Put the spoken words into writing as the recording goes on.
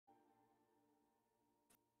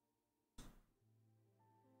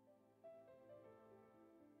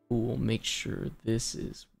We'll make sure this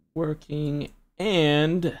is working.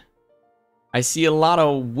 And I see a lot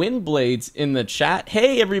of wind blades in the chat.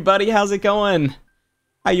 Hey everybody, how's it going?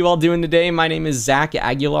 How you all doing today? My name is Zach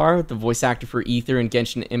Aguilar, the voice actor for Aether and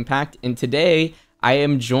Genshin Impact. And today I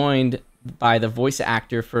am joined by the voice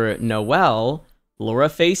actor for Noelle,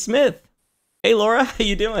 Faye Smith. Hey Laura, how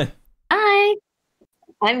you doing? Hi,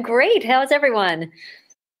 I'm great. How's everyone?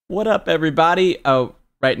 What up everybody? Oh,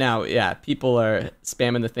 right now, yeah, people are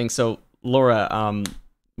spamming the thing. So Laura,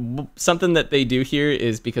 something that they do here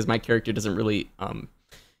is because my character doesn't really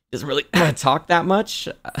talk that much,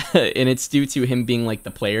 and it's due to him being like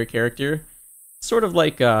the player character, sort of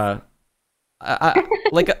like like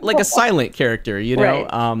a silent character, you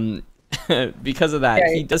know. Right. Because of that,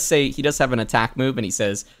 right. He does have an attack move, and he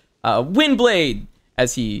says wind blade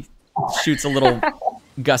as he shoots a little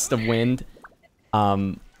gust of wind.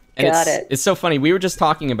 And it's so funny. We were just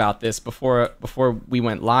talking about this before we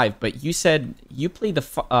went live, but you said you played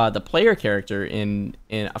the player character in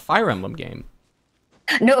a Fire Emblem game.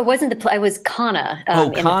 No, it wasn't I was Kana.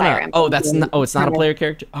 Kana. Oh, that's not. Oh, it's not a player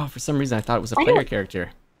character. Oh, for some reason I thought it was a player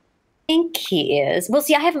character. I think he is. Well,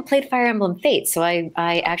 see, I haven't played Fire Emblem Fates, so I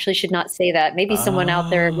actually should not say that. Maybe someone out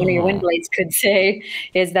there, one of your Windblades, could say,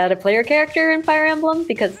 "Is that a player character in Fire Emblem?"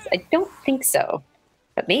 Because I don't think so,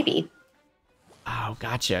 but maybe. Oh,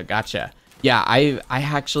 gotcha. Yeah, I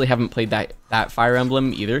actually haven't played that Fire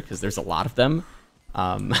Emblem either because there's a lot of them.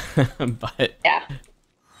 But yeah,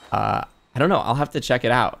 I don't know. I'll have to check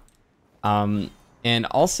it out. And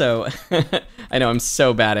also, I know I'm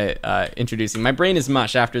so bad at introducing. My brain is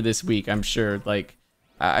mush after this week. I'm sure. Like,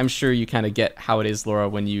 I'm sure you kind of get how it is, Laura,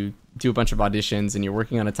 when you do a bunch of auditions and you're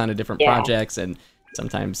working on a ton of different projects and.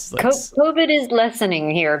 Sometimes COVID is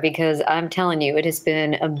lessening here because I'm telling you, it has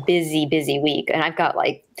been a busy week, and I've got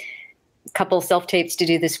like a couple self-tapes to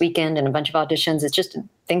do this weekend and a bunch of auditions. It's just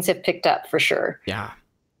things have picked up for sure. Yeah,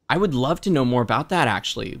 I would love to know more about that.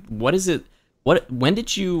 Actually, what is it? When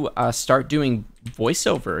did you start doing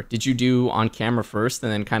voiceover? Did you do on camera first and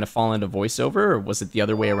then kind of fall into voiceover, or was it the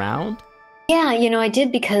other way around? Yeah, you know, I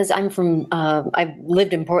did because I'm from, I've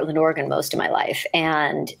lived in Portland, Oregon most of my life,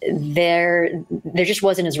 and there just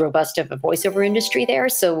wasn't as robust of a voiceover industry there.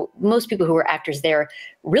 So most people who were actors there,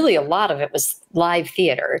 really a lot of it was live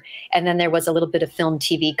theater. And then there was a little bit of film,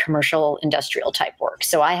 TV, commercial, industrial type work.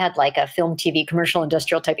 So I had like a film, TV, commercial,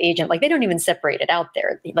 industrial type agent. Like they don't even separate it out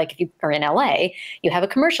there. Like if you are in LA, you have a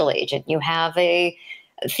commercial agent, you have a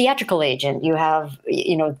theatrical agent, you have,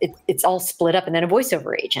 you know, it's all split up, and then a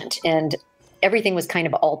voiceover agent. And everything was kind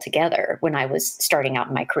of all together when I was starting out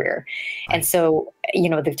in my career. Right. And so, you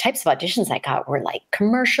know, the types of auditions I got were like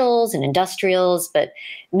commercials and industrials, but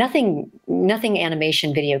nothing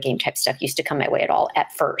animation, video game type stuff used to come my way at all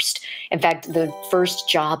at first. In fact, the first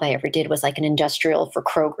job I ever did was like an industrial for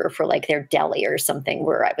Kroger for like their deli or something,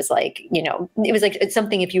 where I was like, you know, it was like it's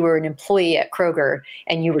something if you were an employee at Kroger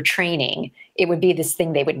and you were training, it would be this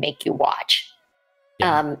thing they would make you watch.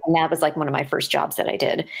 Yeah. And that was like one of my first jobs that I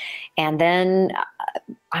did. And then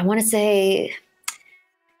I want to say,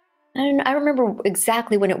 I remember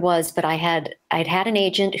exactly when it was, but I'd had an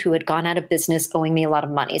agent who had gone out of business owing me a lot of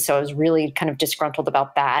money. So I was really kind of disgruntled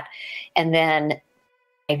about that. And then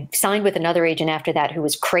I signed with another agent after that who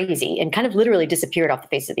was crazy and kind of literally disappeared off the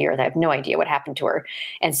face of the earth. I have no idea what happened to her.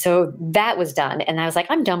 And so that was done. And I was like,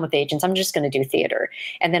 I'm done with agents. I'm just going to do theater.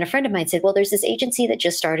 And then a friend of mine said, well, there's this agency that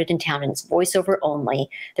just started in town and it's voiceover only.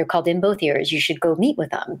 They're called In Both Ears. You should go meet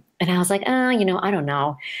with them. And I was like, you know, I don't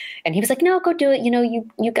know. And he was like, no, go do it. You know,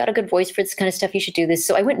 you got a good voice for this kind of stuff. You should do this.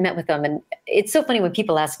 So I went and met with them. And it's so funny when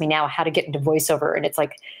people ask me now how to get into voiceover. And it's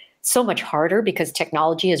like so much harder because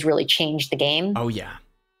technology has really changed the game. Oh, yeah.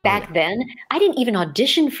 Back then, I didn't even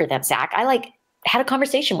audition for them, Zach. I like had a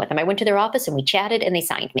conversation with them. I went to their office and we chatted and they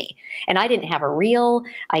signed me. And I didn't have a reel.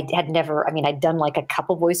 I'd done like a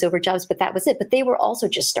couple voiceover jobs, but that was it. But they were also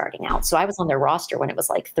just starting out. So I was on their roster when it was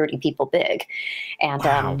like 30 people big. And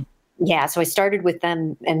wow. Yeah, so I started with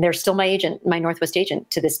them and they're still my agent, my Northwest agent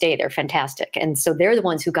to this day. They're fantastic. And so they're the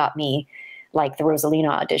ones who got me like the Rosalina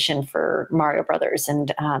audition for Mario Brothers.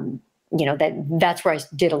 And, you know, that's where I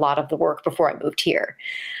did a lot of the work before I moved here.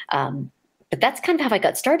 But that's kind of how I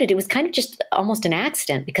got started. It was kind of just almost an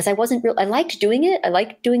accident because I liked doing it. I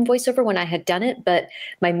liked doing voiceover when I had done it, but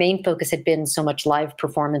my main focus had been so much live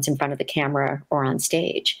performance in front of the camera or on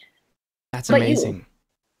stage. That's amazing.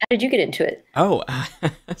 How did you get into it? Oh,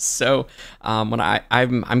 so when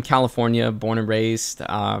I'm California, born and raised.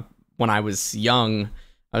 When I was young,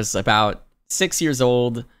 I was about 6 years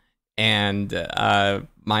old, and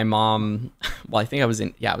my mom, well, I think I was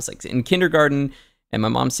like in kindergarten, and my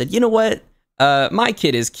mom said, you know what? My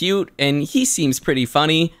kid is cute and he seems pretty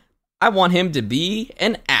funny. I want him to be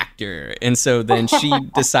an actor. And so then she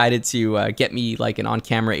decided to get me like an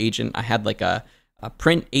on-camera agent. I had like a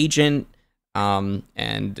print agent,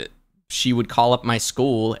 and she would call up my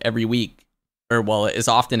school every week, or well, as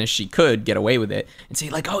often as she could get away with it, and say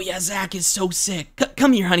like, oh yeah, Zach is so sick.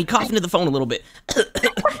 Come here, honey, cough into the phone a little bit.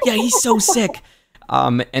 Yeah, he's so sick.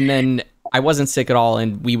 And then I wasn't sick at all,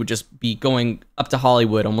 and we would just be going up to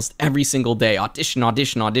Hollywood almost every single day, audition,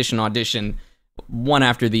 one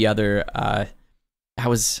after the other. That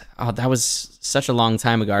was such a long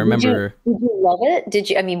time ago. I remember. Did you love it? Did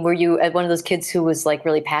you? I mean, were you one of those kids who was like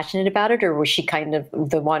really passionate about it, or was she kind of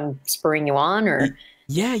the one spurring you on? Or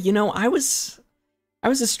yeah, I was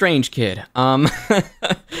a strange kid.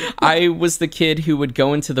 I was the kid who would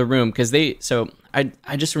go into the room because I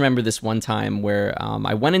just remember this one time where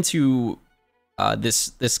I went into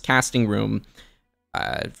this casting room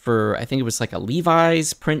for, I think it was like a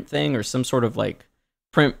Levi's print thing or some sort of like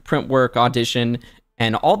print work audition,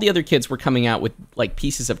 and all the other kids were coming out with like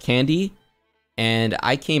pieces of candy, and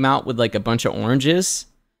I came out with like a bunch of oranges.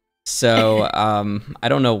 So I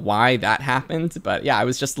don't know why that happened, but yeah, I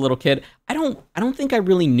was just a little kid. I don't think I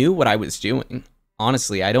really knew what I was doing.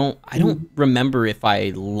 Honestly, I don't remember if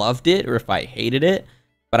I loved it or if I hated it,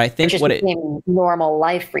 but I think what it became normal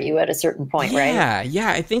life for you at a certain point, right? Yeah.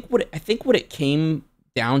 I think what it came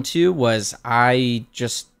down to was I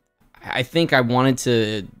think I wanted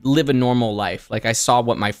to live a normal life. Like I saw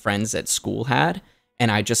what my friends at school had,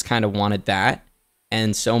 and I just kind of wanted that.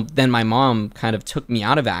 And so then my mom kind of took me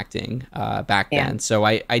out of acting back then. So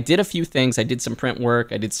I did a few things. I did some print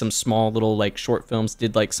work. I did some small little like short films,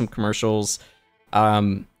 did like some commercials.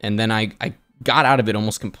 And then I got out of it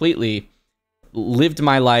almost completely, lived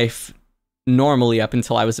my life normally up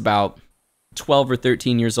until I was about 12 or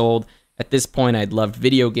 13 years old. At this point, I'd loved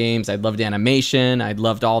video games. I'd loved animation. I'd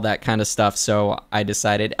loved all that kind of stuff. So I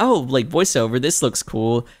decided, oh, like voiceover, this looks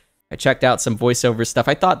cool. I checked out some voiceover stuff.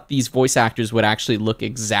 I thought these voice actors would actually look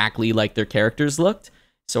exactly like their characters looked.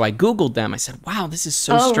 So I Googled them. I said, wow, this is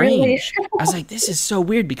so strange. Really? I was like, this is so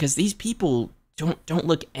weird because these people don't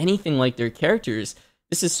look anything like their characters.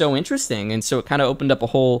 This is so interesting. And so it kind of opened up a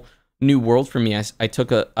whole new world for me. I took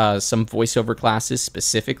some voiceover classes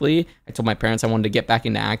specifically. I told my parents I wanted to get back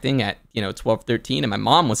into acting at 12, 13, and my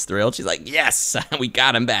mom was thrilled. She's like, yes, we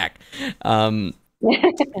got him back. And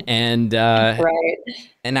right.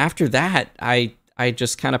 And after that, I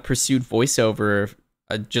just kind of pursued voiceover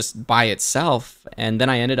just by itself, and then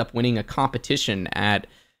I ended up winning a competition at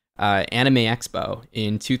Anime Expo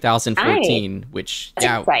in 2014, which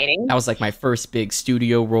exciting. That was like my first big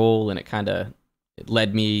studio role, and it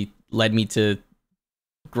led me to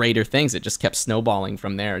greater things. It just kept snowballing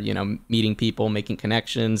from there. Meeting people, making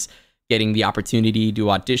connections, getting the opportunity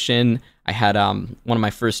to audition. I had one of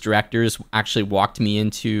my first directors actually walked me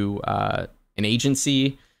into an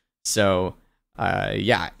agency. So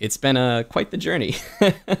it's been quite the journey.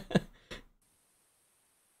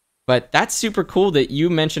 But that's super cool that you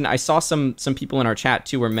mentioned. I saw some people in our chat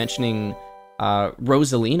too were mentioning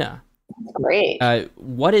Rosalina. Great.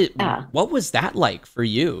 What was that like for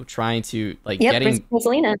you, trying to like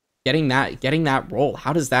Rosalina, getting that role?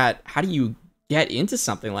 How do you get into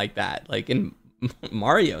something like that? Like in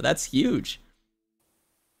Mario, that's huge.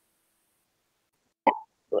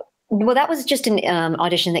 Well, that was just an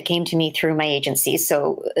audition that came to me through my agency.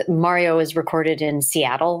 So Mario is recorded in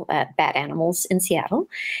Seattle at Bat Animals in Seattle.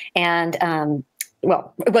 And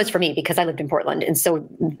well, it was for me because I lived in Portland. And so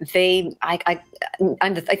I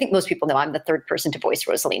think most people know I'm the third person to voice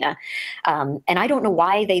Rosalina. And I don't know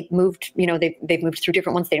why they moved, they've moved through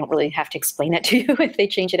different ones. They don't really have to explain that to you if they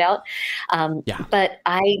change it out. But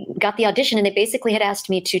I got the audition, and they basically had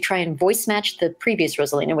asked me to try and voice match the previous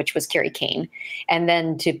Rosalina, which was Carrie Kane, and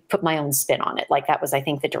then to put my own spin on it. Like that was, I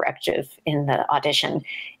think, the directive in the audition.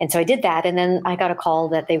 And so I did that. And then I got a call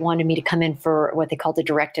that they wanted me to come in for what they called a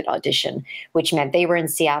directed audition, which meant they were in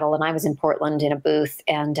Seattle and I was in Portland in a booth,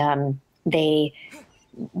 and they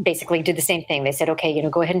basically did the same thing. They said, okay,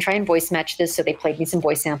 go ahead and try and voice match this. So they played me some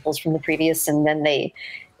voice samples from the previous, and then they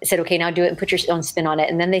said, okay, now do it and put your own spin on it.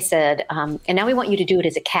 And then they said, and now we want you to do it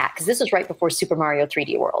as a cat, because this was right before Super Mario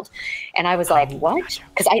 3D World. And I was like, what?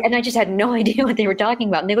 Because I just had no idea what they were talking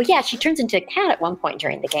about. And they go, yeah, she turns into a cat at one point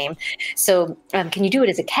during the game. So can you do it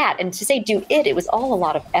as a cat? And to say do it was all a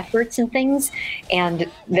lot of efforts and things. And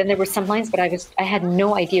then there were some lines, but I had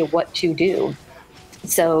no idea what to do.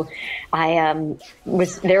 So I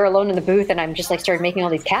was there alone in the booth, and I'm just like started making all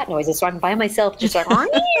these cat noises. So I'm by myself, just like, like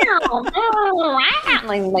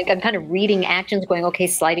I'm kind of reading actions, going, okay,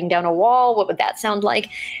 sliding down a wall. What would that sound like?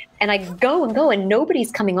 And I go and go, and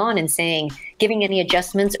nobody's coming on and saying, giving any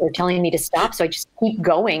adjustments or telling me to stop. So I just keep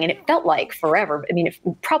going, and it felt like forever. I mean, it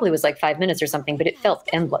probably was like 5 minutes or something, but it felt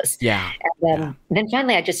endless. Yeah. And then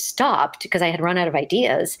finally, I just stopped because I had run out of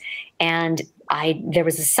ideas, and there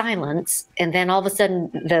was a silence, and then all of a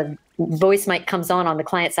sudden the voice mic comes on the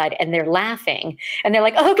client side, and they're laughing, and they're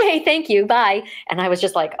like, okay, thank you, bye. And I was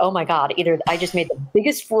just like, oh my God, either I just made the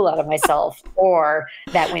biggest fool out of myself, or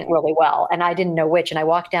that went really well. And I didn't know which. And I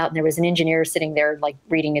walked out, and there was an engineer sitting there like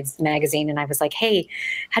reading his magazine. And I was like, hey,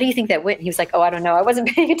 how do you think that went? And he was like, oh, I don't know. I wasn't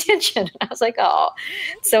paying attention. And I was like, oh.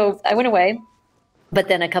 So I went away. But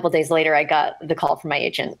then a couple of days later, I got the call from my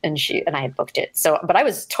agent, and I had booked it. So, but I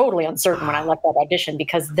was totally uncertain when I left that audition,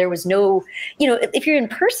 because there was no, if you're in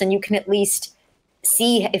person, you can at least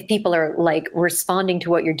see if people are like responding to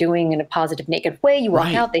what you're doing in a positive, naked way. You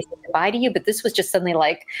walk out, they say goodbye to you. But this was just suddenly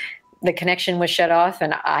like the connection was shut off,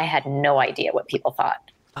 and I had no idea what people thought.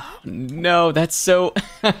 Oh, no, that's so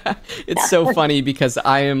it's so funny, because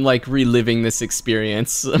I am like reliving this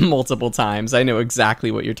experience multiple times. I know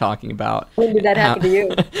exactly what you're talking about. When did that happen to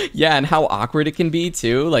you? Yeah, and how awkward it can be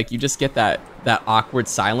too. Like, you just get that awkward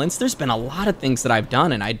silence. There's been a lot of things that I've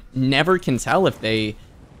done, and I never can tell if they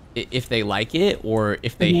like it, or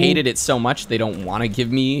if they hated it so much they don't want to give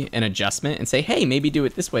me an adjustment and say, hey, maybe do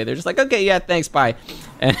it this way. They're just like, okay, yeah, thanks, bye.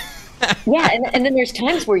 And yeah, and then there's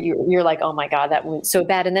times where you're like, oh my God, that went so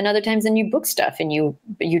bad. And then other times then you book stuff, and you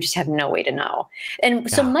just have no way to know. And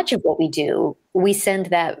so much of what we do, we send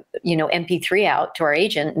that, MP3 out to our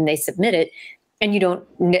agent, and they submit it, and you don't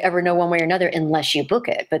ever know one way or another unless you book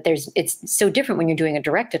it. But it's so different when you're doing a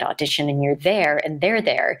directed audition, and you're there and they're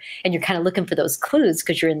there, and you're kind of looking for those clues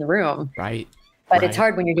because you're in the room. Right. But it's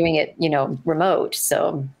hard when you're doing it, remote.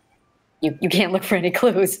 So you can't look for any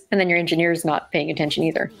clues, and then your engineer's not paying attention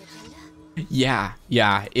either. Yeah,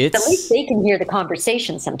 it's at least they can hear the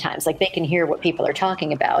conversation sometimes. Like, they can hear what people are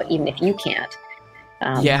talking about, even if you can't.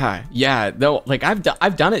 Yeah. Though, like, I've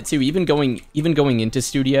done it too. Even going into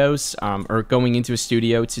studios, or going into a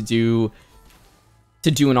studio to do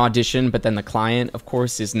an audition, but then the client, of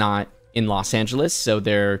course, is not in Los Angeles, so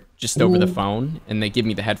they're just over the phone, and they give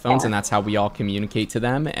me the headphones, and that's how we all communicate to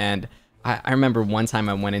them. And I remember one time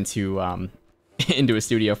I went into into a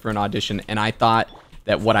studio for an audition, and I thought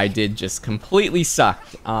that what I did just completely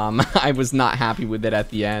sucked. I was not happy with it at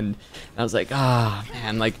the end. I was like, oh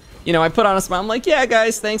man, like, I put on a smile. I'm like, yeah,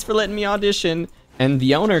 guys, thanks for letting me audition. And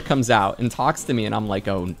the owner comes out and talks to me, and I'm like,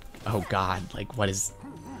 oh God, like, what does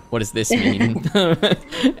this mean?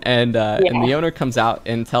 And the owner comes out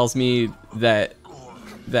and tells me that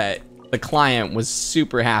the client was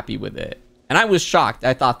super happy with it. And I was shocked.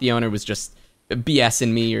 I thought the owner was just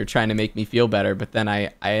BSing me or trying to make me feel better, but then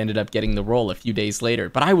I ended up getting the role a few days later.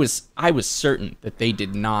 But I was certain that they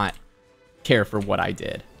did not care for what I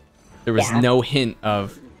did. There was no hint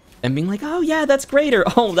of them being like, oh yeah, that's great, or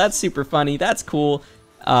oh, that's super funny, that's cool.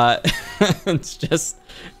 It's just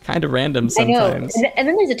kind of random sometimes. I know. And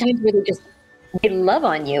then there's a time where they love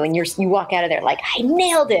on you, and you walk out of there like, I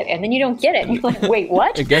nailed it, and then you don't get it. And you're like, wait,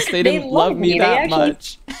 what? I guess they didn't love me that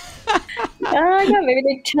much. Yeah, maybe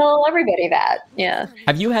they tell everybody that. Yeah.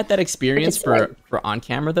 Have you had that experience for on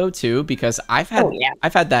camera though too? Because I've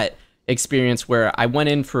had that experience where I went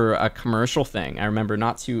in for a commercial thing. I remember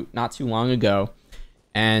not too long ago,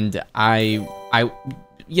 and I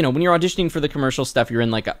when you're auditioning for the commercial stuff, you're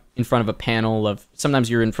in front of a panel of, sometimes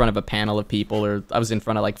you're in front of a panel of people, or I was in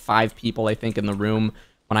front of like 5 people, I think, in the room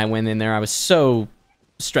when I went in there. I was so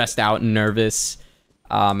stressed out and nervous,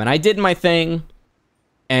 and I did my thing.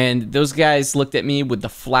 And those guys looked at me with the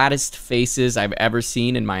flattest faces I've ever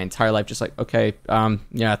seen in my entire life. Just like, okay,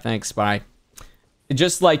 yeah, thanks, bye.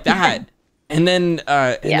 Just like that. And then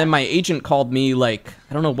my agent called me, like,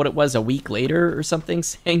 I don't know what it was, a week later or something,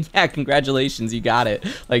 saying, yeah, congratulations, you got it.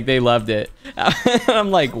 Like, they loved it. And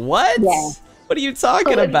I'm like, what? Yeah. What are you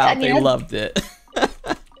talking about? They loved it.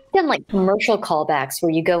 Done like commercial callbacks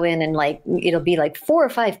where you go in and like, it'll be like 4 or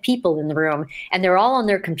 5 people in the room, and they're all on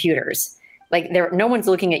their computers. Like, no one's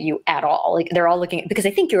looking at you at all. Like, they're all looking at, because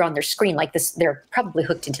I think you're on their screen like this. They're probably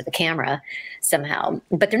hooked into the camera somehow,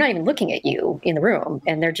 but they're not even looking at you in the room.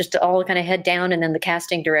 And they're just all kind of head down. And then the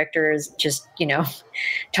casting director is just,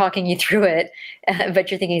 talking you through it.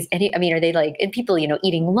 But you're thinking, are they like, and people,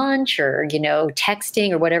 eating lunch or,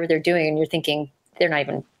 texting or whatever they're doing. And you're thinking they're not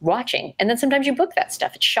even watching. And then sometimes you book that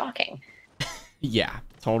stuff. It's shocking. Yeah,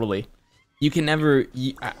 totally. you can never,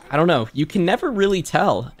 I don't know, you can never really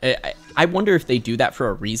tell. I wonder if they do that for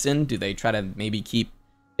a reason. Do they try to maybe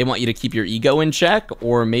they want you to keep your ego in check,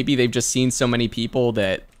 or maybe they've just seen so many people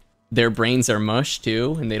that their brains are mush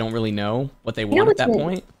too, and they don't really know what they want at that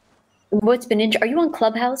point. What's been are you on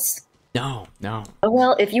Clubhouse? No.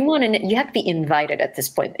 Well, if you want to, you have to be invited at this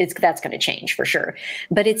point. That's going to change for sure.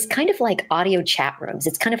 But it's kind of like audio chat rooms.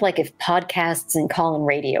 It's kind of like if podcasts and call-in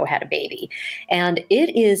radio had a baby. And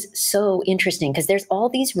it is so interesting because there's all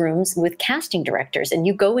these rooms with casting directors, and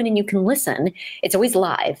you go in and you can listen. It's always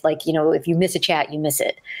live. Like, you know, if you miss a chat, you miss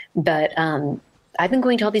it. But I've been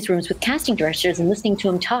going to all these rooms with casting directors and listening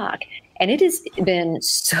to them talk. And it has been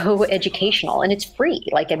so educational, and it's free.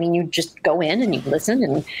 Like, I mean, you just go in and you listen,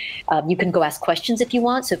 and you can go ask questions if you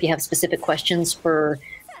want. So if you have specific questions for,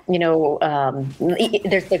 you know,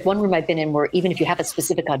 there's like one room I've been in where even if you have a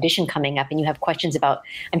specific audition coming up and you have questions about,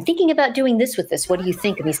 I'm thinking about doing this with this, what do you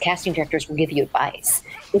think? And these casting directors will give you advice.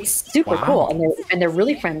 It's super cool. And they're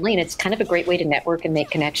really friendly, and it's kind of a great way to network and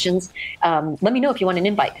make connections. Let me know if you want an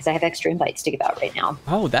invite, because I have extra invites to give out right now.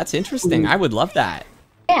 Oh, that's interesting. I would love that.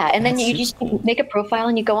 Yeah, and then you just make a profile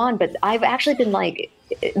and you go on. But I've actually been like,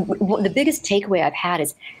 the biggest takeaway I've had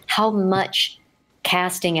is how much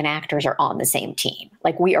casting and actors are on the same team.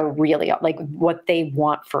 Like, we are really like what they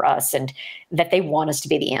want for us, and that they want us to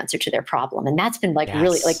be the answer to their problem. And that's been like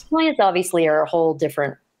really, like, clients obviously are a whole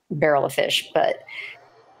different barrel of fish, but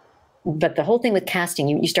the whole thing with casting,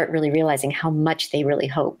 you start really realizing how much they really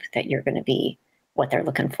hope that you're going to be what they're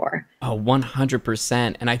looking for. Oh,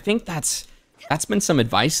 100%. And I think that's been some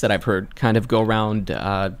advice that I've heard kind of go around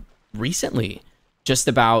recently, just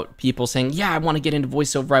about people saying, yeah, I want to get into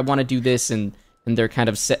voiceover, I want to do this, and they're kind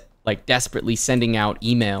of like desperately sending out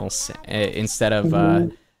emails instead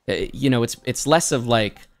of, you know, it's less of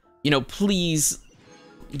like, please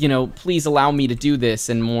allow me to do this,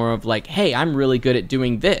 and more of like, hey, I'm really good at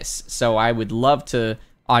doing this, so I would love to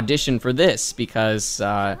audition for this, because,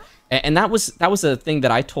 and that was a thing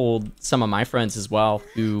that I told some of my friends as well,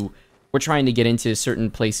 who were trying to get into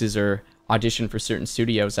certain places or audition for certain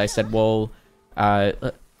studios. I said, well, I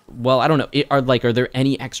don't know. Are there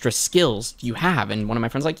any extra skills you have? And one of my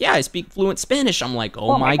friends was like, yeah, I speak fluent Spanish. I'm like,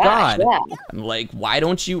 oh my gosh, God. Yeah. I'm like, why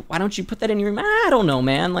don't you put that in your? I don't know,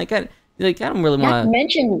 man. Like, I don't really want to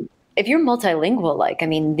mention. If you're multilingual, like, I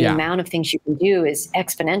mean, the amount of things you can do is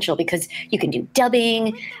exponential, because you can do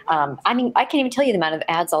dubbing. I mean, I can't even tell you the amount of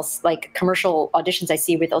ads, commercial auditions I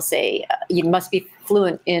see where they'll say, you must be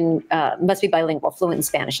must be bilingual, fluent in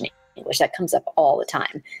Spanish and English. That comes up all the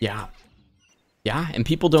time. Yeah. Yeah. And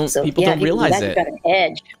people don't realize it. Got an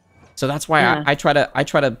edge. So that's why I try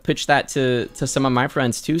to pitch that to some of my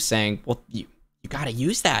friends too, saying, well, you got to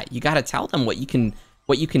use that. You got to tell them what you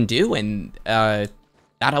can do. And,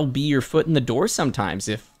 that'll be your foot in the door sometimes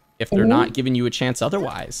if they're not giving you a chance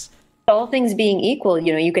otherwise. All things being equal,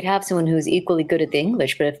 you could have someone who's equally good at the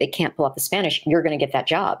English, but if they can't pull off the Spanish, you're going to get that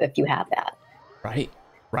job if you have that.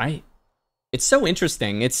 Right. It's so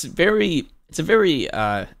interesting. It's a very,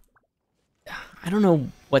 I don't know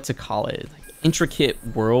what to call it, like intricate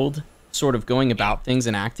world sort of going about things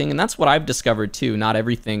and acting. And that's what I've discovered too. Not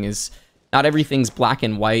everything's black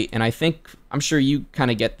and white. And I'm sure you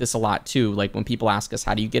kind of get this a lot too. Like when people ask us,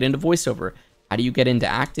 how do you get into voiceover? How do you get into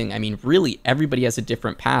acting? I mean, really, everybody has a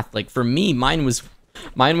different path. Like for me, mine was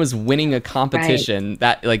winning a competition.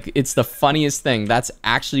 That, like, it's the funniest thing. That's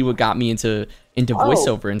actually what got me into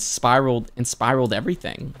voiceover and spiraled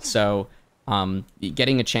everything. So,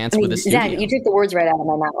 getting a chance with a studio. Zach, you took the words right out of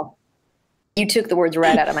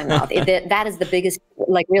my mouth. That is the biggest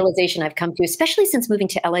realization I've come to, especially since moving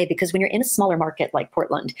to LA, because when you're in a smaller market like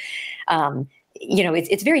Portland,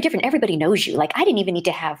 it's very different. Everybody knows you. Like, I didn't even need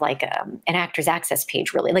to have an actor's access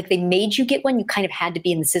page, really. Like, they made you get one. You kind of had to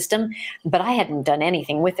be in the system, but I hadn't done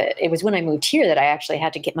anything with it. It was when I moved here that I actually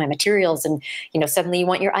had to get my materials, and suddenly you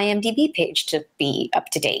want your IMDb page to be up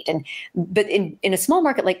to date. But in a small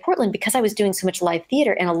market like Portland, because I was doing so much live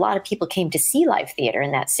theater, and a lot of people came to see live theater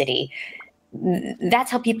in that city,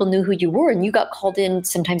 that's how people knew who you were, and you got called in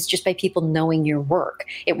sometimes just by people knowing your work.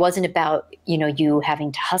 It wasn't about you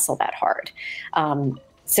having to hustle that hard.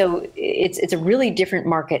 So it's a really different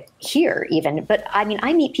market here even. But I mean,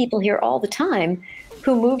 I meet people here all the time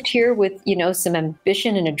who moved here with some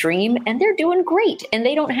ambition and a dream, and they're doing great, and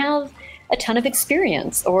they don't have a ton of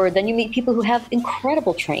experience. Or then you meet people who have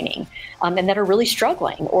incredible training and that are really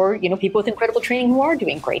struggling, or people with incredible training who are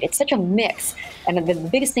doing great. It's such a mix. And the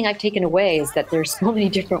biggest thing I've taken away is that there's so many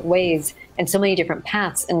different ways and so many different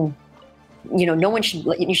paths. And no one should,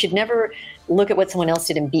 you should never look at what someone else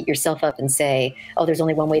did and beat yourself up and say, oh, there's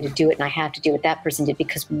only one way to do it and I have to do what that person did,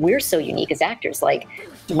 because we're so unique as actors. Like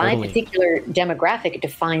my particular demographic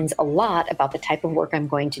defines a lot about the type of work I'm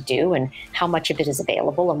going to do and how much of it is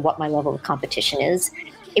available and what my level of competition is.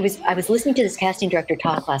 I was listening to this casting director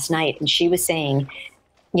talk last night, and she was saying,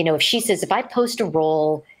 if she says, if I post a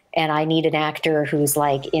role and I need an actor who's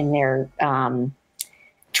like in their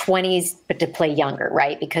 20s, but to play younger,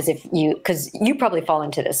 right? Because you probably fall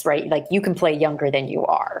into this, right? Like you can play younger than you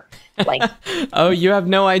are. Like, oh, you have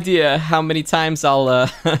no idea how many times I'll,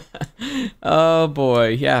 oh boy.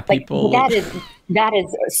 Yeah. People. Like, that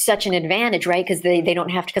is such an advantage, right? Because they don't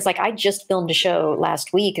have to, because like I just filmed a show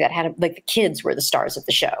last week that had like the kids were the stars of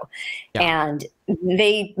the show. Yeah. And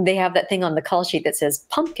they have that thing on the call sheet that says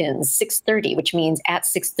pumpkins 6:30, which means at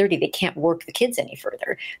 6:30 they can't work the kids any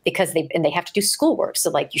further because they have to do schoolwork. So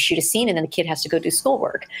like you shoot a scene and then the kid has to go do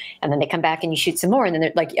schoolwork, and then they come back and you shoot some more, and then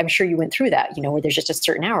they're like, I'm sure you went through that, where there's just a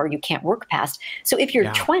certain hour you can't work past. So if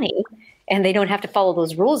you're 20 and they don't have to follow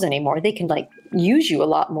those rules anymore, they can like use you a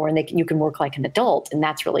lot more, and you can work like an adult, and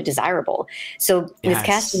that's really desirable. So this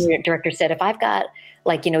casting director said, if I've got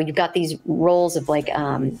like, you've got these roles of like,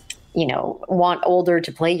 want older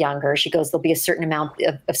to play younger, she goes, there'll be a certain amount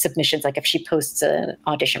of submissions. Like if she posts an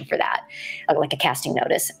audition for that, like a casting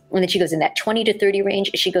notice. And then she goes in that 20 to 30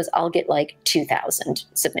 range, she goes, I'll get like 2,000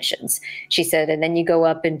 submissions. She said, and then you go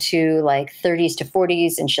up into like 30s to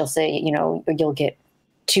 40s and she'll say, you'll get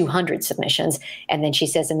 200 submissions. And then she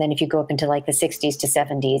says, and then if you go up into like the 60s to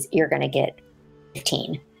 70s, you're going to get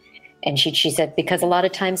 15. And she said, because a lot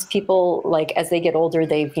of times people, like, as they get older,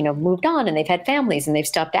 they've, moved on and they've had families and they've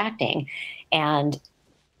stopped acting. And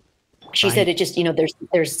she said it just,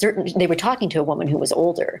 there's certain, they were talking to a woman who was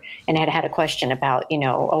older and had a question about,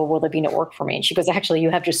 oh, will there be no work for me? And she goes, actually, you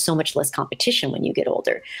have just so much less competition when you get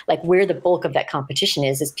older. Like where the bulk of that competition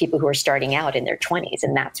is people who are starting out in their 20s.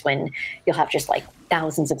 And that's when you'll have just like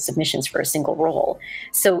thousands of submissions for a single role.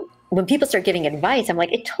 So when people start giving advice, I'm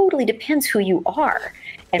like, it totally depends who you are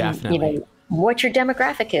and, Definitely. What your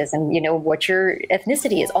demographic is and, what your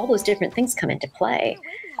ethnicity is. All those different things come into play.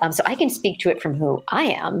 So I can speak to it from who I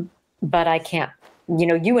am, but I can't,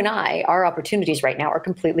 you and I, our opportunities right now are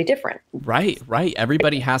completely different. Right.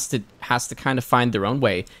 Everybody has to kind of find their own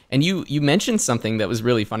way. And you mentioned something that was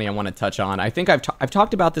really funny I want to touch on. I think I've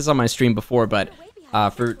talked about this on my stream before, but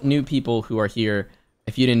for new people who are here,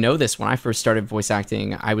 if you didn't know this, when I first started voice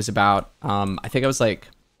acting, I was about, I think I was like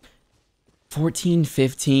 14,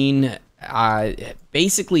 15.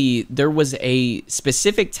 Basically, there was a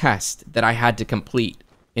specific test that I had to complete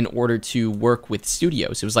in order to work with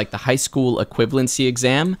studios. It was like the high school equivalency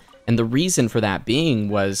exam. And the reason for that being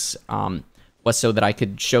was so that I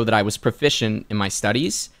could show that I was proficient in my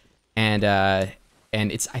studies. And I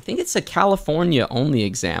think it's a California only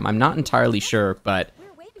exam. I'm not entirely sure, but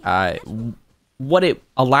what it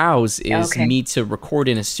allows is me to record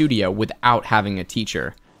in a studio without having a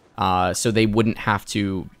teacher. So they wouldn't have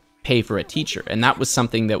to pay for a teacher. And that was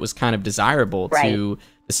something that was kind of desirable to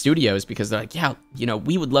the studios, because they're like, yeah,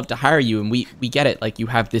 we would love to hire you, and we get it. Like you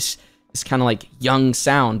have this kind of like young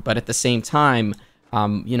sound, but at the same time,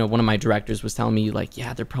 one of my directors was telling me like,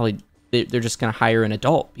 yeah, they're just gonna hire an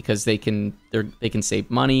adult because they can save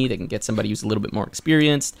money, they can get somebody who's a little bit more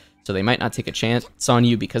experienced, so they might not take a chance on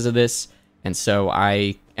you because of this. And so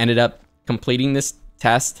I ended up completing this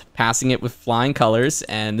test, passing it with flying colors,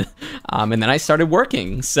 and then I started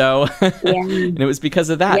working. So and it was because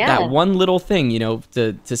of that one little thing,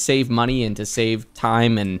 to save money and to save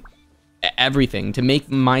time and everything, to make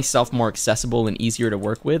myself more accessible and easier to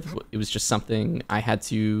work with. It was just something I had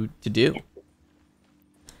to do.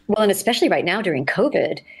 Well, and especially right now during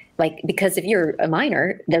COVID, like, because if you're a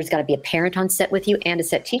minor, there's got to be a parent on set with you and a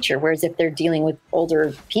set teacher. Whereas if they're dealing with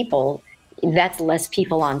older people, that's less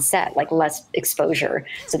people on set, like less exposure.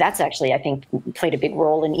 So that's actually, I think, played a big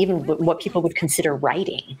role in even what people would consider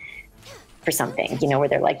writing for something, where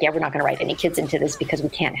they're like, yeah, we're not going to write any kids into this because we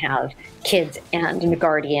can't have kids and a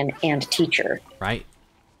guardian and a teacher. Right.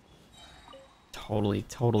 Totally.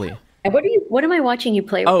 And what am I watching you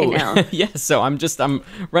play right now? Yeah, so I'm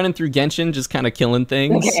running through Genshin, just kind of killing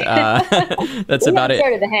things. Okay. That's about it.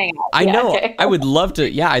 Started the hangout. I know. Okay. I would love to.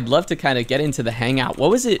 Yeah, I'd love to kind of get into the hangout. What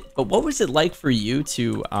was it like for you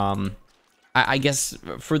to, I guess,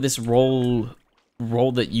 for this role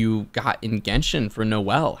that you got in Genshin for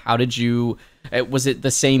Noelle? How did you? Was it the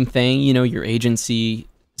same thing? Your agency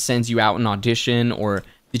sends you out an audition, or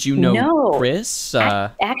did you know Chris?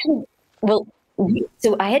 Actually, well.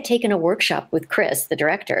 So I had taken a workshop with Chris, the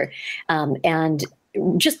director, and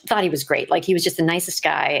just thought he was great. Like, he was just the nicest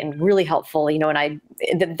guy and really helpful, you know. And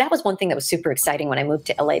that was one thing that was super exciting when I moved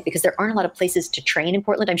to LA, because there aren't a lot of places to train in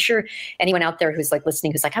Portland. I'm sure anyone out there who's like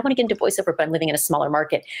listening, who's like, I want to get into voiceover, but I'm living in a smaller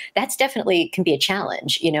market. That's definitely can be a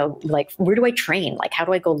challenge, you know, like, where do I train? Like, how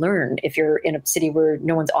do I go learn if you're in a city where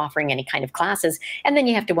no one's offering any kind of classes? And then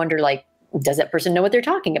you have to wonder, like, does that person know what they're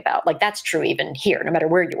talking about? Like, that's true even here, no matter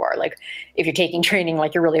where you are. Like, if you're taking training,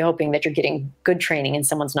 like, you're really hoping that you're getting good training and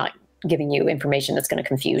someone's not giving you information that's going to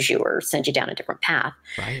confuse you or send you down a different path.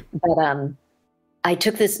 Right. But I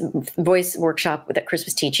took this voice workshop that Chris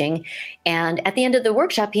was teaching, and at the end of the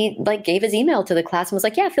workshop, he like gave his email to the class and was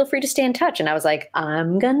like, yeah, feel free to stay in touch. And I was like,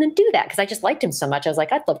 I'm going to do that, because I just liked him so much. I was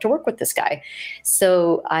like, I'd love to work with this guy.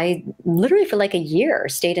 So I literally for like a year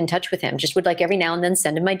stayed in touch with him, just would like every now and then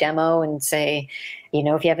send him my demo and say, you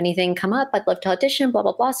know, if you have anything come up, I'd love to audition, blah,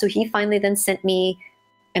 blah, blah. So he finally then sent me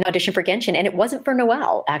an audition for Genshin, and it wasn't for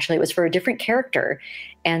Noelle. Actually, it was for a different character.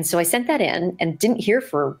 And so I sent that in and didn't hear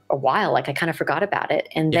for a while. Like, I kind of forgot about it.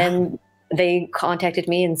 And then they contacted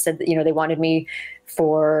me and said that, you know, they wanted me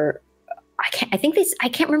for, I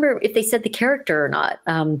can't remember if they said the character or not.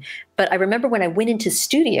 But I remember when I went into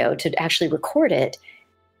studio to actually record it,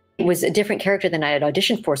 it was a different character than I had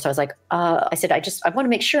auditioned for. So I was like, I said, I want to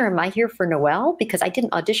make sure, am I here for Noelle? Because I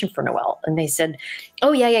didn't audition for Noelle. And they said,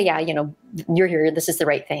 oh, yeah. You know, you're here. This is the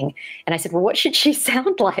right thing. And I said, well, what should she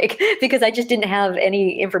sound like? Because I just didn't have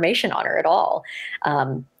any information on her at all.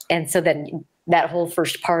 And so then that whole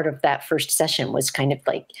first part of that first session was kind of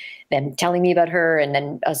like them telling me about her, and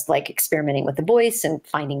then us like experimenting with the voice and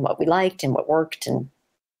finding what we liked and what worked. And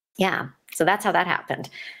yeah, so that's how that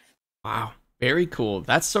happened. Wow. Very cool.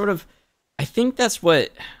 That's sort of, I think that's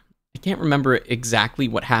what, I can't remember exactly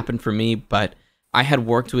what happened for me, but I had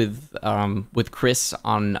worked with Chris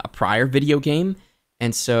on a prior video game,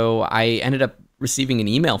 and so I ended up receiving an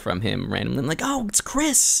email from him randomly, like, oh, it's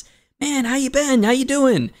Chris, man, how you been? How you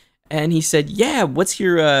doing? And he said, yeah, what's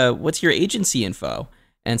your agency info?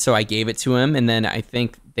 And so I gave it to him, and then I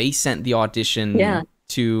think they sent the audition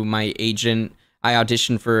to my agent. I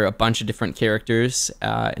auditioned for a bunch of different characters,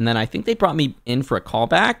 and then I think they brought me in for a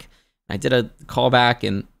callback. I did a callback,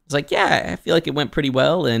 and I was like, yeah, I feel like it went pretty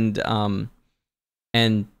well, and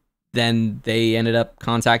then they ended up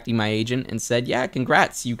contacting my agent and said, yeah,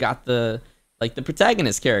 congrats, you got the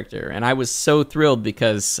protagonist character. And I was so thrilled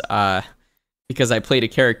because I played a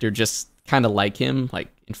character just kind of like him, like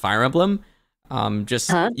in Fire Emblem.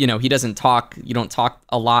 You know, he doesn't talk, you don't talk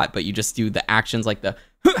a lot, but you just do the actions like the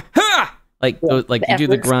like you do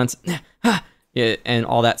the grunts and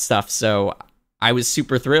all that stuff. So I was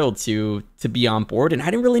super thrilled to be on board, and I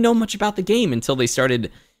didn't really know much about the game until I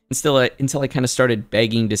kind of started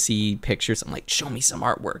begging to see pictures. I'm like, show me some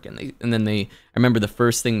artwork, and then I remember the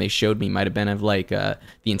first thing they showed me might have been of like the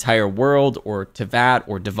entire world, or Tevat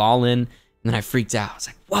or Dvalin, and then I freaked out. I was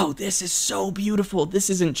like, whoa, this is so beautiful. This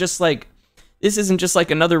isn't just like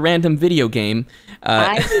another random video game.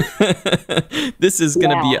 This is going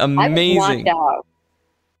to be amazing.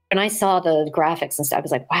 When I saw the graphics and stuff, I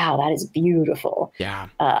was like, wow, that is beautiful. Yeah.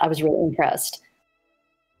 I was really impressed.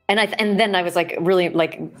 And then I was like, really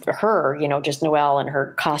like her, you know, just Noelle and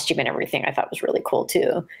her costume and everything, I thought was really cool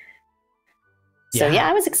too. So yeah,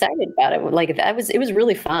 I was excited about it. Like, it was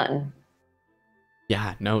really fun.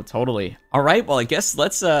 Yeah, no, totally. All right. Well, I guess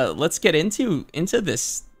let's get into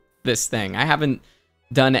this thing. I haven't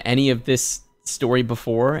done any of this story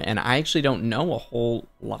before, and I actually don't know a whole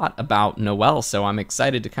lot about Noelle, so I'm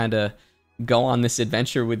excited to kind of go on this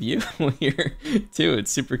adventure with you here too.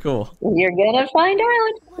 It's super cool. You're gonna find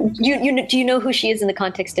out. Do you know who she is in the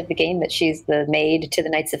context of the game? That she's the maid to the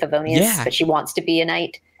Knights of Favonius, but she wants to be a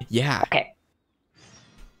knight? Yeah. Okay.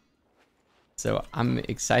 So I'm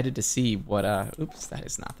excited to see what oops, that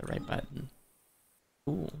is not the right button.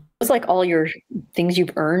 Cool. It's like all your things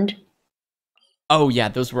you've earned. Oh yeah,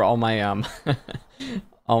 those were all my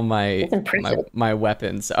all my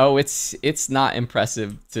weapons. Oh, it's not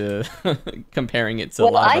impressive to comparing it to a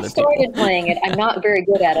lot of other people. I started playing it. I'm not very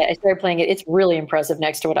good at it. I started playing it. It's really impressive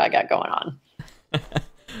next to what I got going on.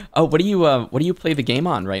 Oh, what do you play the game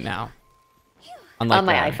on right now? On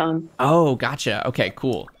my iPhone. Oh, gotcha. Okay,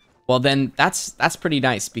 cool. Well, then that's pretty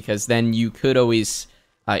nice, because then you could always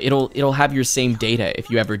it'll have your same data if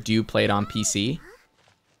you ever do play it on PC.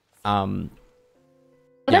 Well,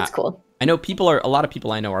 that's cool. I know a lot of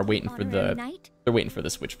people I know are waiting for the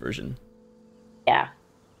Switch version. Yeah,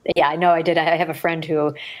 I know. I did. I have a friend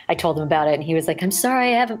who I told him about it, and he was like, "I'm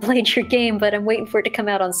sorry, I haven't played your game, but I'm waiting for it to come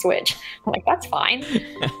out on Switch." I'm like, "That's fine."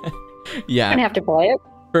 Yeah, I'm gonna have to play it.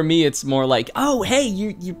 For me, it's more like, "Oh, hey,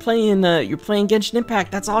 you're playing Genshin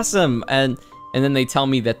Impact. That's awesome!" And And then they tell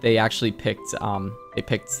me that they actually picked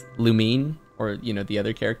Lumine, or the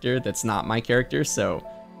other character that's not my character, so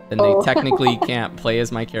then they technically can't play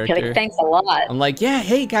as my character. You're like, thanks a lot. I'm like, yeah,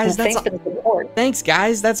 hey guys, thanks for the support. Thanks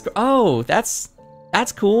guys, that's cool.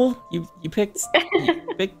 You picked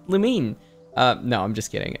Lumine. No, I'm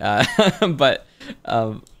just kidding. But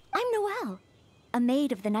I'm Noelle, a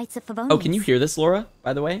maid of the Knights of Favonius. Oh, can you hear this, Laura,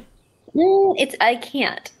 by the way? I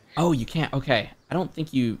can't. Oh, you can't. Okay. I don't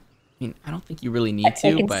think you really need to,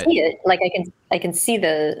 I can but see it. Like I can see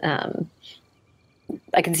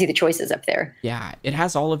the choices up there. yeah, it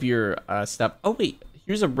has all of your stuff. Oh wait,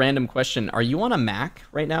 here's a random question. Are you on a Mac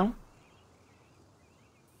right now?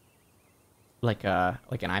 Like an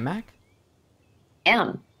iMac?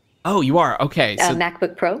 Am. Oh, you are. Okay. So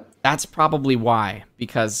MacBook Pro. that's probably why,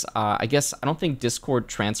 because I guess I don't think Discord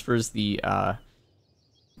transfers the audio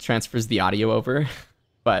over,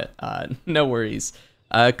 but no worries.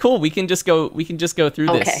 Cool. We can just go through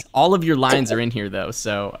this. All of your lines are in here though,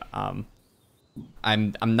 so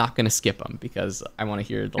I'm not gonna skip them because I want to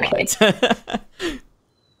hear the lines.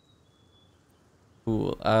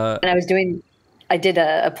 Cool. And I did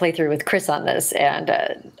a playthrough with Chris on this, and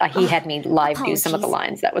he had me live do some of the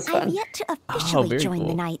lines. That was fun. I've yet to officially join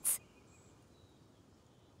the Knights.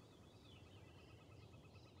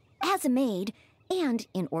 As a maid, and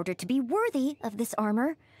in order to be worthy of this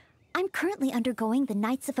armor, I'm currently undergoing the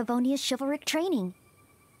Knights of Favonius chivalric training.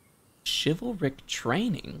 Chivalric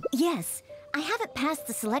training? Yes. I haven't passed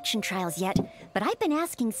the selection trials yet, but I've been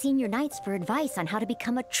asking senior knights for advice on how to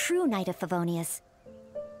become a true Knight of Favonius.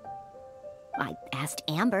 I asked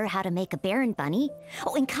Amber how to make a Baron bunny.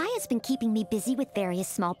 Oh, and Kaya's been keeping me busy with various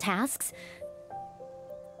small tasks.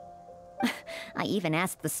 I even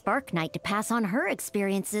asked the Spark Knight to pass on her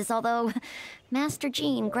experiences, although Master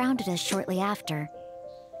Jean grounded us shortly after.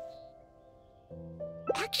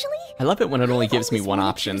 Actually, I love it when it only gives me one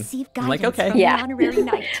option. I'm like, okay. Yeah.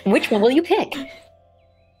 Which one will you pick?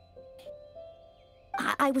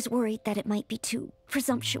 I was worried that it might be too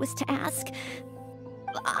presumptuous to ask.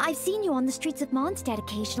 I've seen you on the streets of Mondstadt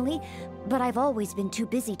occasionally, but I've always been too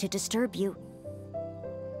busy to disturb you.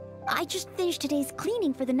 I just finished today's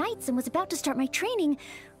cleaning for the Knights and was about to start my training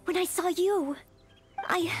when I saw you.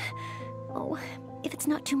 Oh, if it's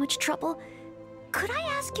not too much trouble, could I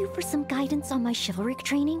ask you for some guidance on my chivalric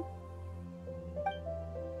training?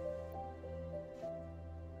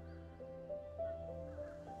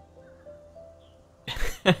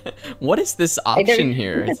 What is this option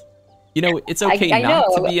here? It's okay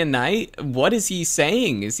not to be a knight. What is he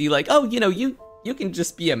saying? Is he like, oh, you can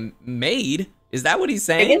just be a maid? Is that what he's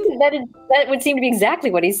saying? I guess that would seem to be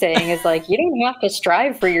exactly what he's saying. Is like, you don't have to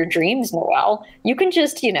strive for your dreams, Noelle. You can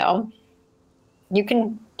just, you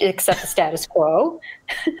can accept the status quo.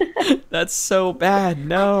 That's so bad.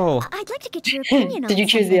 No. I'd like to get your opinion on Did you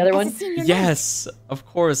choose the other one? Yes, of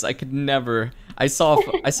course. I could never. I saw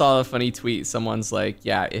a funny tweet. Someone's like,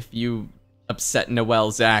 yeah, if you upset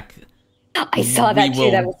Noelle, Zach, I saw that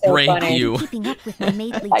too. That was so break funny. you. Keeping up with my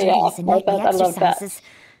maidly duties and nightly exercises.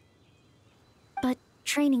 But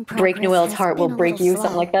training progress break Noelle's has heart will been a break little you, slow.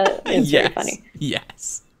 something like that. It's Yes. very funny.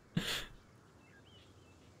 Yes.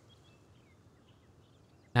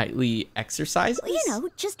 Nightly exercises?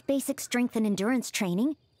 Just basic strength and endurance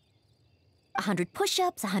training. 100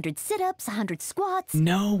 push-ups, 100 sit-ups, 100 squats.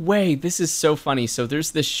 No way. This is so funny. So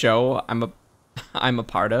there's this show I'm a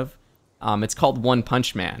part of. It's called One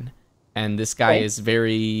Punch Man. And this guy is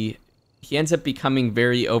he ends up becoming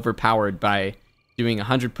very overpowered by doing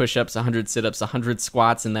 100 push-ups, 100 sit-ups, 100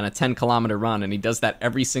 squats, and then a 10-kilometer run. And he does that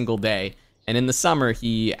every single day. And in the summer,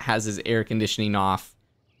 he has his air conditioning off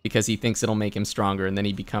because he thinks it'll make him stronger. And then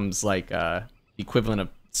he becomes like the equivalent of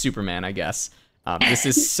Superman, I guess. This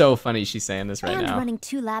is so funny she's saying this right now. And running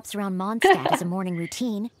 2 laps around Mondstadt as a morning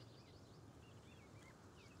routine.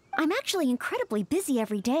 I'm actually incredibly busy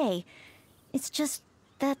every day. It's just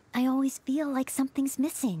that I always feel like something's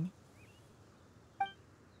missing.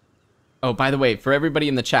 Oh, by the way, for everybody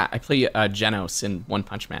in the chat, I play Genos in One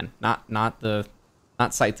Punch Man. Not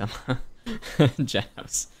Saitama.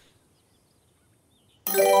 Genos.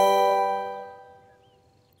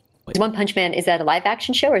 One Punch Man, is that a live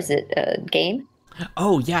action show or is it a game?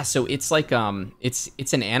 Oh yeah, so it's like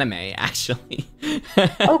it's an anime actually.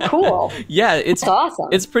 Oh cool. Yeah, it's That's awesome.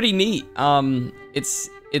 It's pretty neat.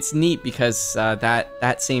 It's neat because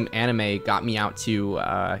that same anime got me out to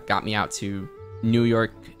New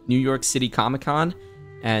York City Comic Con,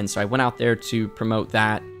 and so I went out there to promote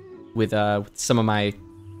that with some of my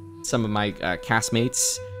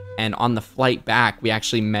castmates, and on the flight back we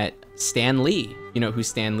actually met Stan Lee. You know who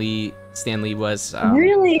Stan Lee was?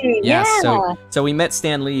 Really? Yeah. Yeah. So we met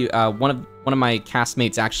Stan Lee. One one of my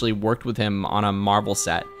castmates actually worked with him on a Marvel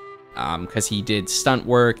set, because he did stunt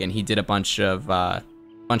work and he did a bunch of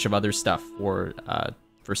other stuff for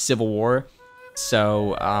Civil War.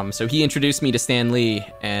 So so he introduced me to Stan Lee,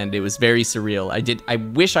 and it was very surreal. I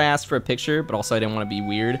wish I asked for a picture, but also I didn't want to be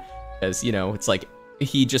weird, because, you know, it's like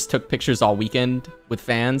he just took pictures all weekend with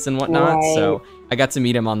fans and whatnot. Right. So I got to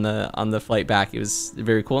meet him on the flight back. It was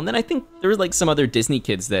very cool. And then I think there were like some other Disney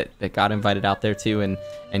kids that got invited out there too,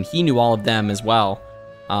 and he knew all of them as well.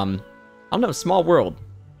 I don't know, small world,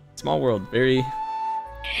 very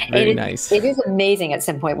nice. It is amazing at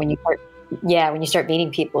some point when you start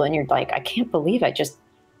meeting people and you're like, I can't believe I just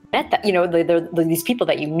met that, you know, these people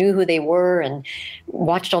that you knew who they were and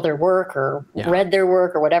watched all their work or read their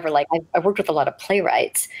work or whatever. Like I worked with a lot of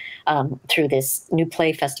playwrights through this new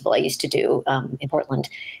play festival I used to do in Portland.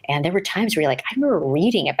 And there were times where you're like, I remember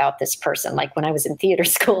reading about this person, like when I was in theater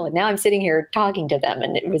school, and now I'm sitting here talking to them.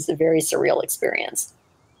 And it was a very surreal experience.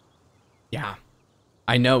 Yeah.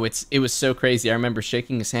 I know, it was so crazy. I remember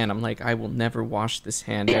shaking his hand. I'm like, I will never wash this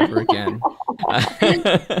hand ever again.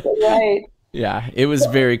 Right. Yeah, it was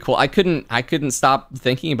very cool. I couldn't stop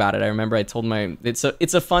thinking about it. I remember I told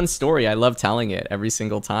it's a fun story. I love telling it every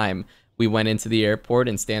single time. We went into the airport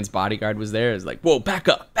and Stan's bodyguard was there. It was like, whoa, back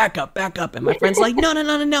up. And my friend's like,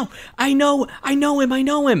 no. I know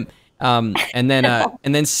him. And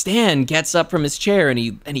then Stan gets up from his chair and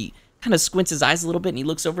he kind of squints his eyes a little bit and he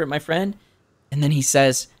looks over at my friend. And then he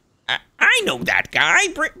says, I know that guy.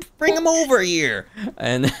 Bring him over here.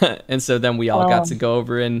 And so then we all got to go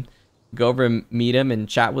over and meet him and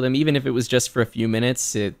chat with him, even if it was just for a few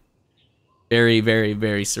minutes. It very, very,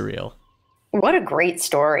 very surreal. What a great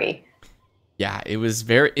story. Yeah,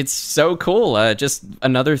 it's so cool. Just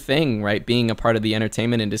another thing, right? Being a part of the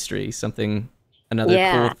entertainment industry,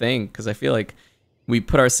 another cool thing. Because I feel like we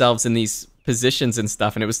put ourselves in these positions and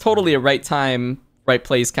stuff, and it was totally a right time, right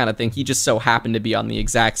place kind of thing. He just so happened to be on the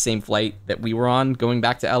exact same flight that we were on going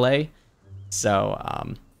back to LA. So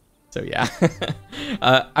yeah.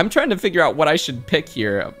 I'm trying to figure out what I should pick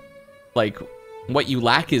here. Like, what you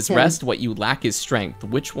lack is rest, what you lack is strength.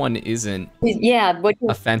 Which one isn't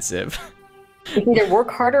offensive? It's either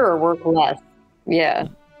work harder or work less. Yeah.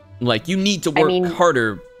 Like, you need to work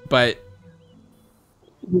harder, but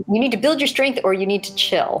you need to build your strength or you need to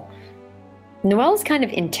chill. Noelle's kind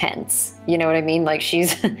of intense. You know what I mean? Like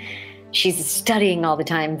she's studying all the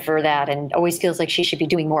time for that and always feels like she should be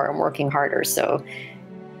doing more and working harder. So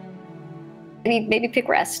maybe pick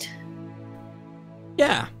rest.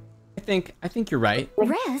 Yeah. I think you're right.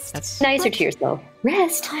 Rest? That's nicer to yourself.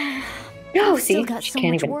 Rest. No, see, she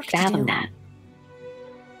can't even fathom that.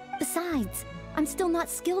 Besides, I'm still not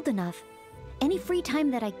skilled enough. Any free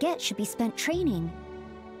time that I get should be spent training.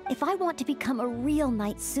 If I want to become a real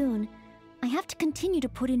knight soon, I have to continue to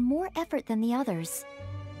put in more effort than the others.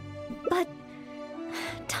 But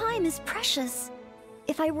time is precious.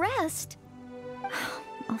 If I rest,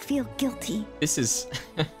 I'll feel guilty. This is...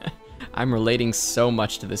 I'm relating so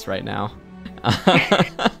much to this right now.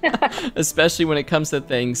 Especially when it comes to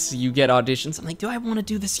things, you get auditions. I'm like, do I want to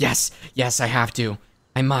do this? Yes, I have to.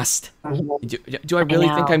 I must. Do I really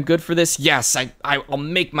think I'm good for this? Yes, I'll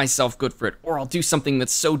make myself good for it. Or I'll do something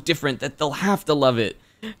that's so different that they'll have to love it.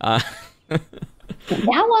 How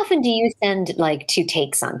often do you send like 2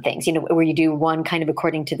 takes on things? You know, where you do one kind of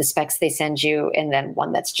according to the specs they send you and then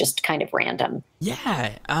one that's just kind of random?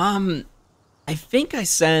 Yeah. I think I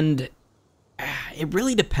send... It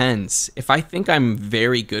really depends. If I think I'm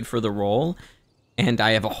very good for the role and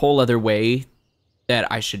I have a whole other way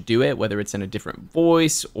that I should do it, whether it's in a different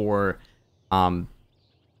voice or I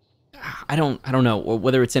don't know,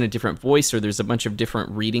 whether it's in a different voice or there's a bunch of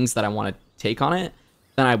different readings that I want to take on it,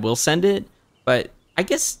 then I will send it. But I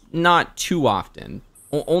guess not too often.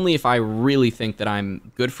 Only if I really think that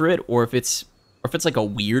I'm good for it, or if it's like a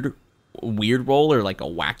weird role or like a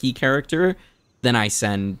wacky character, then I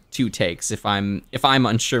send 2 takes if I'm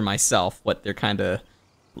unsure myself what they're kind of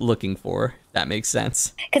looking for. If that makes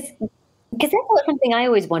sense. Because that's something I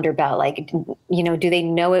always wonder about. Like, you know, do they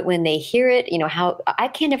know it when they hear it? You know, how I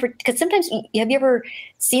can't ever, because sometimes have you ever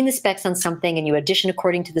seen the specs on something and you audition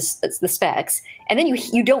according to the specs and then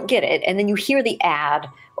you don't get it and then you hear the ad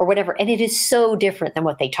or whatever and it is so different than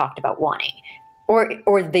what they talked about wanting.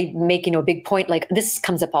 Or they make, you know, a big point, like this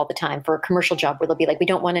comes up all the time for a commercial job where they'll be like, we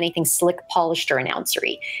don't want anything slick, polished, or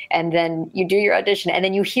announcery. And then you do your audition and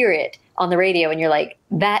then you hear it on the radio and you're like,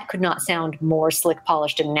 that could not sound more slick,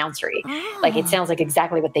 polished, and announcery. Like it sounds like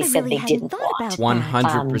exactly what they said they didn't want.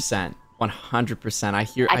 100%. 100%. I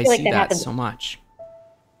see that so much.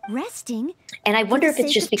 resting. And I wonder if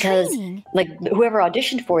it's just because, like, whoever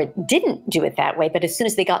auditioned for it didn't do it that way, but as soon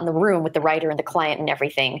as they got in the room with the writer and the client and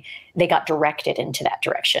everything, they got directed into that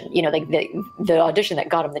direction. You know, like the audition that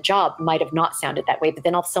got them the job might have not sounded that way, but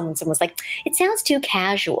then all of a sudden someone was like, it sounds too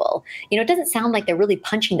casual. You know, it doesn't sound like they're really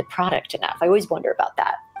punching the product enough. I always wonder about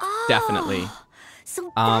that. Oh, Definitely.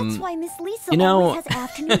 So that's why Miss Lisa you know, always has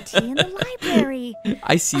afternoon tea in the library.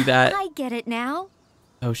 I see that. I get it now.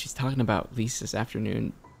 Oh, she's talking about Lisa's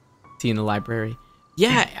afternoon tea in the library.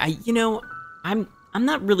 Yeah, I'm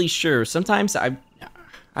not really sure. Sometimes I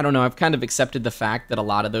don't know. I've kind of accepted the fact that a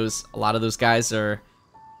lot of those guys are,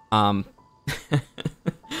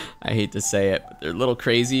 I hate to say it, but they're a little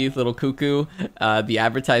crazy, a little cuckoo. The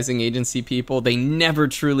advertising agency people, they never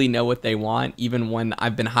truly know what they want. Even when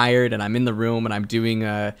I've been hired and I'm in the room and I'm doing,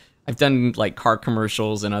 I've done like car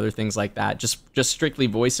commercials and other things like that, just strictly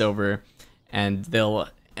voiceover, and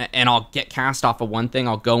I'll get cast off of one thing.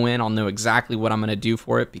 I'll go in, I'll know exactly what I'm gonna do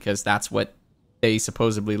for it because that's what they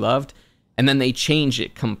supposedly loved, and then they change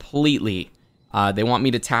it completely. They want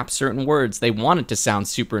me to tap certain words. They want it to sound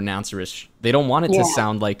super announcerish. They don't want it to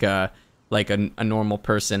sound like a normal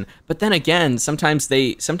person. But then again, sometimes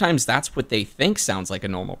that's what they think sounds like a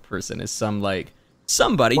normal person, is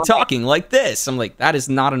somebody talking like this. I'm like, that is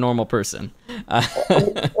not a normal person.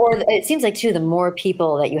 Or it seems like too, the more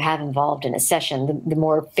people that you have involved in a session, the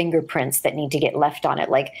more fingerprints that need to get left on it.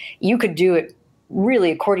 Like, you could do it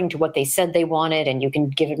really according to what they said they wanted, and you can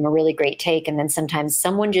give them a really great take. And then sometimes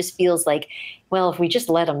someone just feels like, well, if we just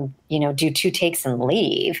let them, do 2 takes and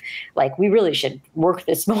leave, like, we really should work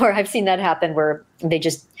this more. I've seen that happen where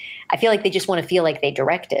I feel like they just want to feel like they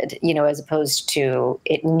directed, as opposed to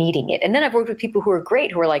it needing it. And then I've worked with people who are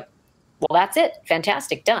great, who are like, well, that's it.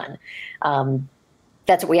 Fantastic. Done.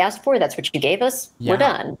 That's what we asked for. That's what you gave us. Yeah. We're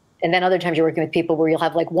done. And then other times you're working with people where you'll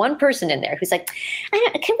have like one person in there who's like, can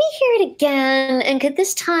we hear it again? And could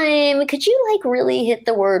you like really hit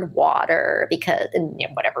the word water? Because, and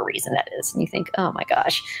whatever reason that is. And you think, oh my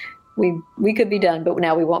gosh, we could be done, but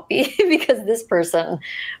now we won't be because this person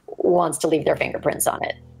wants to leave their fingerprints on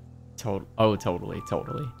it.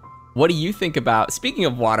 Totally. What do you think about, speaking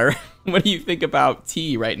of water, what do you think about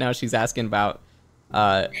tea? Right now she's asking about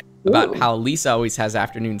how Lisa always has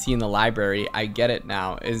afternoon tea in the library. I get it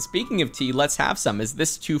now. And speaking of tea, let's have some. Is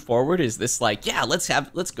this too forward? Is this like, yeah, let's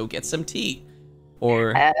go get some tea?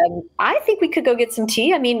 Or I think we could go get some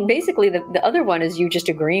tea. I mean, basically the other one is you just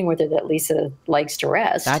agreeing with her that Lisa likes to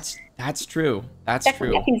rest. That's true. That's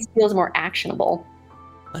true. I think it feels more actionable.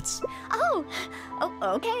 Oh,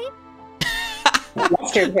 okay.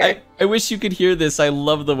 I wish you could hear this. I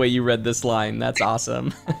love the way you read this line. That's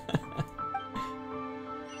awesome.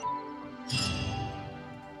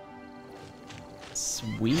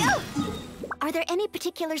 Sweet. Are there any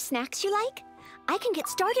particular snacks you like? I can get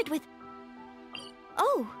started with...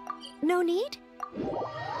 Oh, no need?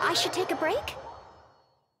 I should take a break?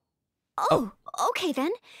 Oh, okay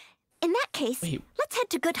then. In that case, let's head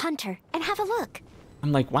to Good Hunter and have a look.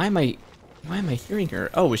 I'm like, why am I hearing her?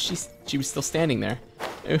 Oh, she was still standing there.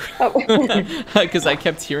 Because I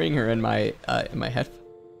kept hearing her in my headphones.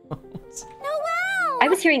 Noelle! I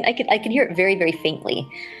was hearing, I could hear it very, very faintly.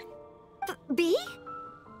 B?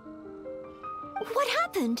 What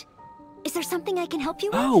happened? Is there something I can help you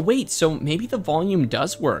with? Oh, wait, so maybe the volume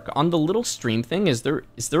does work. On the little stream thing, is there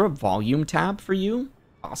a volume tab for you?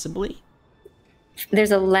 Possibly?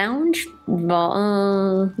 There's a lounge,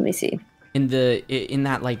 let me see. In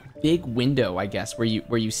that like big window, I guess, where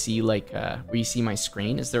you see like where you see my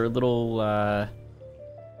screen, is there a little I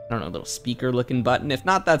don't know, a little speaker looking button? If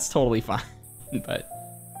not, that's totally fine. But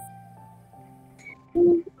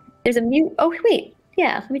there's a mute. Oh wait,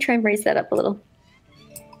 yeah. Let me try and raise that up a little.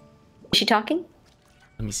 Is she talking?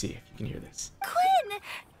 Let me see if you can hear this. Quinn,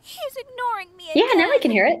 he's ignoring me again. Yeah, now I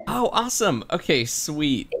can hear it. Oh, awesome. Okay,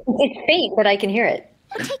 sweet. It's faint, but I can hear it.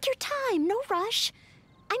 Well, take your time. No rush.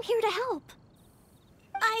 I'm here to help.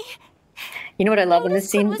 You know what I love in this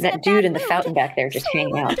scene? That dude in the fountain back there just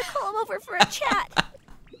hanging out. To call him over for a chat.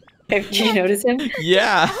 Did you notice him?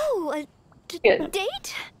 Yeah. Oh, a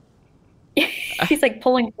date? He's like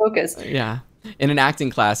pulling focus. Yeah. In an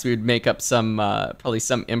acting class, we would make up some probably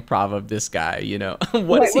some improv of this guy.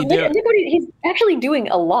 What is he doing? He's actually doing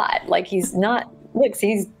a lot. Like he's not. Look,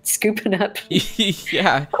 he's scooping up.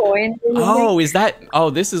 Yeah. Coins. Oh, is that?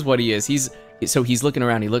 Oh, this is what he is. He's looking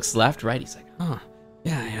around. He looks left, right. He's like, huh.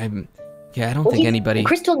 Yeah, I don't think anybody.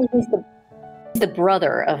 Crystal, he's the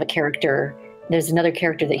brother of a character. There's another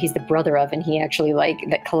character that he's the brother of, and he actually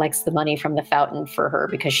that collects the money from the fountain for her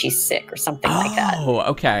because she's sick or something like that. Oh,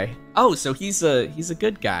 okay. Oh, so he's a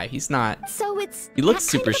good guy. He's not. So it's. He looks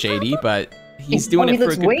super shady, but he's doing it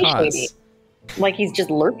for a good cause. Shady. Like he's just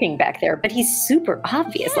lurking back there, but he's super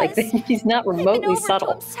obvious. Yes. Like he's not remotely I've been over subtle.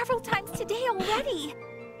 to him several times today already.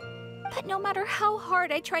 But no matter how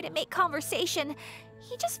hard I try to make conversation,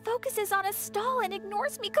 he just focuses on his stall and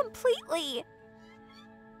ignores me completely.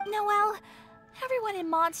 Noelle, everyone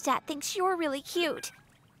in Mondstadt thinks you're really cute.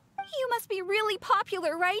 You must be really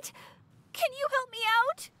popular, right? Can you help me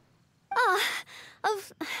out?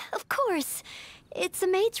 Of course. It's a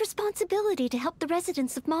maid's responsibility to help the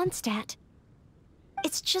residents of Mondstadt.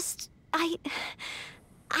 It's just, I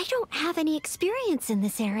don't have any experience in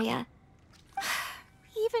this area.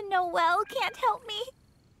 Even Noelle can't help me.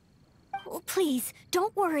 Oh, please,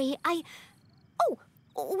 don't worry. Oh,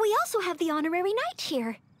 we also have the honorary knight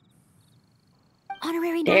here.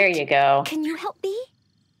 Honorary knight. There you go. Can you help me?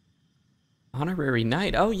 Honorary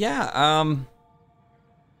knight. Oh yeah.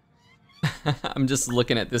 I'm just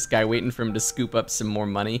looking at this guy, waiting for him to scoop up some more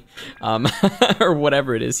money, or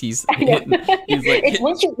whatever it is. He's hitting, he's like it's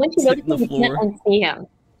once you notice him, you can't unsee him.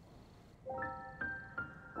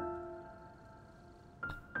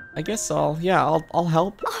 I guess I'll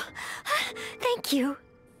help. Oh, thank you.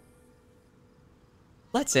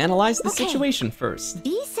 Let's analyze the situation first.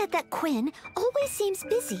 Bee said that Quinn always seems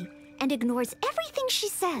busy and ignores everything she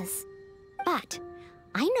says. But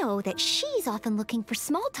I know that she's often looking for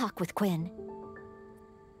small talk with Quinn.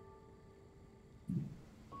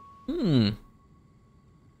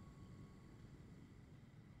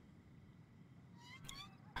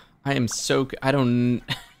 I am so... I don't...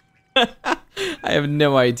 I have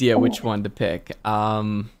no idea which one to pick.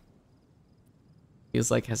 Feels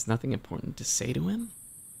like has nothing important to say to him?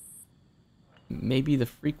 Maybe the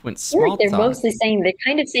frequent small they're talk. mostly saying, they're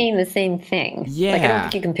kind of saying the same thing. Yeah. Like, I don't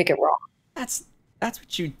think you can pick it wrong. That's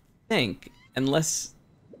what you think, unless...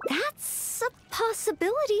 That's a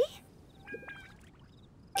possibility.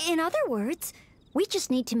 In other words, we just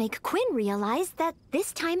need to make Quinn realize that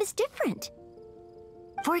this time is different.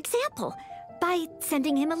 For example, by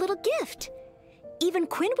sending him a little gift. Even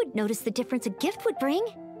Quinn would notice the difference a gift would bring.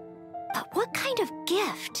 But what kind of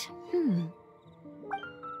gift?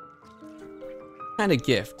 Kind of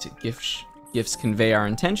gift. Gifts convey our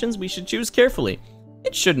intentions. We should choose carefully.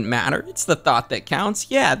 It shouldn't matter. It's the thought that counts.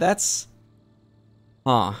 Yeah, that's...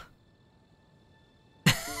 Huh.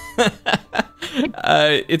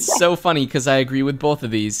 It's so funny because I agree with both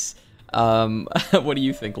of these. What do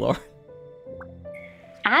you think, Laura?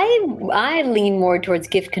 I lean more towards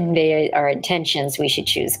gift convey our intentions. We should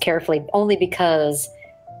choose carefully, only because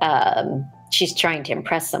she's trying to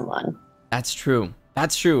impress someone. That's true.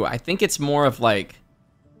 That's true. I think it's more of like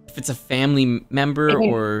if it's a family member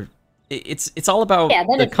or it's all about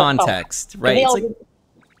the context, right?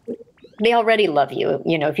 They already love you.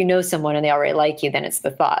 You know, if you know someone and they already like you, then it's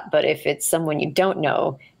the thought. But if it's someone you don't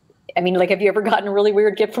know, I mean, like, have you ever gotten a really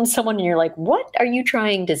weird gift from someone and you're like, what are you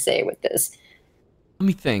trying to say with this? Let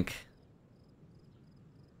me think.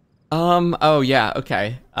 Oh yeah,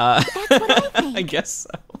 okay. That's what I think. I guess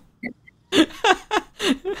so.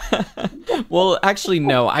 Well, actually,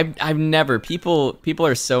 no. I've never. People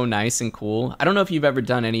are so nice and cool. I don't know if you've ever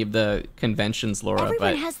done any of the conventions, Laura, Everyone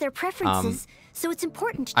but has their preferences, so it's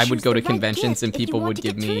important to I would choose go the to right conventions gift and if you people want would to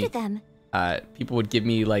give get through me to them. people would give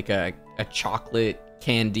me like a chocolate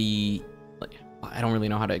candy. Like, I don't really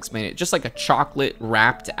know how to explain it. Just like a chocolate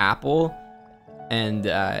wrapped apple, and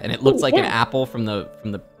it looked like an apple from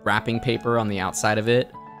the wrapping paper on the outside of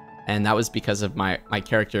it. And that was because of my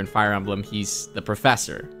character in Fire Emblem. He's the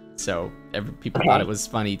professor, so people thought it was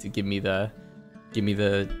funny to give me the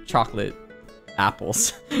chocolate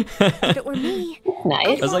apples. If it were me, Nice.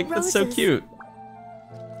 I was like, that's so cute.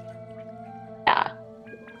 Yeah.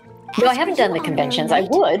 No, I haven't done the conventions. I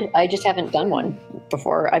would. I just haven't done one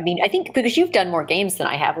before. I mean, I think because you've done more games than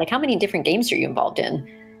I have. Like, how many different games are you involved in?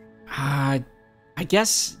 I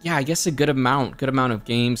guess a good amount of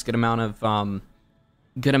games, good amount of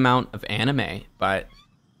anime, but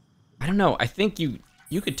I don't know. I think you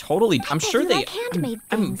could totally. I'm sure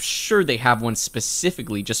they have one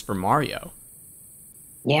specifically just for Mario.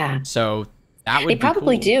 Yeah. So that would they be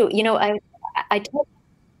probably cool. do. You know, I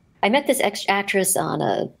met this actress on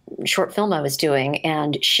a short film I was doing,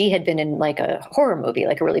 and she had been in like a horror movie,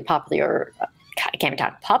 like a really popular. I can't even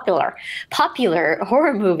talk popular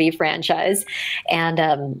horror movie franchise,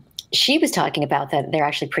 and she was talking about that they're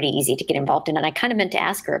actually pretty easy to get involved in, and I kind of meant to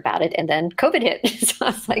ask her about it, and then COVID hit, so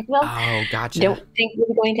I was like, well, oh, gotcha. Don't think we'll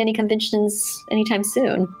be going to any conventions anytime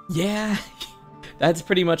soon. Yeah, that's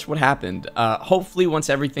pretty much what happened. Hopefully, once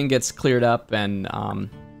everything gets cleared up and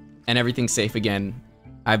everything's safe again,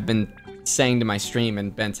 I've been saying to my stream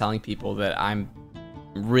and been telling people that I'm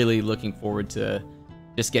really looking forward to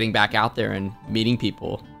just getting back out there and meeting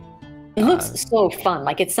people. It looks so fun.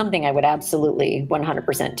 Like, it's something I would absolutely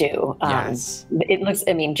 100% do. Yes. It looks,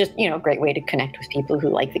 I mean, just, a great way to connect with people who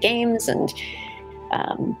like the games. And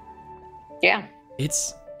yeah.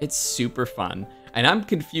 It's super fun. And I'm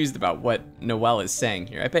confused about what Noelle is saying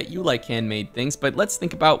here. I bet you like handmade things, but let's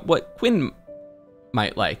think about what Quinn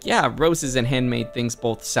might like. Yeah, roses and handmade things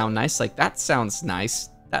both sound nice. Like, that sounds nice.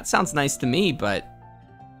 That sounds nice to me, but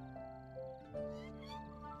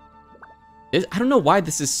I don't know why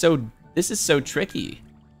this is so tricky.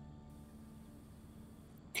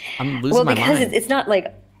 I'm losing my mind. Well, because it's not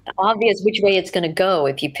like obvious which way it's going to go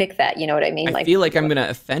if you pick that. You know what I mean? I feel like I'm going to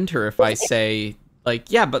offend her if I say,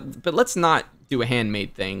 like, yeah, but let's not do a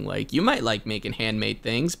handmade thing. Like, you might like making handmade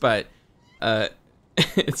things, but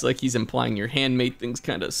it's like he's implying your handmade things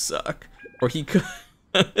kind of suck, or he could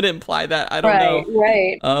imply that. I don't know.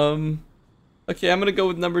 Right. Okay, I'm gonna go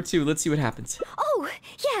with number 2. Let's see what happens. Oh,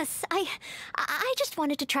 yes, I just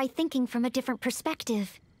wanted to try thinking from a different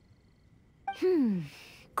perspective.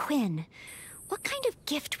 Quinn, what kind of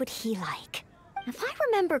gift would he like? If I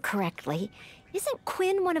remember correctly, isn't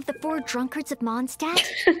Quinn one of the 4 drunkards of Mondstadt?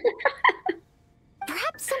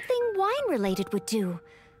 Perhaps something wine-related would do.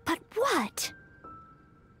 But what?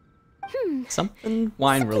 Something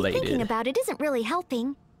wine-related. Thinking about it isn't really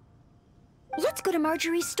helping. Let's go to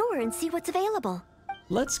Marjorie's store and see what's available.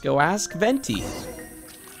 Let's go ask Venti.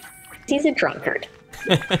 He's a drunkard.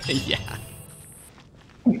 Yeah.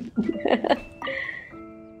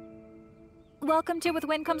 Welcome to With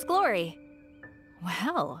Wind Comes Glory.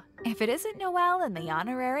 Well, if it isn't Noelle and the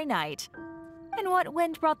honorary knight. And what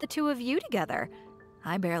wind brought the two of you together?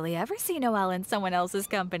 I barely ever see Noelle in someone else's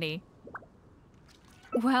company.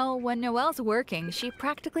 Well, when Noelle's working, she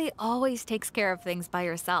practically always takes care of things by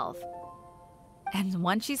herself. And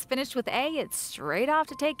once she's finished with A, it's straight off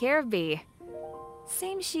to take care of B.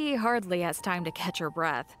 Seems she hardly has time to catch her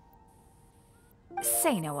breath.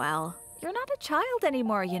 Say, Noelle, you're not a child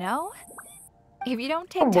anymore, you know? If you don't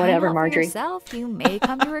take time out for yourself, you may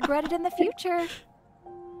come to regret it in the future.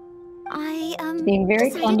 I being very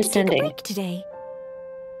decided condescending to take a break today,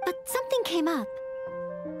 but something came up.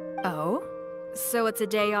 Oh, so it's a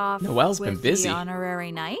day off. Noelle's been busy. The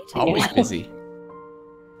honorary knight. Always busy.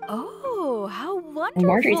 Oh, how wonderful! And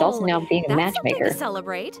Marjorie's also now being a That's matchmaker. To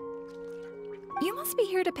celebrate. You must be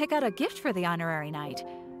here to pick out a gift for the honorary knight.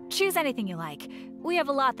 Choose anything you like. We have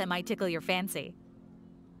a lot that might tickle your fancy.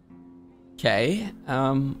 Okay,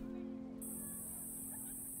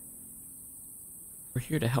 we're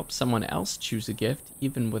here to help someone else choose a gift,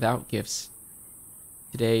 even without gifts.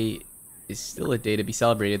 Today is still a day to be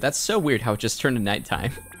celebrated. That's so weird how it just turned to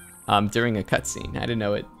nighttime during a cutscene. I didn't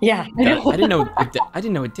know it. Yeah, I didn't know. I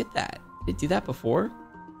didn't know it did that. Did it do that before?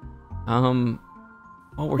 Oh,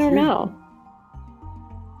 we're here. No.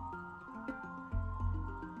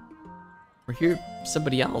 We're here for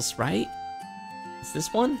somebody else, right? Is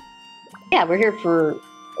this one? Yeah, we're here for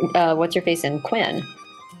what's her face and Quinn.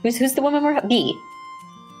 Who's the woman we're B?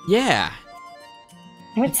 Yeah.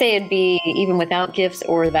 I would say it'd be even without gifts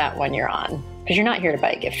or that one you're on, because you're not here to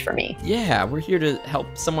buy a gift for me. Yeah, we're here to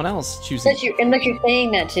help someone else choose. Unless you're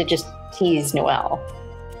saying that to just tease Noelle.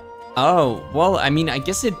 Oh, well, I mean, I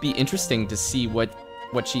guess it'd be interesting to see what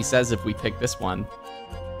she says if we pick this one.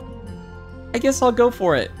 I guess I'll go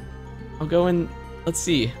for it. I'll go and let's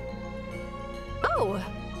see. Oh,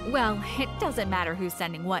 well, it doesn't matter who's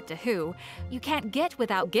sending what to who. You can't get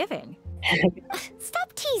without giving.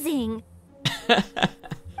 Stop teasing.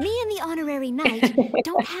 Me and the honorary knight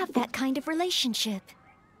don't have that kind of relationship.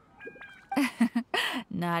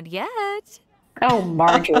 Not yet. Oh,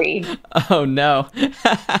 Marjorie. Oh, no.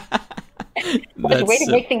 That's way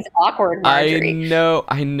to make things awkward, Marjorie.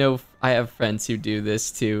 I know. I have friends who do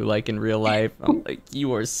this too, like in real life. I'm like,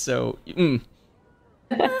 you are so...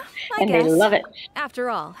 And they love it. After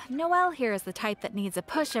all, Noelle here is the type that needs a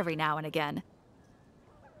push every now and again.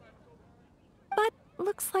 But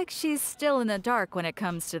looks like she's still in the dark when it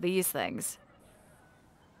comes to these things.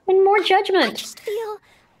 And more I judgment. just feel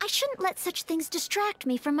I shouldn't let such things distract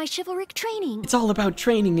me from my chivalric training. It's all about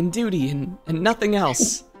training and duty and nothing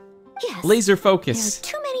else. Yes. Laser There focus. are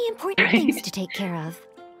too many important things to take care of.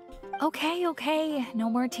 Okay, no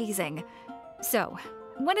more teasing. So,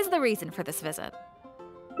 what is the reason for this visit?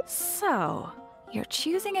 So, you're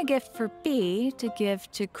choosing a gift for B to give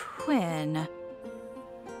to Quinn.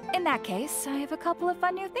 In that case, I have a couple of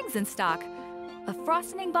fun new things in stock. A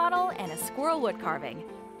frosting bottle and a squirrel wood carving.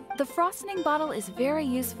 The frosting bottle is very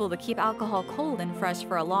useful to keep alcohol cold and fresh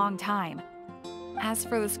for a long time. As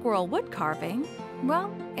for the squirrel wood carving,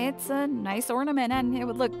 well, it's a nice ornament and it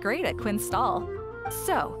would look great at Quinn's stall.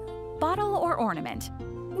 So, bottle or ornament.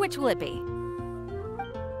 Which will it be?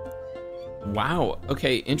 Wow.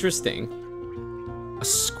 Okay, interesting. A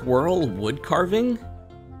squirrel wood carving?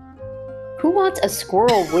 Who wants a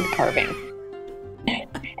squirrel wood carving?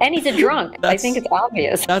 And he's a drunk. I think it's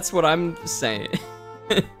obvious. That's what I'm saying.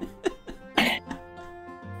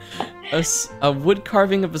 A wood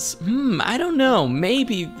carving of I don't know.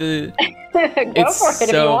 Maybe the. Go for it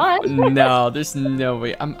if you want. No, there's no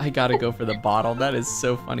way. I gotta go for the bottle. That is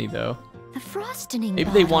so funny though. The frosting Maybe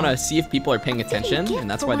they want to see if people are paying attention, and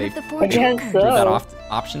that's why they I guess threw that so.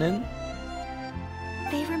 option in.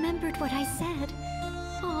 They remembered what I said.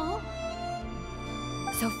 Oh.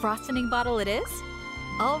 So frosting bottle it is?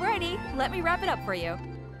 Alrighty, let me wrap it up for you.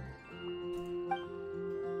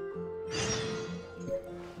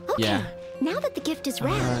 Okay, Yeah. now that the gift is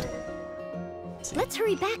wrapped, let's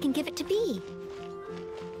hurry back and give it to Bee.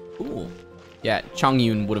 Cool. Yeah,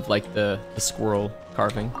 Chongyun would have liked the squirrel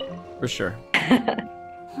carving, for sure.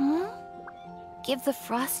 Huh? Give the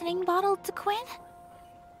frosting bottle to Quinn?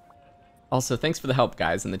 Also, thanks for the help,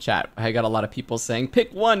 guys, in the chat. I got a lot of people saying,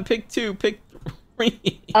 pick one, pick two, pick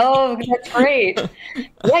three. Oh, that's great.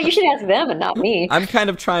 Yeah, you should ask them and not me. I'm kind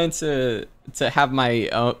of trying to have my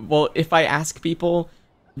well, if I ask people,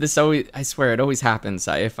 this always, I swear, it always happens.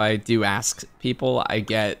 If I do ask people, I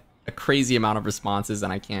get a crazy amount of responses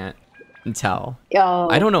and I can't tell. Oh,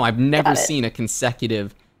 I don't know. I've never seen a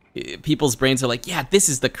consecutive. People's brains are like, yeah, this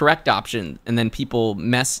is the correct option, and then people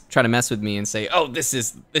try to mess with me and say, oh, this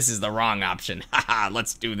is the wrong option. Haha,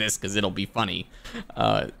 let's do this because it'll be funny.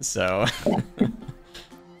 So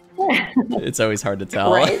it's always hard to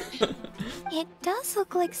tell. right. It does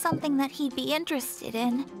look like something that he'd be interested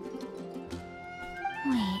in.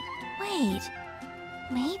 Wait.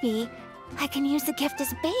 Maybe I can use the gift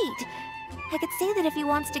as bait. I could say that if he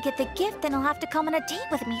wants to get the gift, then he'll have to come on a date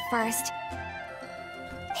with me first.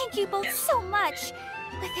 Thank you both so much.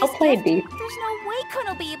 With I'll this play gift, Bee. there's no way Kun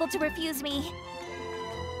will be able to refuse me.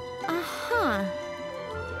 Uh-huh.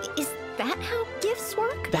 Is that how gifts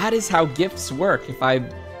work? That is how gifts work. If I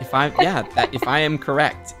am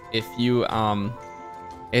correct, if you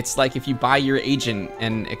it's like if you buy your agent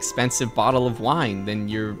an expensive bottle of wine, then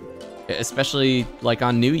you're, especially like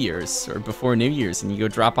on New Year's or before New Year's, and you go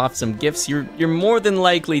drop off some gifts, you're more than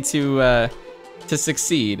likely to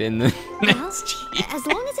succeed in the next year. As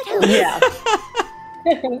long as it helps. Yeah.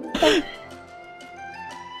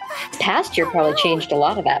 Past year probably changed a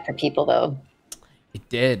lot of that for people, though. It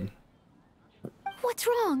did. What's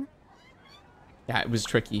wrong? Yeah, it was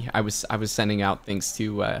tricky. I was sending out things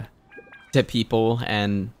to people,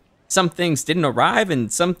 and some things didn't arrive,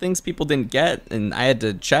 and some things people didn't get, and I had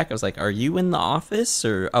to check. I was like, "Are you in the office?"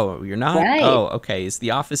 Or, "Oh, you're not." Right. Oh, okay. Is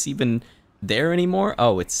the office even there anymore?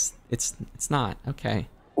 Oh, it's not. Okay.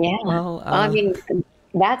 Yeah. Well, I mean,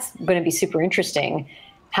 that's going to be super interesting.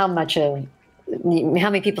 How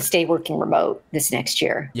many people stay working remote this next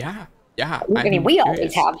year? Yeah. I mean, we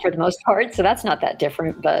always have for the most part, so that's not that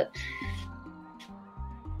different. But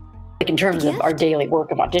like in terms of our daily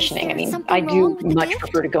work of auditioning, I mean, I do much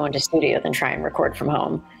prefer to go into studio than try and record from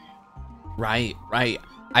home. Right.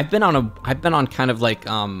 I've been on kind of like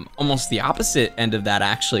almost the opposite end of that,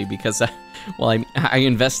 actually, because I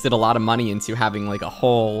invested a lot of money into having like a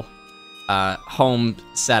whole home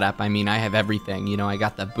setup. I mean, I have everything, you know, I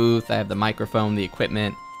got the booth, I have the microphone, the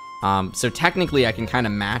equipment. So technically I can kind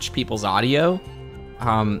of match people's audio.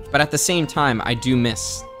 But at the same time, I do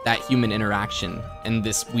miss that human interaction and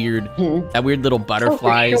this weird, that weird little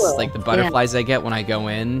butterflies, like the butterflies I get when I go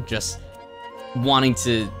in, just wanting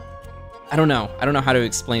to, I don't know how to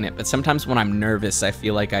explain it, but sometimes when I'm nervous, I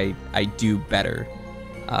feel like I do better.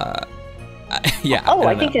 Yeah.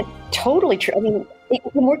 I think that's totally true. I mean, it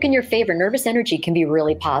can work in your favor. Nervous energy can be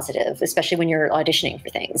really positive, especially when you're auditioning for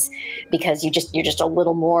things, because you're just a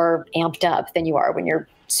little more amped up than you are when you're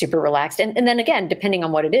super relaxed. And then again, depending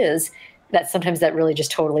on what it is, sometimes that really just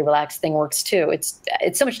totally relaxed thing works too. It's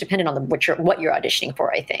so much dependent on what you're auditioning for,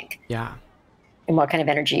 I think. Yeah. And what kind of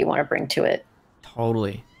energy you want to bring to it.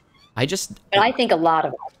 Totally. But I think a lot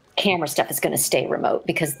of camera stuff is going to stay remote,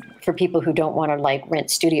 because for people who don't want to like rent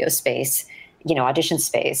studio space, you know, audition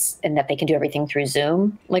space, and that they can do everything through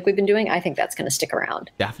Zoom like we've been doing, I think that's going to stick around.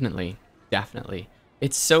 Definitely.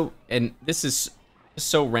 It's so, and this is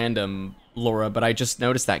so random, Laura, but I just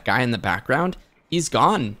noticed that guy in the background, he's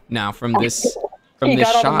gone now from this shot. He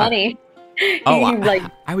got all the money. Oh, he,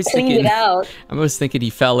 I was cleaned thinking, it out. I was thinking he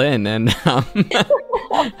fell in, and this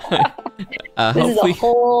is a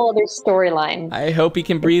whole other storyline. I hope he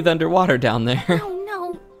can breathe underwater down there.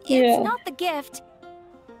 No, it's not the gift.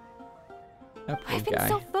 That poor I've been guy.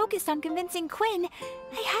 so focused on convincing Quinn,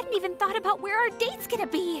 I hadn't even thought about where our date's gonna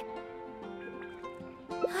be.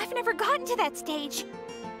 I've never gotten to that stage.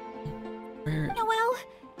 Where? Noelle,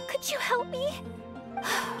 could you help me?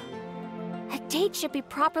 A date should be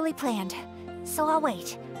properly planned, so I'll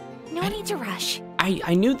wait. No need to rush.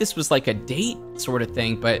 I knew this was like a date sort of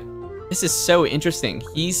thing, but this is so interesting.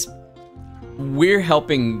 We're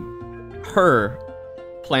helping her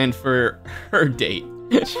plan for her date.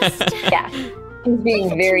 Yeah, he's being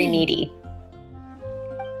very needy.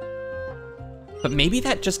 But maybe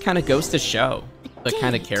that just kind of goes to show the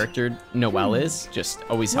kind of character Noelle is, just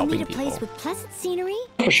always helping need a people. place with pleasant scenery?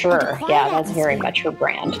 For sure. Yeah, that's very much her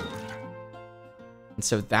brand. And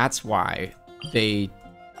so that's why they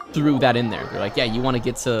threw that in there. They're like, yeah, you want to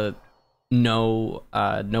get to know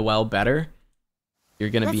Noelle better? You're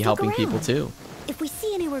going to be helping people too. If we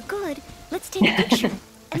see anywhere good, let's take a picture.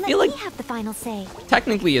 And feel let like me have the final say.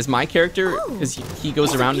 Technically, as my character, because he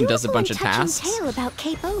goes around and does a bunch of tasks, Tale about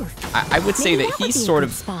Cape Oath. I would say Maybe that would he's be a sort good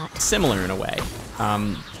of spot. similar in a way,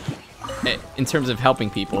 in terms of helping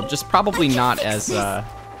people, just probably not as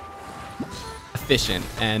efficient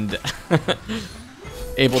and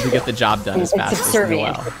able to get the job done as fast as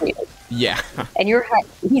Subservient. Noelle. Yeah. And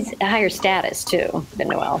he's a higher status too than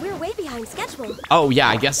Noelle. We're way behind schedule. Oh yeah,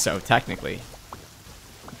 I guess so, technically.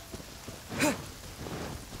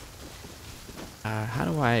 How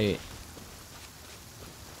do I...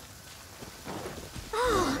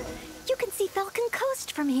 Oh, you can see Falcon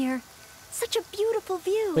Coast from here. Such a beautiful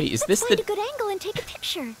view. Wait, is Let's this find the... a good angle and take a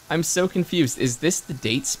picture. I'm so confused. Is this the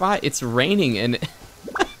date spot? It's raining and...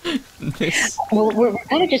 Well, we're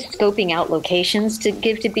kind of just scoping out locations to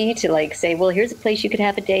give to B to like say, well, here's a place you could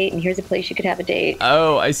have a date, and here's a place you could have a date.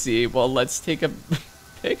 Oh, I see. Well, let's take a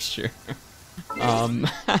picture.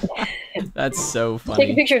 That's so funny.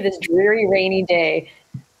 Take a picture of this dreary, rainy day.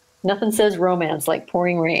 Nothing says romance like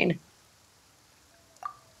pouring rain.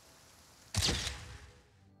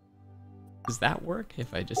 Does that work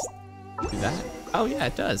if I just do that? Oh yeah,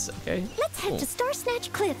 it does. Okay. Let's head to Star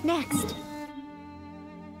Snatch Cliff next.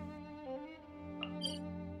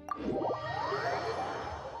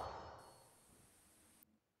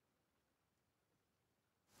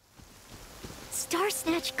 Star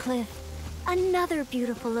Snatch Cliff. Another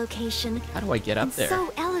beautiful location. How do I get up there?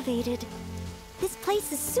 So elevated. This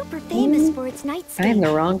place is super famous for its nightscape. I am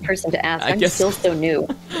the wrong person to ask. I I'm guess- still so new.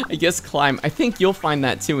 I guess climb. I think you'll find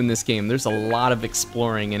that too in this game. There's a lot of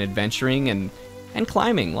exploring and adventuring and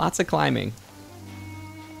climbing. Lots of climbing.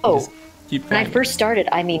 Oh, Just keep when I climbing. first started,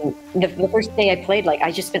 I mean, the first day I played, like,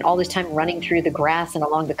 I just spent all this time running through the grass and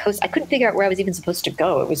along the coast. I couldn't figure out where I was even supposed to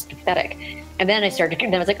go. It was pathetic. And then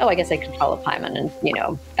then I was like, oh, I guess I could follow Paimon, and, you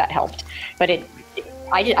know, that helped. But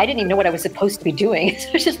I didn't even know what I was supposed to be doing. So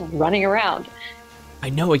I was just running around. I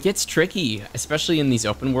know, it gets tricky, especially in these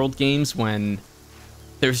open world games when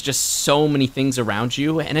there's just so many things around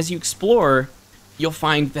you. And as you explore, you'll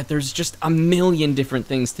find that there's just a million different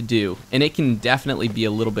things to do. And it can definitely be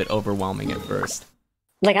a little bit overwhelming at first.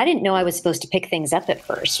 Like, I didn't know I was supposed to pick things up at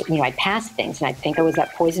first. You know, I passed things and I'd think, oh, is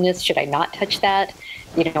that poisonous? Should I not touch that?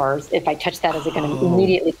 You know, or if I touch that, is it going to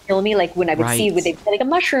immediately kill me? Like when I would see, would they say like a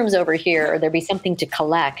mushroom's over here, or there'd be something to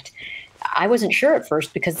collect? I wasn't sure at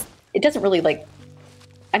first because it doesn't really like,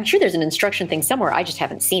 I'm sure there's an instruction thing somewhere. I just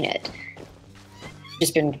haven't seen it.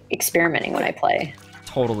 Just been experimenting when I play.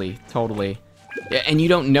 Totally. Yeah, and you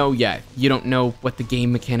don't know yet. You don't know what the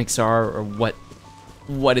game mechanics are or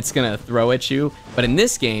what it's gonna throw at you. But in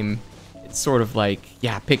this game, it's sort of like,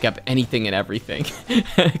 yeah, pick up anything and everything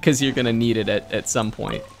because you're gonna need it at some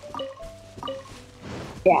point.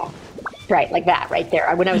 Yeah, right, like that right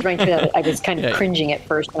there. When I was running through that, I was kind of cringing at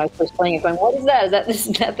first when I was first playing it, going, "What is that? Is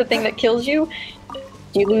that the thing that kills you?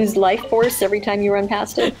 Do you lose life force every time you run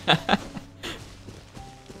past it?"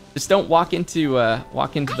 Just don't walk into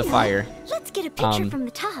the fire. Let's get a picture from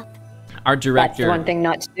the top. Our That's director, the one thing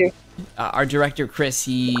not to do. our director Chris,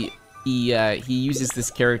 he uses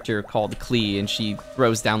this character called Klee, and she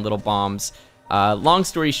throws down little bombs. Long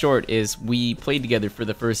story short is we played together for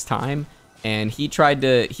the first time, and he tried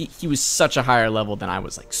to. He was such a higher level than I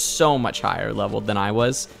was, like so much higher level than I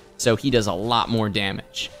was. So he does a lot more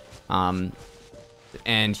damage.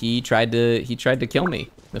 And he tried to kill me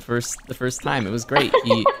the first time. It was great.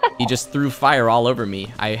 He just threw fire all over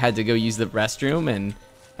me. I had to go use the restroom, and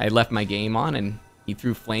I left my game on, and he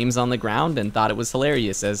threw flames on the ground and thought it was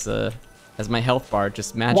hilarious as my health bar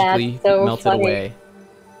just magically melted away.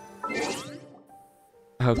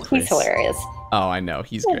 Oh, Chris. He's hilarious. Oh, I know.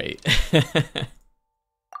 He's great.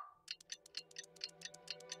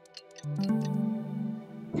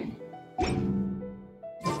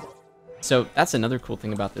 So that's another cool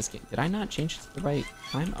thing about this game. Did I not change it to the right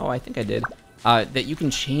time? Oh, I think I did. That you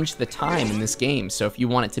can change the time in this game. So if you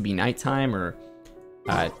want it to be nighttime or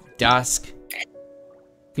dusk.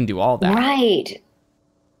 You can do all that. Right.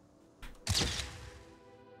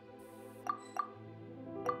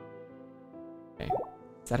 Okay.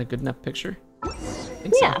 Is that a good enough picture? I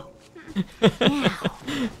think Yeah. so. Now,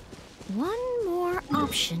 one more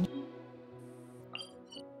option.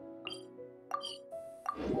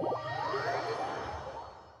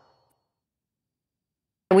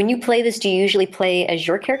 When you play this, do you usually play as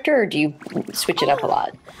your character, or do you switch it up a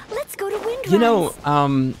lot? Let's go to Windrise. You know,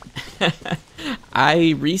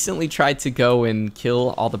 I recently tried to go and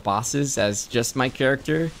kill all the bosses as just my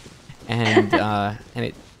character, and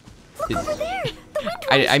it Over there, the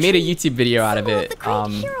I made a YouTube video out of Symbol of it. the great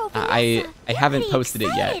hero I Vanessa. haven't Very posted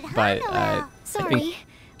it yet, excited, but huh, Noelle? I think Sorry.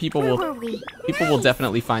 people Where will were we? people will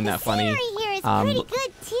definitely find that funny. Scenery here is pretty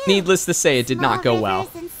good too. Needless to say, it did not go Small well.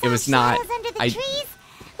 rivers and It was soft not. shadows under the I trees.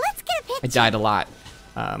 Let's get a picture. I died a lot.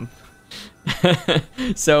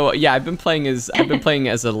 So yeah, I've been playing as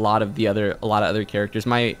a lot of other characters.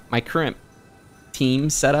 My current team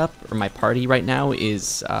setup, or my party right now,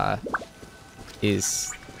 is all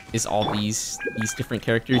these different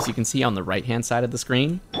characters you can see on the right hand side of the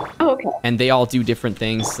screen. Oh, okay. And they all do different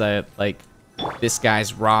things. Like this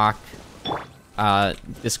guy's rock,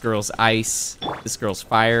 this girl's ice, this girl's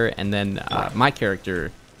fire, and then my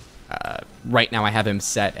character. Right now I have him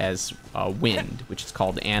set as wind, which is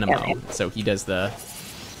called Animo. Okay. So he does the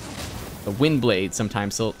wind blade.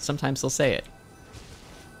 Sometimes he'll say it.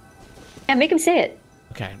 Yeah, make him say it.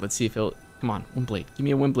 Okay, let's see if he'll. Come on, wind blade. Give me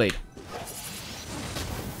a wind blade.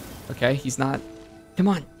 Okay, he's not. Come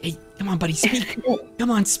on, hey, come on, buddy, speak. Come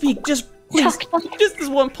on, speak. Just please, just this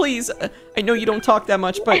one, please. I know you don't talk that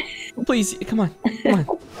much, but please, come on, come on.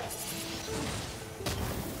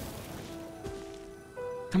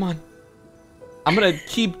 Come on. I'm gonna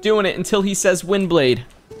keep doing it until he says Windblade.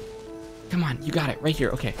 Come on, you got it right here.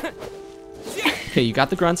 Okay. Okay, you got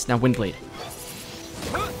the grunts. Now Windblade.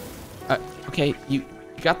 Okay, you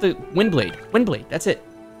got the Windblade. Windblade. That's it.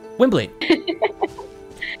 Windblade.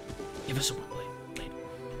 Give us a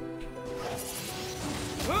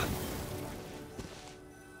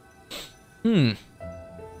Windblade.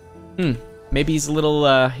 Maybe he's a little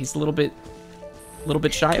bit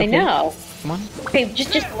shy. Okay. I know. Come on. Okay,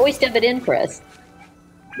 just voice dub it in for us.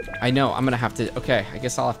 I know, I'm gonna have to, okay, I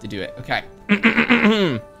guess I'll have to do it. Okay.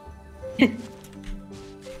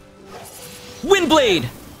 Windblade!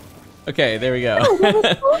 Okay, there we go. Oh, that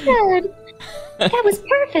was so good. That was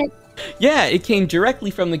perfect. Yeah, it came directly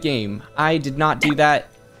from the game. I did not do that.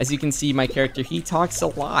 As you can see, my character, he talks a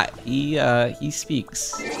lot. He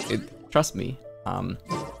speaks. Trust me.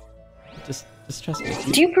 Just trust me.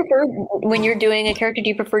 Do you prefer, when you're doing a character, do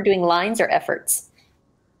you prefer doing lines or efforts?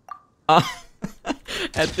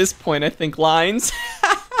 At this point, I think lines.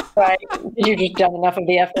 Right. You've just done enough of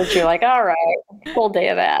the efforts. You're like, all right, full day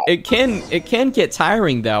of that. It can get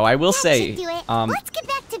tiring, though. I will say. Let's get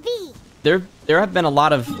back to B. There have been a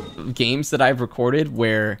lot of games that I've recorded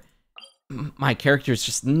where my characters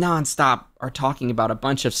just nonstop are talking about a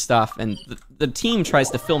bunch of stuff, and the team tries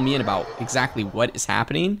to fill me in about exactly what is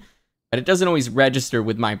happening, but it doesn't always register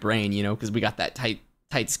with my brain, you know, because we got that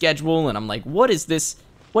tight schedule, and I'm like, what is this?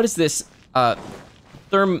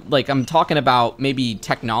 Like, I'm talking about maybe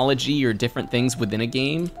technology or different things within a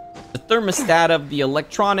game. The thermostat of the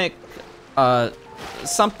electronic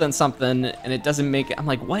something, and it doesn't make it. I'm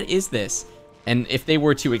like, what is this? And if they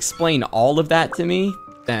were to explain all of that to me,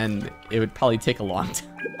 then it would probably take a long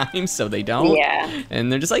time, so they don't. Yeah.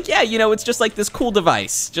 And they're just like, yeah, you know, it's just like this cool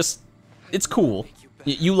device. Just, it's cool.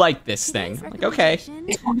 You like this thing. I'm like, okay.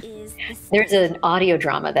 There's an audio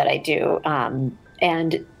drama that I do,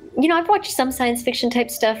 and you know, I've watched some science fiction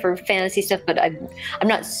type stuff or fantasy stuff, but I'm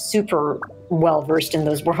not super well versed in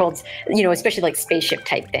those worlds, you know, especially like spaceship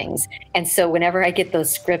type things. And so whenever I get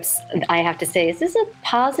those scripts, I have to say, is this a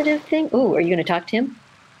positive thing? Ooh, are you going to talk to him?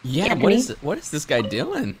 Yeah, Anthony? what is this guy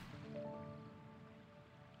doing?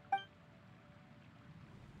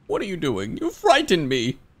 What are you doing? You frightened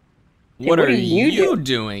me. What are you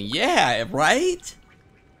doing? Yeah, right?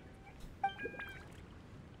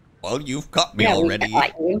 Well, you've caught me already. We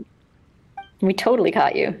caught you. We totally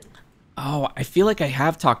caught you. Oh, I feel like I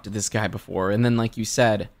have talked to this guy before, and then like you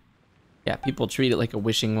said, yeah, people treat it like a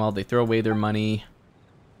wishing well. They throw away their money.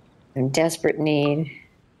 In desperate need.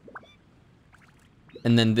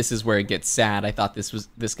 And then this is where it gets sad. I thought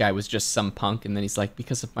this guy was just some punk, and then he's like,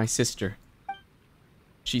 because of my sister.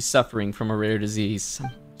 She's suffering from a rare disease.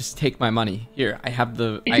 Just take my money. Here, I have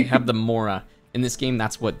the Mora. In this game,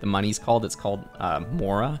 that's what the money's called. It's called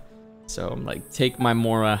Mora. So I'm like, take my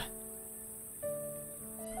Mora.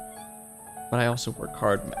 But I also work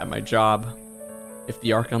hard at my job. If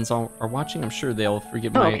the Archons are watching, I'm sure they'll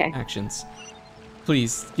forgive my actions.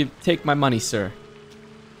 Please, take my money, sir.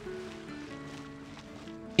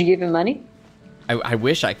 Did you give him money? I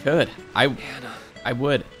wish I could. I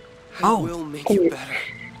would. I will make you better.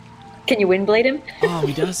 Can you windblade him? Oh,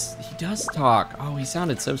 he does talk. Oh, he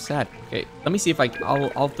sounded so sad. Okay, let me see if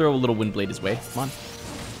I'll throw a little windblade his way. Come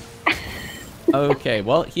on. Okay,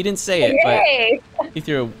 well, he didn't say it, but he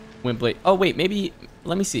threw a windblade. Oh, wait, maybe,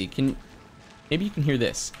 let me see. Maybe you can hear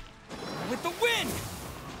this. With the wind!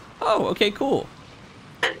 Oh, okay, cool.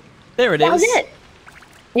 There it is. That was it.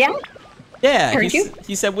 Yeah? Yeah,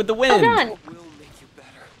 he said with the wind. Well done. Will make you better.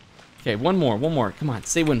 Okay, one more. Come on,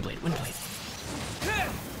 say windblade.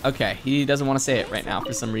 Okay, he doesn't want to say it right now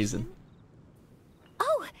for some reason.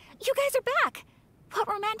 Oh, you guys are back. What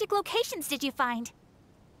romantic locations did you find?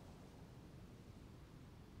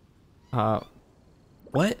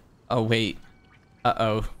 What? Oh, wait.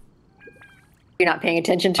 Uh-oh. You're not paying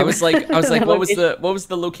attention to I was like, what was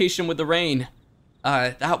the location with the rain?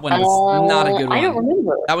 That one was not a good one. I don't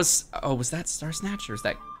remember. Was that Star Snatch or is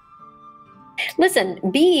that? Listen,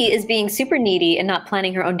 B is being super needy and not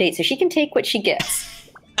planning her own date, so she can take what she gets.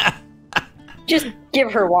 Just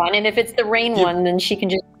give her one, and if it's the rain one, then she can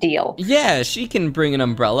just deal. Yeah, she can bring an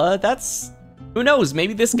umbrella. Who knows?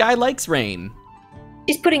 Maybe this guy likes rain.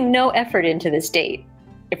 She's putting no effort into this date.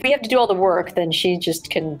 If we have to do all the work, then she just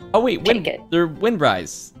can take it. They're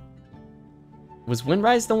Windrise. Was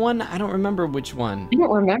Windrise the one? I don't remember which one. I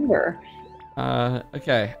don't remember.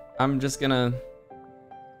 Okay. I'm just gonna...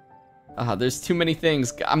 there's too many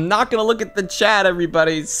things. I'm not gonna look at the chat,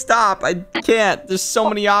 everybody. Stop. I can't. There's so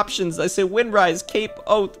many options. I say Windrise, Cape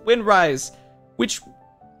Oath, Windrise.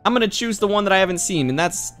 I'm gonna choose the one that I haven't seen, and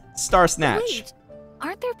that's Star Snatch. Wait,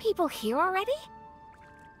 aren't there people here already?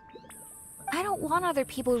 I don't want other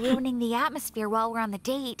people ruining the atmosphere while we're on the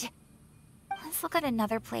date. Let's look at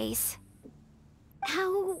another place.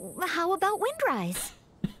 How about Windrise?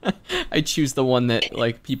 I choose the one that,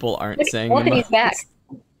 like, people aren't saying. Anthony's back.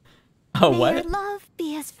 Oh, May what? your love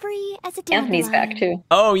be as free as a dandelion. Anthony's back, too.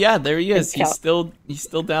 Oh, yeah, there he is. He's still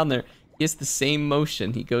down there. He has the same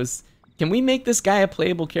motion. He goes, can we make this guy a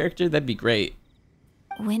playable character? That'd be great.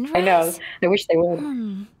 Windrise? I know. I wish they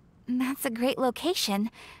would. That's a great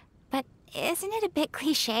location, but isn't it a bit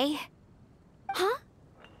cliché? Huh?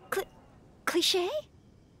 Cliché?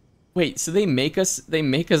 Wait, so they make us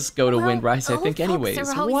go to Windrise, I think, anyways. Folks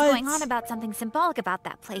are always going on about something symbolic about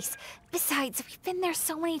that place. Besides, we've been there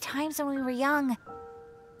so many times when we were young.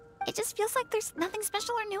 It just feels like there's nothing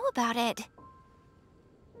special or new about it.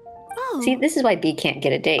 Oh. See, this is why B can't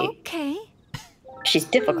get a date. Okay. She's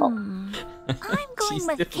difficult. I'm going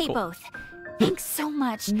with difficult. Cape Oath. Thanks so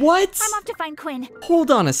much. What? I'm off to find Quinn. Hold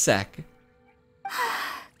on a sec.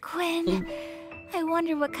 Quinn, I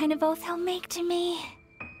wonder what kind of oath he'll make to me.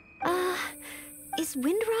 Is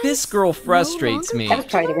Windrise? This girl frustrates me. That was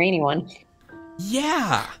probably the rainy one.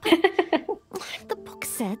 Yeah. The book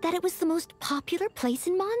said that it was the most popular place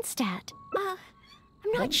in Mondstadt.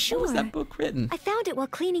 I'm not sure. What was that book written? I found it while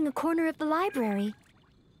cleaning a corner of the library.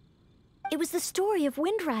 It was the story of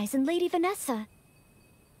Windrise and Lady Vanessa.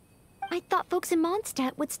 I thought folks in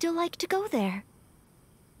Mondstadt would still like to go there.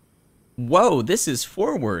 Whoa, this is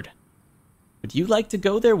forward. Would you like to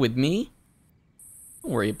go there with me?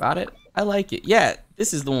 Don't worry about it. I like it. Yeah,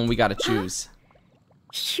 this is the one we gotta choose.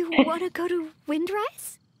 You want to go to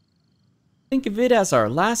Windrise? Think of it as our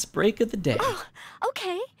last break of the day. Oh,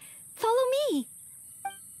 okay. Follow me.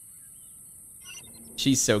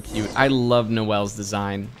 She's so cute. I love Noelle's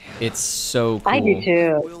design. It's so cool. I do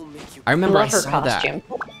too. Will make you I remember I Love her saw costume.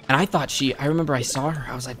 that. And I thought I remember I saw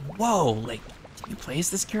her. I was like, whoa, like, can you play as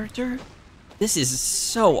this character? This is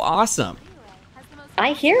so awesome.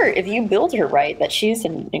 I hear if you build her right that she's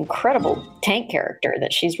an incredible tank character,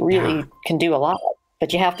 that she's really can do a lot,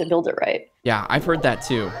 but you have to build it right. Yeah, I've heard that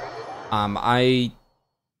too. I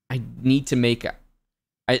need to make...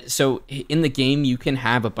 So in the game, you can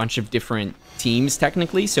have a bunch of different teams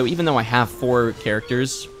technically. So even though I have 4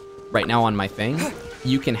 characters right now on my thing,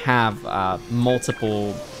 you can have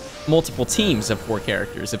multiple teams of 4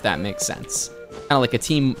 characters, if that makes sense. Kind of like a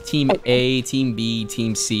team A, team B,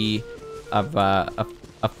 team C of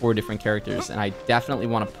 4 different characters. And I definitely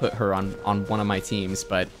want to put her on one of my teams,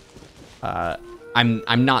 but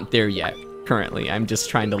I'm not there yet currently. I'm just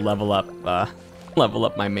trying to level up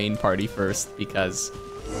my main party first because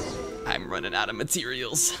I'm running out of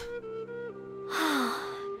materials.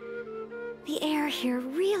 The air here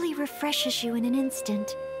really refreshes you in an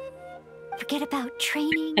instant. Forget about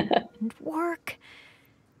training and work.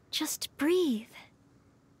 Just breathe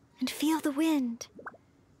and feel the wind.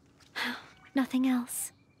 Nothing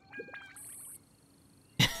else.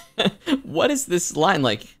 What is this line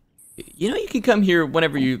like? You know, you can come here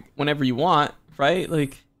whenever you want, right?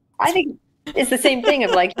 Like, I think it's the same thing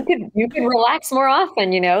of like you could relax more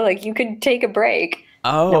often, you know, like you could take a break.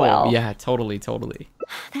 oh, Noelle. yeah, totally.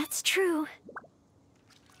 That's true.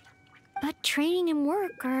 But training and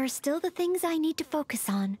work are still the things I need to focus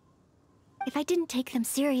on. If I didn't take them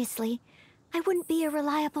seriously, I wouldn't be a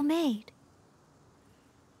reliable maid.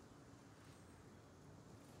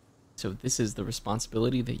 So this is the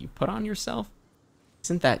responsibility that you put on yourself?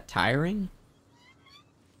 Isn't that tiring?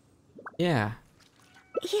 Yeah.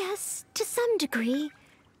 Yes, to some degree.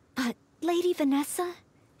 But Lady Vanessa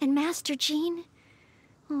and Master Jean,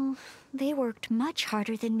 oh, they worked much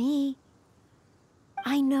harder than me.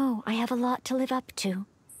 I know I have a lot to live up to.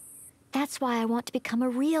 That's why I want to become a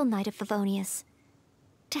real Knight of Favonius.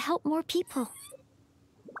 To help more people.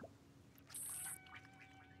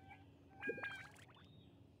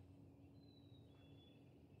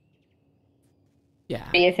 Yeah.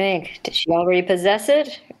 What do you think? Did she already possess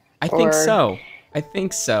it? I think so.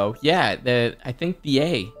 Yeah, I think the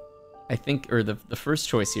A. I think, or the first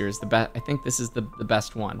choice here is the best. I think this is the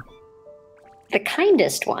best one. The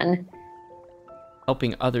kindest one.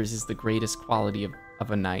 Helping others is the greatest quality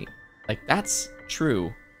of a knight. Like, that's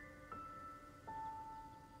true.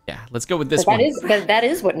 Yeah, let's go with this one. That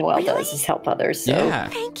is what Noelle does, is help others. So. Yeah.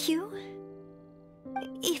 Thank you.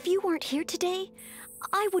 If you weren't here today,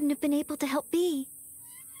 I wouldn't have been able to help Bee.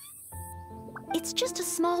 It's just a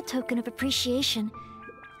small token of appreciation,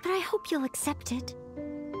 but I hope you'll accept it.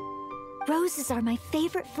 Roses are my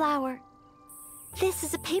favorite flower. This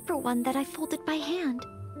is a paper one that I folded by hand.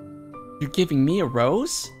 You're giving me a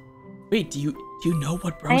rose? Wait, do you know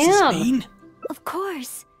what roses mean? Of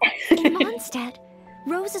course. In Mondstadt,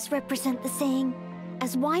 roses represent the saying,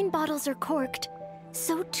 as wine bottles are corked,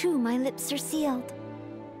 so too my lips are sealed.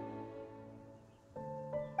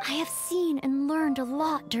 I have seen and learned a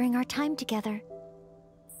lot during our time together.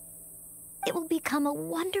 It will become a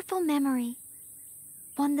wonderful memory,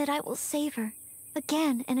 one that I will savor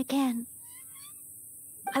again and again.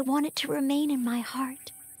 I want it to remain in my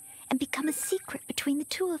heart and become a secret between the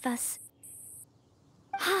two of us.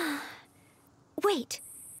 Wait,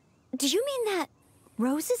 do you mean that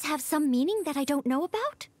roses have some meaning that I don't know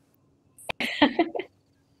about?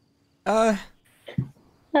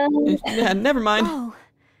 Yeah, never mind. Oh,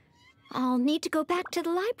 I'll need to go back to the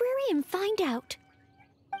library and find out.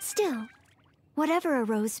 Still, whatever a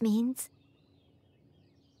rose means,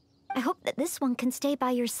 I hope that this one can stay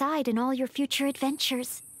by your side in all your future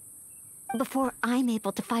adventures. Before I'm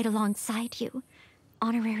able to fight alongside you,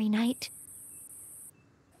 honorary knight.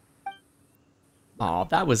 Aw,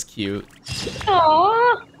 that was cute.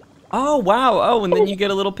 Aww. Oh, wow. Oh, and then you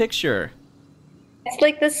get a little picture. It's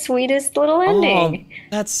like the sweetest little ending. Oh,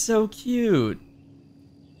 that's so cute.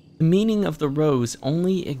 The meaning of the rose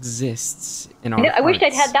only exists in our hearts. I wish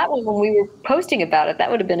I'd had that one when we were posting about it.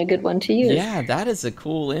 That would have been a good one to use. Yeah, that is a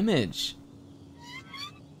cool image.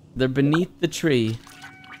 They're beneath the tree.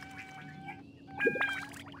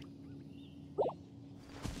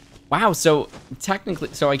 Wow, so technically,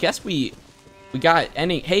 so I guess we got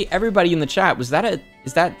ending. Hey, everybody in the chat, is that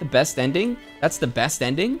the best ending? That's the best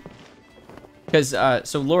ending? Because,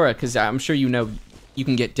 so Laura, because I'm sure you know you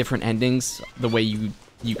can get different endings the way you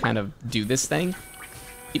kind of do this thing.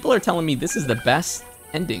 People are telling me this is the best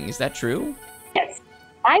ending. Is that true? Yes.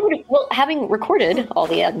 I would have, well, having recorded all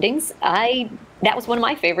the endings, that was one of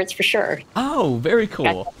my favorites for sure. Oh, very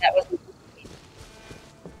cool. That was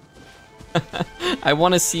I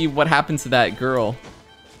want to see what happened to that girl.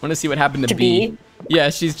 I want to see what happened to Bee. Yeah,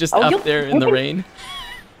 she's just up there in the rain.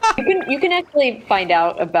 You can actually find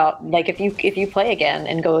out about, like, if you play again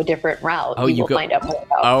and go a different route, you will find out more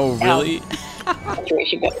about really? how the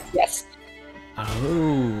situation goes. Yes.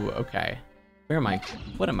 Oh, okay. Where am I?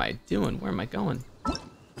 What am I doing? Where am I going?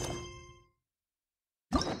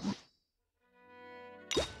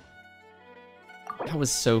 That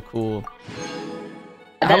was so cool.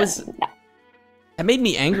 That mate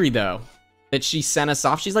me angry though. That she sent us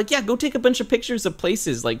off. She's like, yeah, go take a bunch of pictures of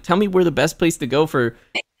places. Like, tell me where the best place to go for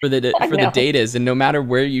the date is, and no matter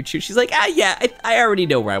where you choose. She's like, I already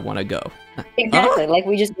know where I want to go. Exactly. Like,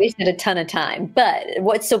 we just wasted a ton of time. But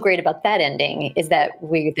what's so great about that ending is that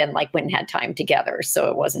we then like went and had time together. So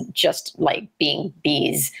it wasn't just like being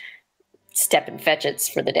Bee's step and fetch-its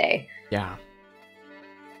for the day. Yeah.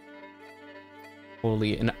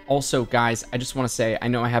 Totally. And also, guys, I just want to say, I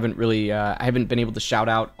know I haven't really, I haven't been able to shout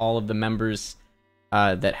out all of the members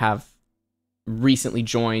that have recently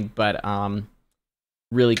joined, but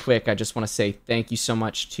really quick, I just want to say thank you so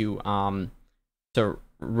much to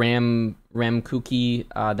Ram Cookie,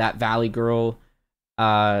 that Valley Girl,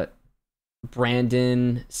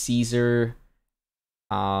 Brandon, Caesar,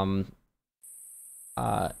 Nguyen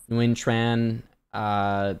Tran,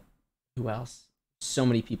 who else? So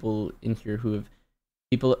many people in here who have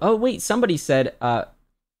oh wait, somebody said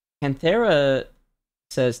Panthera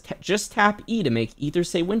says just tap E to make Aether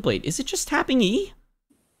say Windblade. Is it just tapping E?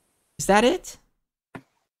 Is that it?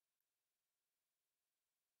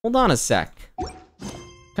 Hold on a sec.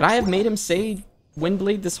 Could I have made him say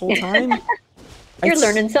Windblade this whole time? You're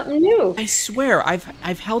learning something new. I swear,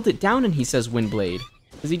 I've held it down and he says Windblade.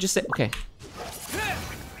 Does he just say okay?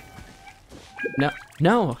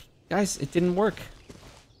 No, guys, it didn't work.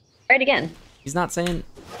 Try it again. He's not saying.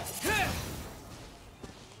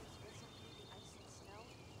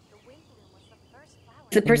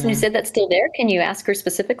 Is the person who said that's still there? Can you ask her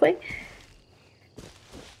specifically?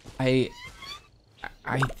 I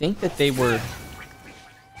think that they were.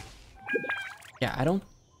 Yeah, I don't.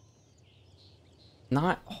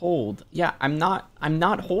 Not hold. Yeah, I'm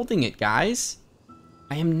not holding it, guys.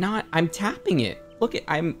 I am not. I'm tapping it. Look at.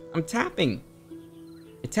 I'm tapping.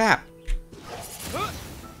 I tap.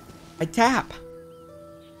 I tap.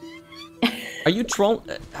 Are you troll?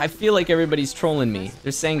 I feel like everybody's trolling me.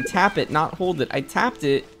 They're saying tap it, not hold it. I tapped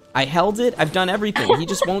it. I held it. I've done everything. He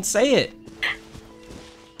just won't say it.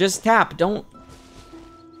 Just tap. Don't.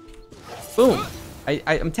 Boom.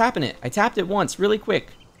 I'm tapping it. I tapped it once, really quick.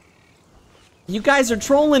 You guys are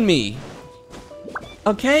trolling me.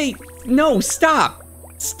 Okay. No, stop.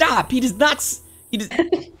 Stop. He does not. He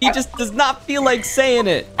just does not feel like saying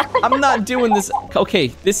it. I'm not doing this. Okay,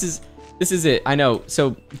 this is it. I know.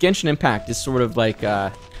 So Genshin Impact is sort of like,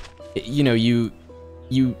 you know, you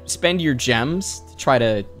spend your gems to try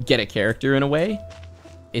to get a character in a way.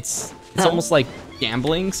 It's almost like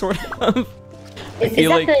gambling, sort of. Is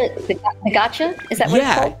that the gotcha? Is that what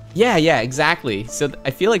it's called? Yeah, exactly. So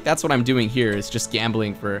I feel like that's what I'm doing here is just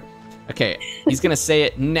gambling for. Okay, he's gonna say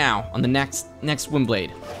it now on the next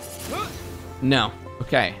Windblade. No.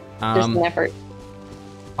 Okay. Just an effort.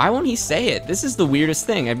 Why won't he say it? This is the weirdest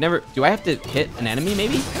thing. I've never. Do I have to hit an enemy?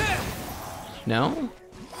 Maybe. No.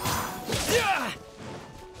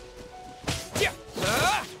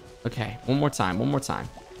 Okay. One more time. One more time.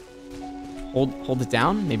 Hold it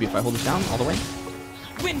down. Maybe if I hold it down all the way.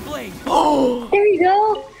 Windblade. Oh. There you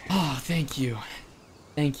go. Oh, thank you.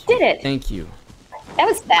 Thank you. Did it? Thank you. That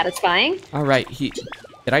was satisfying. All right.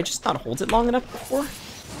 Did I just not hold it long enough before?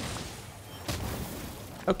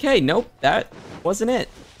 Okay. Nope. That wasn't it.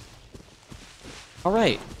 All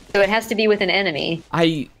right. So it has to be with an enemy.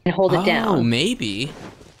 And hold it down. Oh, maybe.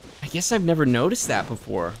 I guess I've never noticed that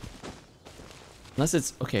before. Unless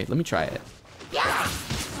it's okay. Let me try it.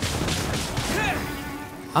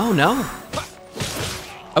 Oh no.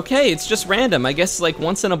 Okay, it's just random. I guess like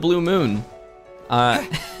once in a blue moon.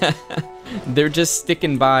 They're just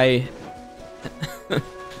sticking by. They're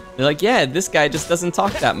like, yeah, this guy just doesn't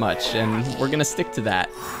talk that much, and we're gonna stick to that.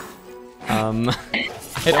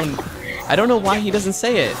 I don't know why he doesn't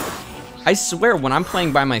say it. I swear, when I'm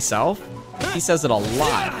playing by myself, he says it a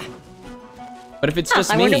lot. But if it's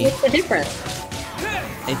just me, I wonder what's the difference.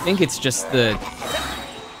 I think it's just the.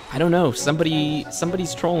 I don't know.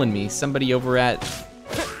 Somebody's trolling me. Somebody over at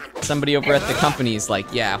the company is like,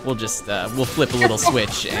 yeah, we'll just we'll flip a little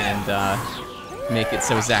switch and make it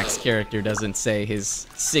so Zach's character doesn't say his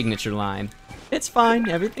signature line. It's fine.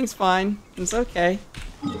 Everything's fine. It's okay.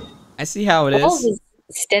 I see how it Noelle's is.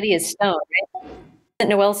 Steady as stone, right?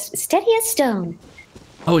 Noelle's steady as stone.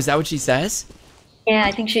 Oh, is that what she says? Yeah,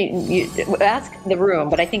 I think you ask the room,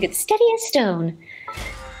 but I think it's steady as stone.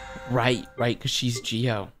 Right, because she's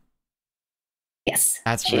Geo. Yes,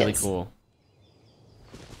 that's really cool.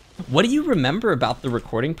 What do you remember about the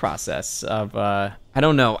recording process of, I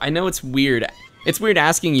don't know. I know it's weird. It's weird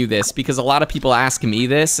asking you this because a lot of people ask me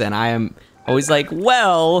this and I am always like,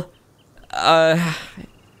 well,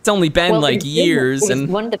 it's only been like years. It's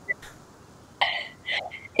one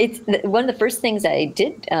of the first things I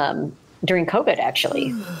did during COVID,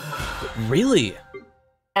 actually. Really?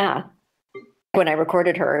 Yeah. When I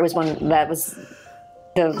recorded her, it was one of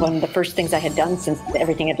the first things I had done since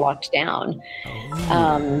everything had locked down.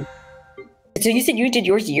 Oh. So you said you did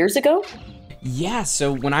yours years ago? Yeah,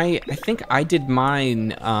 so when I think I did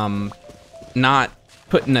mine, not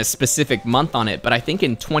putting a specific month on it, but I think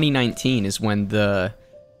in 2019 is when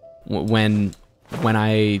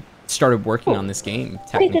I started working on this game.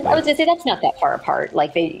 I was gonna say that's not that far apart.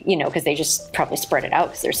 Like because they just probably spread it out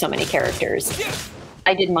because there's so many characters.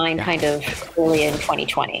 I did mine kind of early in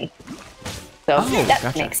 2020. So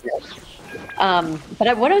that makes sense.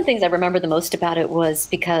 But one of the things I remember the most about it was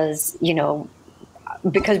because,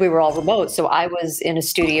 because we were all remote. So I was in a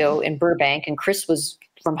studio in Burbank and Chris was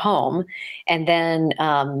from home. And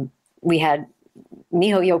then we had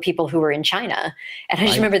MiHoYo people who were in China. And I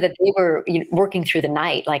just remember that they were working through the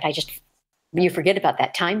night. Like you forget about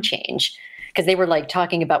that time change because they were like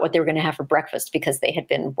talking about what they were going to have for breakfast because they had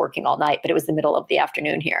been working all night, but it was the middle of the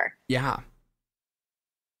afternoon here. Yeah.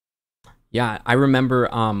 Yeah. I remember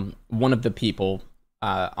one of the people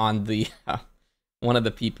on the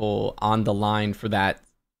line for that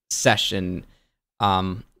session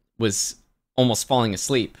was almost falling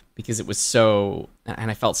asleep because it was so,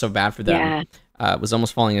 and I felt so bad for them. Yeah. Was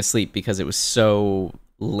almost falling asleep because it was so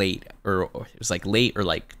late, or it was like late or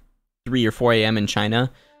like 3 or 4 a.m. in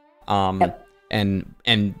China. Yep.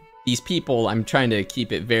 And these people, I'm trying to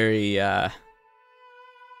keep it very, I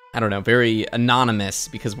don't know, very anonymous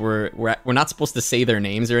because we're not supposed to say their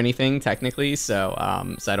names or anything technically. So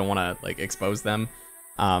I don't want to like expose them,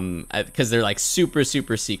 because they're like super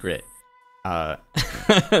secret.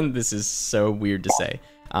 This is so weird to say.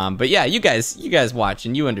 But yeah, you guys watch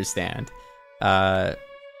and you understand.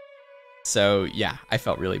 So yeah, I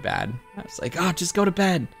felt really bad. I was like, oh, just go to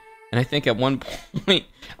bed. And I think at one point,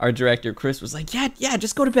 our director, Chris, was like, yeah,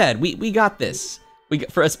 just go to bed. We got this.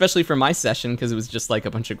 Especially for my session, because it was just like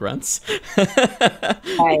a bunch of grunts.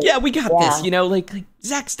 Right. Yeah, we got this. Like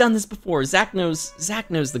Zach's done this before. Zach knows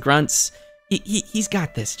the grunts. He's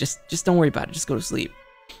got this. Just don't worry about it. Just go to sleep.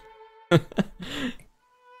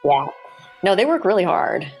 Yeah. No, they work really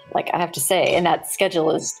hard. Like I have to say, and that schedule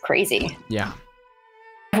is crazy. Yeah.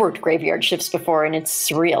 I've worked graveyard shifts before and it's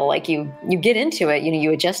surreal. Like you get into it,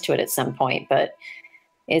 you adjust to it at some point, but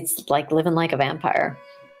it's like living like a vampire.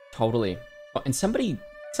 Totally. Oh, and somebody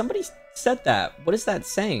said that. What is that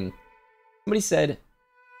saying? Somebody said,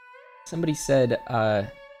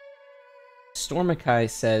 Stormakai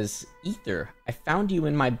says, Aether, I found you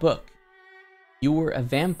in my book. You were a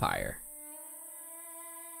vampire.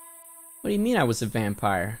 What do you mean I was a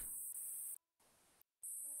vampire?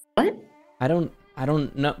 What? I don't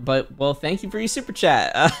know, but, well, thank you for your super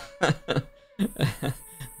chat.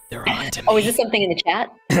 They're on to me. Oh, is this something in the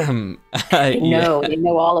chat? They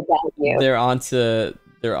know all about you. They're on to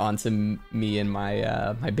me and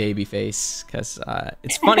my my baby face, because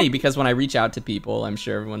it's funny because when I reach out to people, I'm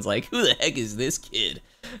sure everyone's like, who the heck is this kid?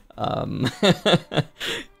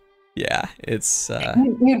 Yeah, it's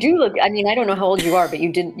you do look, I mean, I don't know how old you are, but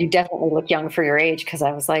you definitely look young for your age, because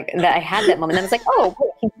I was like, I had that moment and I was like, oh,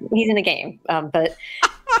 he's in a game. But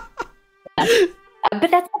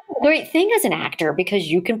that's a great thing as an actor, because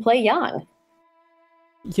you can play young.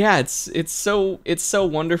 Yeah, it's so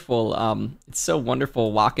wonderful. It's so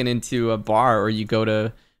wonderful walking into a bar, or you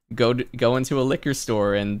go into a liquor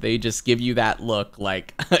store and they just give you that look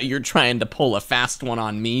like you're trying to pull a fast one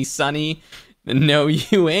on me, Sonny. No,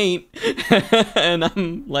 you ain't. And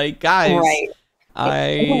I'm like, guys,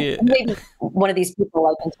 right. Maybe one of these people,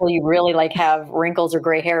 like, until you really like have wrinkles or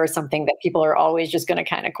gray hair or something, that people are always just going to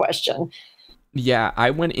kind of question. Yeah,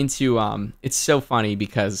 I went into it's so funny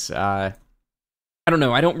because I don't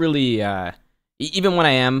know, I don't really even when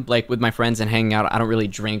I am like with my friends and hanging out, I don't really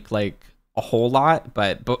drink like a whole lot,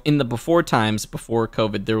 but in the before times, before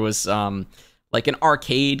COVID, there was like an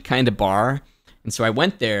arcade kind of bar. And so I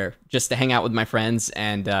went there just to hang out with my friends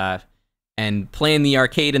and play in the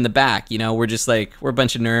arcade in the back. We're just like, we're a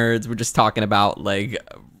bunch of nerds. We're just talking about like,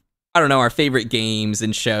 I don't know, our favorite games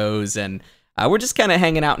and shows, and we're just kind of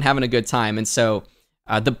hanging out and having a good time. And so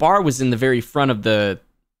the bar was in the very front of the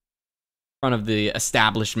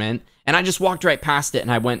establishment, and I just walked right past it,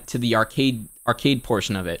 and I went to the arcade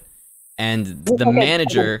portion of it, and the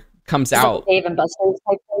manager comes out. Dave and Buster's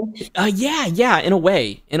type thing? Yeah, in a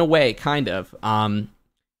way, kind of.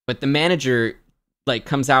 But the manager like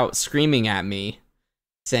comes out screaming at me,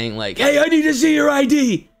 saying like, "Hey, I need to see your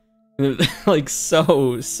ID!" Like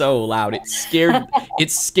so loud. It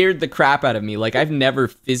scared the crap out of me. Like I've never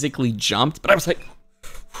physically jumped, but I was like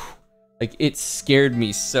it scared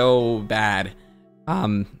me so bad.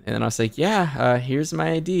 And then I was like, "Yeah, here's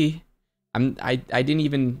my ID." I didn't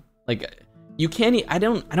even like. You can't. I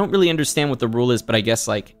don't really understand what the rule is, but I guess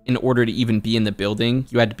like in order to even be in the building,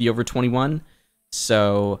 you had to be over 21.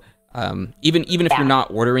 So even if you're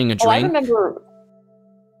not ordering a drink. Oh, I remember.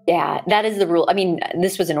 Yeah, that is the rule. I mean,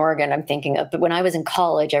 this was in Oregon, I'm thinking of, but when I was in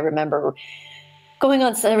college, I remember going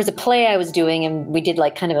on. So there was a play I was doing, and we did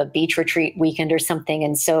like kind of a beach retreat weekend or something.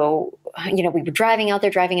 And so, we were driving out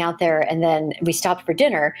there, and then we stopped for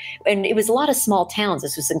dinner. And it was a lot of small towns.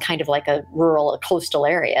 This was in kind of like a rural, a coastal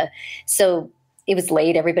area. So it was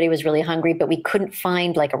late. Everybody was really hungry, but we couldn't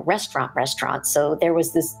find like a restaurant. So there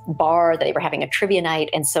was this bar that they were having a trivia night.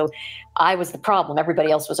 And so I was the problem.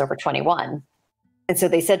 Everybody else was over 21. And so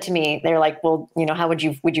they said to me, they're like, well, how would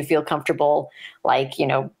you feel comfortable, like,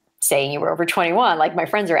 saying you were over 21? Like, my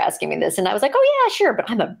friends are asking me this. And I was like, oh yeah, sure. But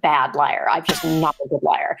I'm a bad liar. I'm just not a good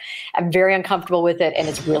liar. I'm very uncomfortable with it. And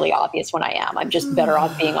it's really obvious when I am. I'm just better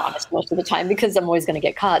off being honest most of the time because I'm always going to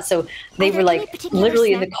get caught. So they were like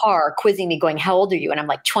literally in the car quizzing me going, how old are you? And I'm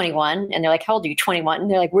like 21. And they're like, how old are you? 21. And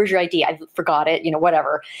they're like, where's your ID? I forgot it,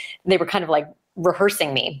 whatever. They were kind of like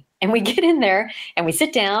rehearsing me. And we get in there and we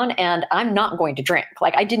sit down and I'm not going to drink.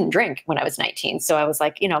 Like, I didn't drink when I was 19. So I was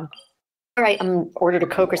like, all right, I'm ordered a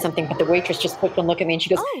Coke or something, but the waitress just looked and looked at me and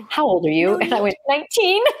she goes, how old are you? And I went,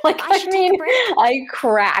 19. Like, I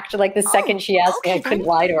cracked. Like, the second she asked me, I couldn't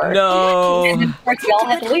lie to her. No. And then, of course, we all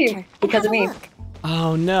had to leave because of me.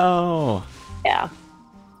 Oh, no. Yeah.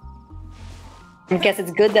 I guess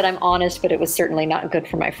it's good that I'm honest, but it was certainly not good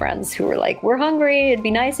for my friends who were like, we're hungry. It'd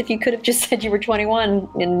be nice if you could have just said you were 21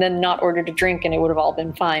 and then not ordered a drink and it would have all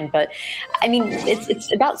been fine. But I mean,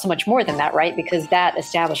 it's about so much more than that, right? Because that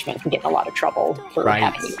establishment can get in a lot of trouble for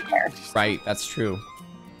having you there. Right, that's true.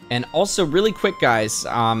 And also, really quick, guys,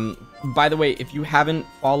 by the way, if you haven't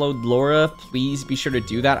followed Laura, please be sure to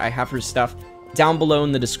do that. I have her stuff down below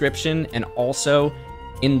in the description, and also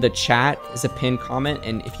in the chat is a pinned comment.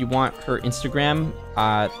 And if you want her Instagram,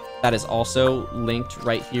 that is also linked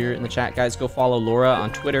right here in the chat. Guys, go follow Laura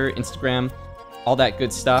on Twitter, Instagram, all that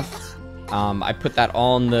good stuff. I put that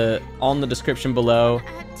all in the description below.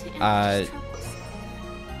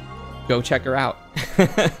 Go check her out.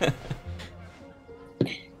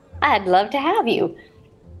 I'd love to have you.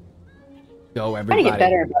 Go, everybody. I'm trying to get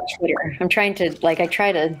better about Twitter. I'm trying to, I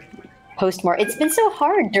try to post more. It's been so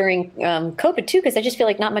hard during COVID too, because I just feel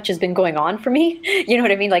like not much has been going on for me. You know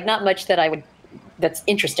what I mean? Like, not much that's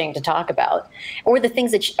interesting to talk about, or the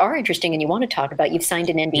things that are interesting and you want to talk about. You've signed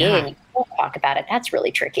an NDA and you can't talk about it. That's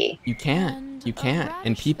really tricky. You can't,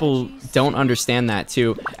 and people don't understand that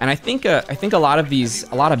too. And I think a lot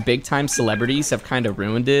of big time celebrities have kind of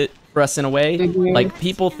ruined it for us in a way. Like,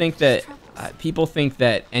 people think that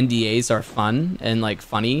NDAs are fun and like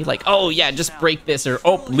funny, like, oh yeah, just break this, or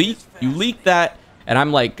oh, you leaked that. And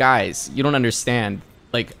I'm like, guys, you don't understand.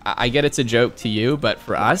 Like, I get it's a joke to you, but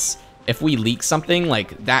for us, if we leak something,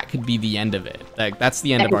 like, that could be the end of it. Like, that's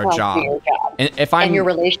the end of our job. And if I'm your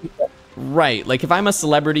relationship, right, like, if I'm a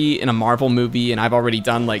celebrity in a Marvel movie and I've already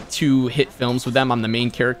done like 2 hit films with them, I'm the main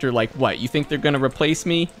character, like, what, you think they're gonna replace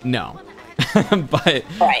me? No. But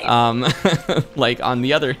like, on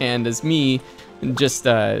the other hand, as me, just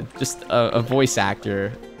a voice actor,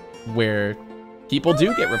 where people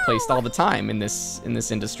do get replaced all the time in this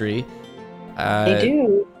industry. They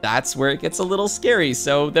do. That's where it gets a little scary.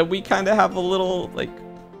 So that we kind of have a little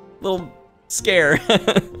scare.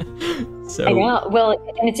 So I know. Well,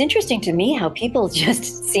 and it's interesting to me how people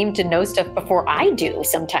just seem to know stuff before I do.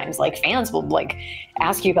 Sometimes, like, fans will like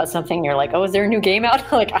ask you about something, and you're like, "Oh, is there a new game out?"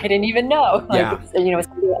 Like, I didn't even know. Like,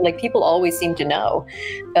 like, people always seem to know.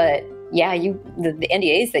 But yeah, the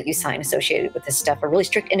NDAs that you sign associated with this stuff are really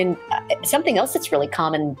strict. And something else that's really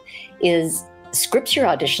common is scripts you're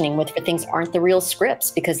auditioning with for things aren't the real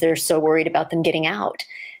scripts, because they're so worried about them getting out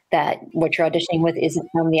that what you're auditioning with isn't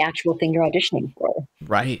from the actual thing you're auditioning for.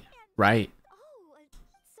 Right.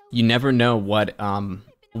 You never know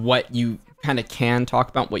what you kind of can talk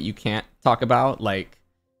about, what you can't talk about. Like,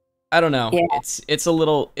 I don't know. Yeah. It's a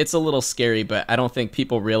little scary, but I don't think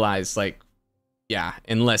people realize, like, yeah,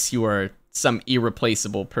 unless you are some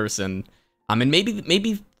irreplaceable person. And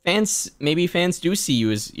maybe fans do see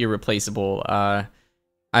you as irreplaceable. I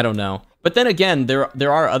don't know. But then again,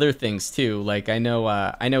 there are other things too. Like, I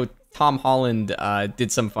know Tom Holland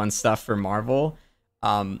did some fun stuff for Marvel.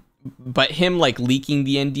 But him, like, leaking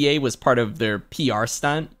the NDA was part of their PR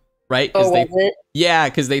stunt, right? Oh, was it? Yeah,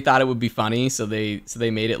 because they thought it would be funny, so they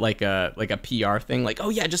made it like a PR thing. Like, oh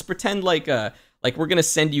yeah, just pretend like we're gonna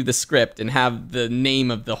send you the script and have the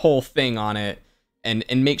name of the whole thing on it, and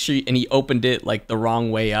make sure. And he opened it like the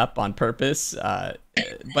wrong way up on purpose.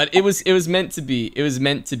 But it was meant to be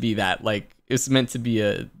that, like, it was meant to be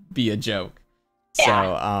a joke.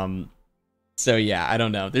 Yeah. So yeah, I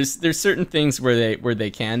don't know. There's certain things where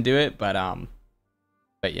they can do it, but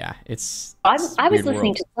yeah, it's I was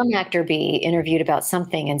listening to some actor be interviewed about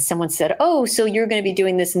something, and someone said, "Oh, so you're going to be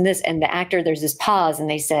doing this and this," and the actor, there's this pause, and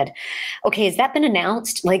they said, "Okay, has that been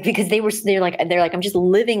announced?" Like, because they're like, I'm just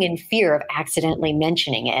living in fear of accidentally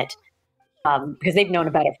mentioning it, because they've known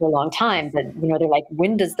about it for a long time, but they're like,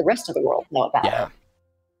 when does the rest of the world know about it?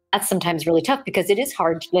 That's sometimes really tough, because it is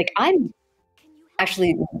hard. Like, I'm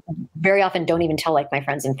actually very often don't even tell, like, my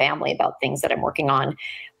friends and family about things that I'm working on,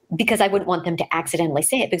 because I wouldn't want them to accidentally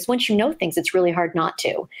say it. Because once you know things, it's really hard not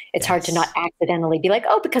to. It's hard to not accidentally be like,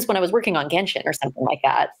 oh, because when I was working on Genshin or something like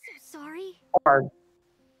that. Sorry. Or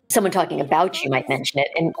someone talking about you might mention it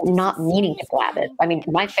and not meaning to blab it. I mean,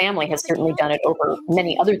 my family has certainly done it over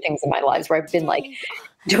many other things in my lives where I've been like,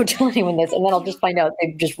 don't tell anyone this. And then I'll just find out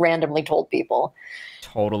they've just randomly told people.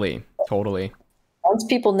 Totally. Once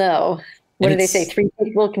people know, what do they say? 3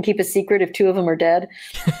 people can keep a secret if 2 of them are dead.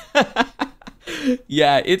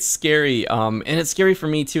 Yeah, it's scary. And it's scary for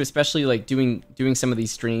me too, especially like doing some of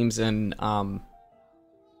these streams and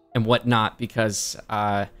whatnot, because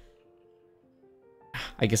I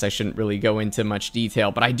guess I shouldn't really go into much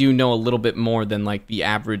detail, but I do know a little bit more than like the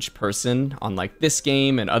average person on like this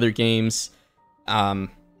game and other games,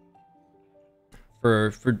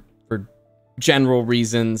 for general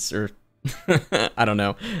reasons, or I don't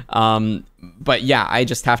know. But yeah, I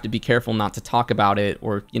just have to be careful not to talk about it,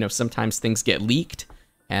 or, you know, sometimes things get leaked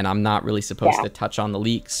and I'm not really supposed to touch on the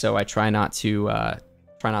leaks. So I try not to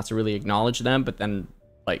really acknowledge them. But then,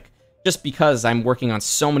 like, just because I'm working on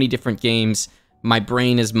so many different games, my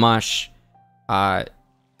brain is mush.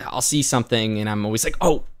 I'll see something and I'm always like,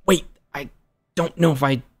 oh, wait, I don't know if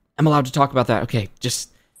I am allowed to talk about that. Okay,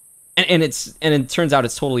 just, and it turns out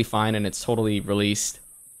it's totally fine and it's totally released.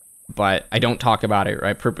 But I don't talk about it, or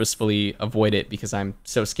I purposefully avoid it because I'm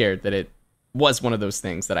so scared that it was one of those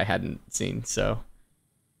things that I hadn't seen. So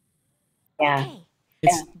yeah.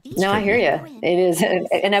 No, I hear you. It is,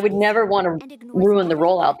 and I would never want to ruin the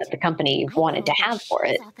rollout that the company wanted to have for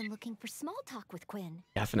it.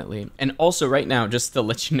 Definitely. And also right now, just to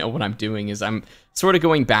let you know what I'm doing is I'm sort of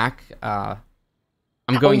going back. I'm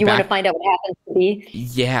going back. You want to find out what happens to be?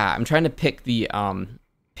 Yeah, I'm trying to pick the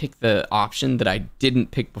option that I didn't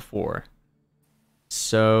pick before.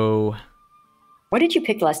 So what did you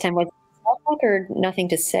pick last time? Was it small talk or nothing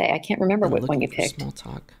to say? I can't remember what one you picked. Small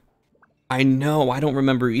talk. I know, I don't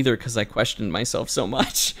remember either because I questioned myself so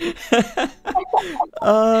much.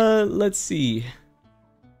 Let's see.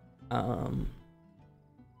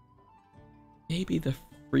 Maybe the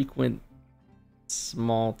frequent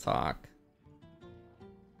small talk.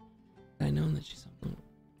 I know that she's something.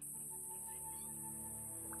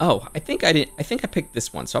 Oh, I think I picked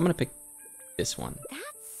this one, so I'm gonna pick this one.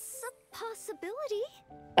 That's a possibility.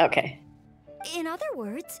 Okay. In other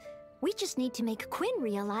words, we just need to make Quinn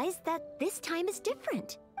realize that this time is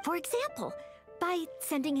different. For example, by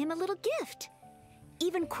sending him a little gift.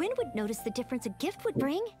 Even Quinn would notice the difference a gift would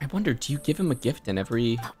bring. I wonder, do you give him a gift in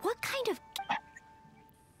every... But what kind of...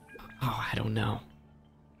 Oh, I don't know.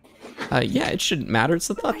 Yeah, it shouldn't matter. It's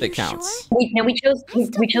the thought that counts. Sure? We chose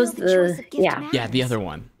the... Yeah, the other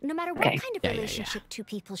one. No matter what kind of relationship two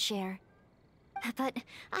people share. But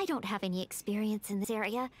I don't have any experience in this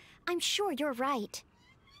area. I'm sure you're right.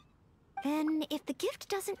 Then, if the gift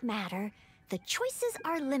doesn't matter, the choices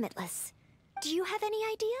are limitless. Do you have any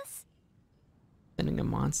ideas? Sending a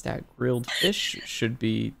Mondstadt grilled fish should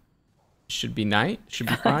be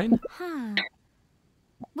fine. Huh.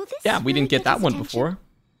 Well, this Yeah, we didn't get that one before.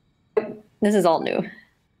 This is all new.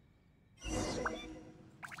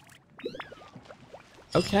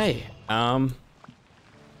 Okay.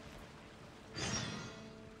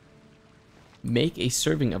 Make a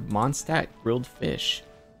serving of Mondstadt grilled fish.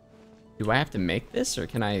 Do I have to make this, or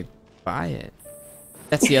can I buy it?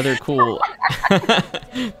 That's the other cool.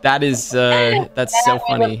 That's so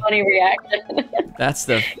funny. A funny reaction. That's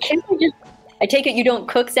the. I take it you don't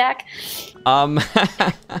cook, Zach?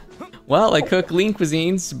 Well, I cook lean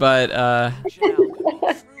cuisines, but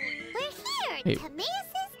hey,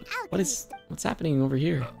 what's happening over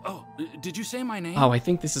here? Oh, did you say my name? Oh, I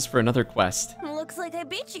think this is for another quest. Looks like I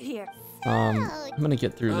beat you here. I'm gonna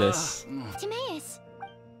get through this. Timaeus.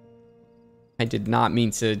 I did not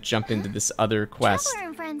mean to jump into this other quest.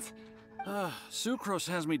 Friends. Sucrose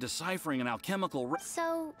has me deciphering an alchemical.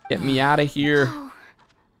 So. Get me out of here. Oh.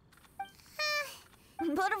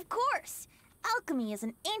 But of course, alchemy is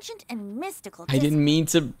an ancient and mystical I didn't mean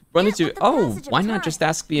to run into. Oh, why not just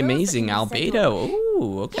ask the amazing Albedo?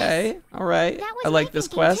 Ooh, okay, all right. I like this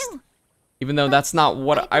quest, even though that's not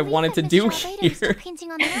what I wanted to do here.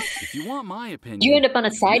 If you want my opinion, You end up on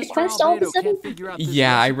a side quest all of a sudden?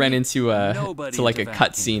 Yeah, I ran into like a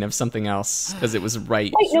cutscene of something else because it was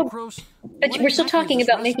right. Wait, no, but we're still talking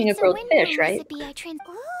about making a grilled fish, right?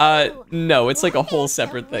 No, it's like a whole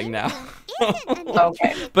separate thing now.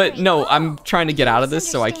 Okay. But no, I'm trying to get out of this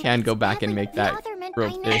so I can go back and make that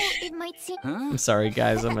grilled fish. I'm sorry,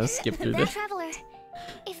 guys. I'm gonna skip through this.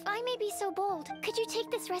 If I may be so bold, could you take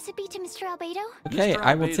this recipe to Mr. Albedo? Okay,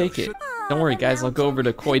 I will take it. Don't worry, guys. I'll go over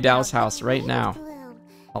to Koi Dao's house right now.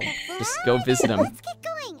 I'll just go visit him.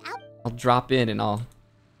 I'll drop in and I'll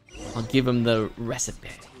I'll give him the recipe.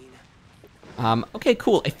 Okay,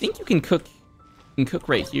 cool. I think you can cook. You can cook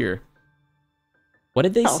right here. What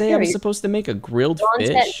did they say I was supposed to make? A grilled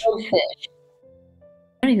fish? Grilled fish.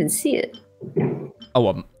 I don't even see it.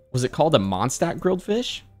 Oh, was it called a Mondstadt grilled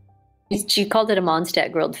fish? She called it a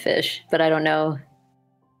Mondstadt grilled fish, but I don't know.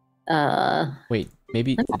 Wait,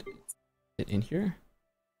 maybe is it in here?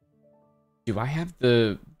 Do I have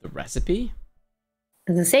the recipe?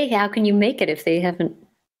 I was gonna say, how can you make it if they haven't?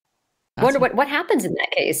 I wonder what happens in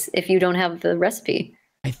that case if you don't have the recipe.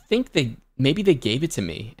 I think maybe they gave it to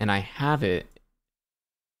me and I have it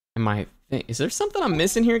in my thing. Is there something I'm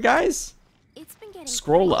missing here, guys?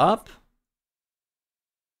 Scroll up.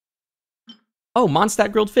 Oh,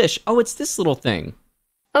 Mondstadt grilled fish. Oh, it's this little thing.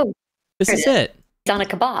 Oh, this is it. It's on a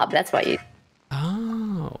kebab. That's why you.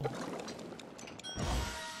 Oh.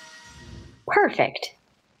 Perfect.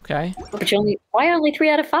 Okay. But why only 3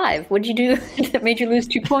 out of 5? What'd you do that made you lose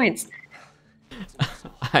 2 points?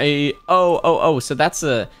 So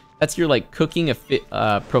that's your like cooking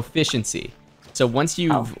proficiency. So once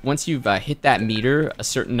you've hit that meter a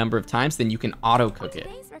certain number of times, then you can auto cook it.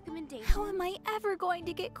 How am I ever going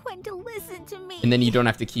to get Quinn to listen to me? And then you don't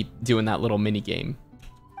have to keep doing that little mini game.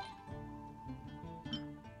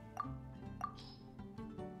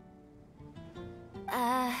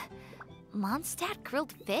 Mondstadt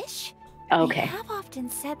grilled fish? Okay. I have often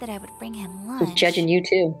said that I would bring him I was lunch. judging you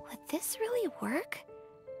too. Would this really work?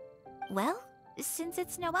 Well, since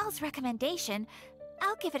it's Noelle's recommendation,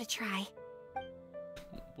 I'll give it a try.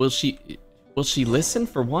 Will she listen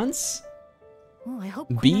for once? Oh, I hope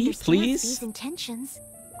Quinn B, understands please? B's intentions.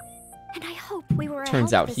 And I hope we were.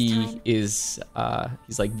 Turns out he is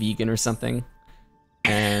he's like vegan or something,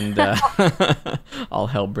 and all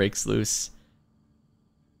hell breaks loose.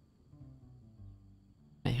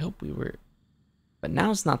 I hope we were, but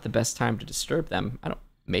now's not the best time to disturb them.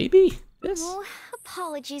 Maybe this. Oh,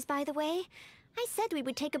 apologies, by the way. I said we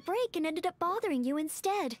would take a break and ended up bothering you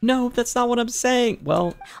instead. No, that's not what I'm saying.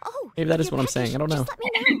 Well, oh, maybe that is what I'm saying. I don't know. Just let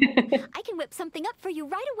me know. I can whip something up for you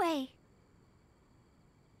right away.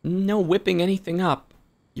 No whipping anything up.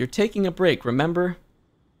 You're taking a break, remember?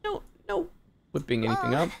 No whipping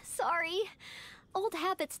anything up. Sorry. Old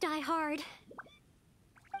habits die hard.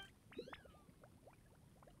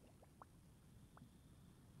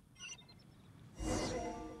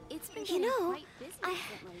 You know,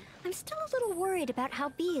 I'm still a little worried about how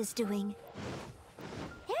B is doing.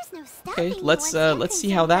 There's no stopping. Okay, let's see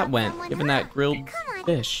how that went, given that grilled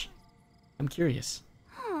fish. I'm curious.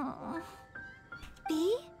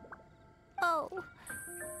 B? Oh.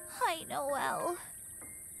 Hi, Noelle.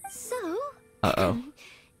 So? Uh-oh.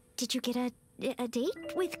 Did you get a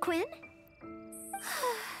date with Quinn?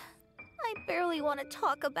 I barely want to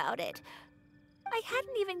talk about it. I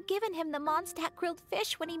hadn't even given him the Mondstadt grilled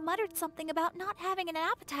fish when he muttered something about not having an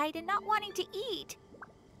appetite and not wanting to eat.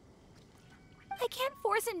 I can't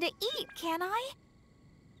force him to eat, can I?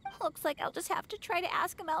 Looks like I'll just have to try to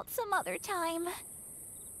ask him out some other time.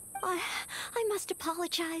 I must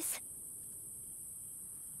apologize.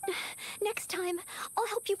 Next time, I'll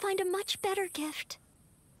help you find a much better gift.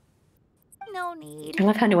 No need. I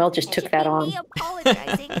love how Noelle just took that on. Me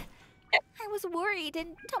apologizing. I was worried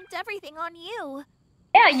and dumped everything on you.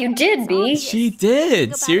 Yeah, you did, B. She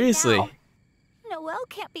did, seriously. Noelle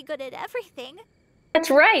can't be good at everything. That's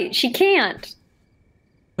right, she can't.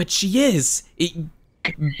 But she is.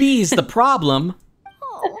 B is the problem.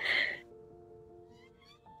 Oh.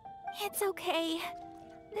 It's okay.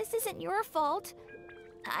 This isn't your fault.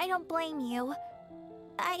 I don't blame you.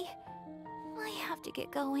 I have to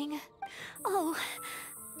get going. Oh,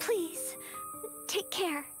 please, take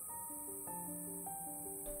care.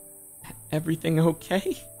 Everything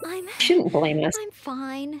okay? You shouldn't blame us. I'm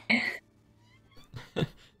fine.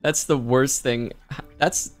 That's the worst thing.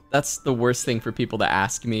 That's the worst thing for people to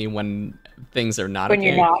ask me when things are not okay. When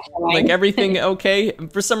you're not fine. Like, everything okay?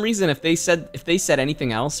 For some reason, if they said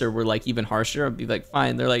anything else or were like even harsher, I'd be like,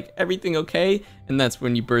 fine. They're like, everything okay? And that's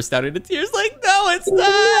when you burst out into tears like, no, it's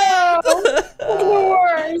not! No, it's the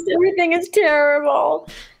worst. Everything is terrible.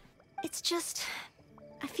 It's just,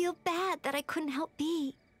 I feel bad that I couldn't help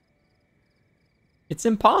B. It's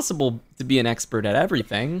impossible to be an expert at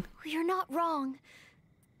everything. You're not wrong.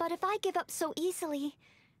 But if I give up so easily,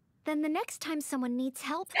 then the next time someone needs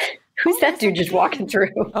help... Who's that dude just walking through?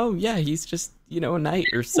 Oh, yeah, he's just, a knight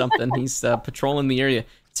or something. He's patrolling the area.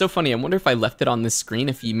 It's so funny. I wonder if I left it on this screen,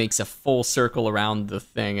 if he makes a full circle around the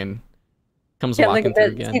thing and comes walking through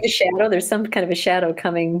again. See the shadow? There's some kind of a shadow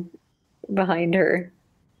coming behind her.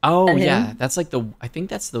 Oh, yeah. That's like I think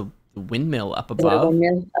that's the windmill up above.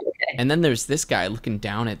 Okay. And then there's this guy looking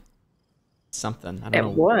down at something. I At don't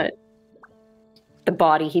know. what? The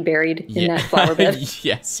body he buried in that flower bed.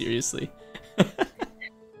 Yeah, seriously.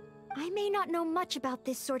 I may not know much about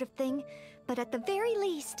this sort of thing, but at the very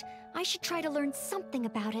least, I should try to learn something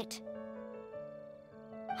about it.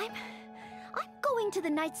 I'm going to the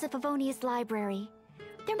Knights of Favonius library.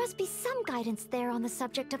 There must be some guidance there on the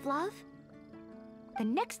subject of love. The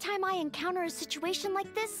next time I encounter a situation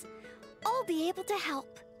like this, I'll be able to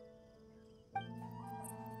help.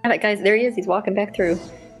 All right, guys, there he is. He's walking back through.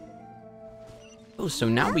 Oh, so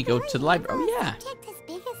now we go to the library. Oh, yeah. Subject as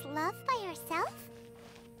big as love by herself?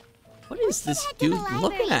 What is this Head to the dude library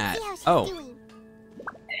looking and at? see how she's Oh, doing.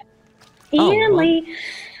 Oh, well. Stanley.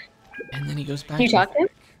 and then he goes back. Can you to- talk to him?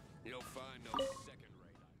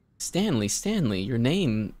 Stanley, your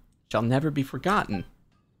name shall never be forgotten.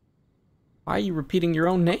 Why are you repeating your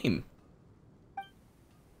own name?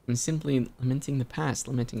 I'm simply lamenting the past,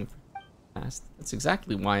 lamenting the past. That's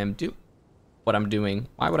exactly why what I'm doing.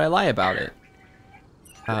 Why would I lie about it?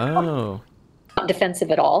 Oh. Not defensive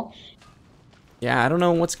at all. Yeah, I don't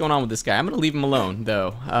know what's going on with this guy. I'm gonna leave him alone,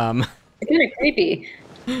 though. It's kind of creepy.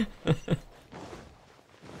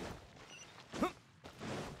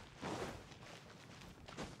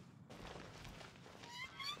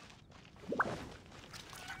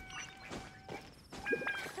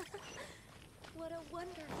 What a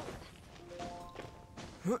wonderful...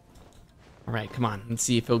 All right, come on. Let's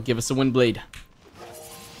see if he'll give us a wind blade.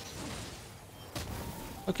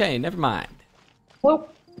 Okay, never mind.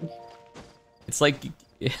 Whoop. It's like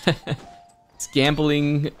it's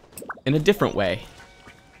gambling in a different way.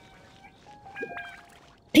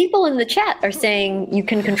 People in the chat are saying you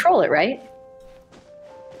can control it, right?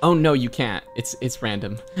 Oh no, you can't. It's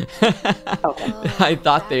random. Okay. I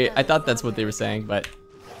thought that's what they were saying, but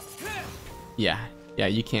yeah,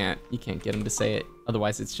 you can't get them to say it.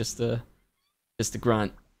 Otherwise, it's just a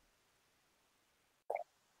grunt.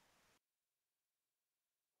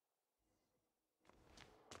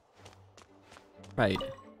 Right.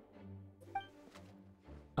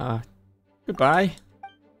 Goodbye.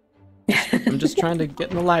 I'm just trying to get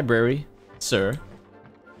in the library, sir.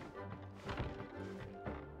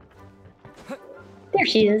 There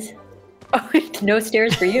she is. Oh, no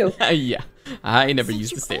stairs for you. Yeah, I never use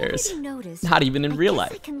Since the you stairs. already noticed, Not even in I real guess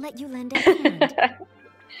I life. can let you lend a hand.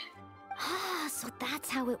 Ah, so that's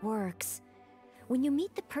how it works. When you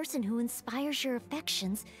meet the person who inspires your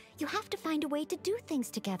affections, you have to find a way to do things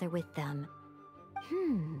together with them.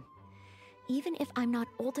 Even if I'm not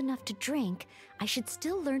old enough to drink, I should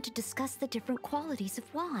still learn to discuss the different qualities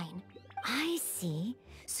of wine. I see.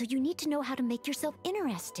 So you need to know how to make yourself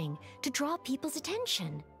interesting, to draw people's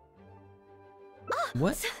attention.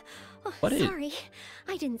 What? Oh, What is- sorry,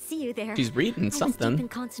 I didn't see you there. She's reading I was deep something. in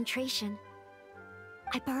concentration.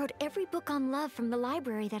 I borrowed every book on love from the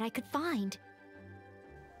library that I could find.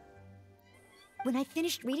 When I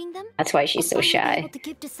finished reading them, That's why she's so I'll finally be shy. able to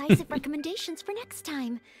give decisive recommendations for next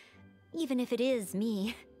time, even if it is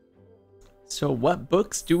me. So what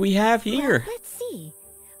books do we have here? Well, let's see.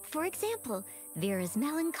 For example, Vera's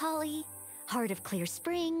Melancholy, Heart of Clear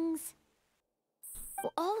Springs.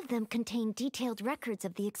 Well, all of them contain detailed records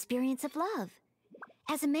of the experience of love.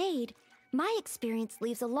 As a maid, my experience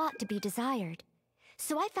leaves a lot to be desired.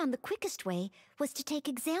 So I found the quickest way was to take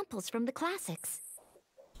examples from the classics.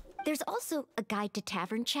 There's also a guide to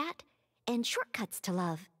tavern chat and shortcuts to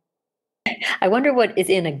love. I wonder what is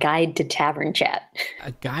in a guide to tavern chat.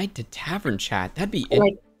 A guide to tavern chat. That'd be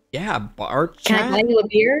Like, yeah, bar can I buy chat. you a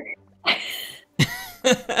beer?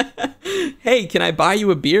 Hey, can I buy you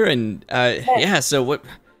a beer? And yeah. So what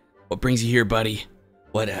brings you here, buddy?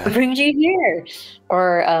 What What brings you here?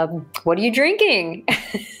 Or what are you drinking?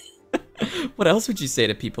 what else would you say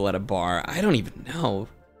to people at a bar? I don't even know.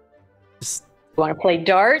 Just Want to play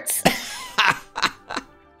darts?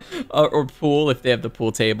 or pool if they have the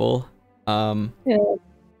pool table. Yeah.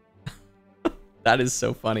 That is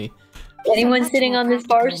so funny. These are Anyone much sitting more on this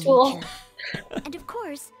bar practical in stool? nature. And of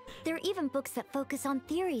course, there are even books that focus on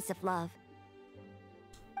theories of love.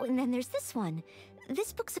 And then there's this one.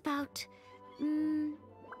 This book's about...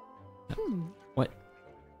 What?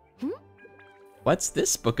 What's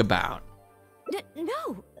this book about?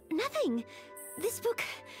 No, nothing. This book...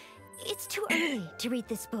 It's too early to read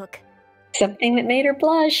this book. Something that made her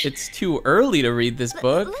blush. It's too early to read this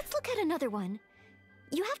book. Let's look at another one.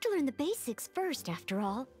 You have to learn the basics first, after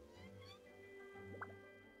all.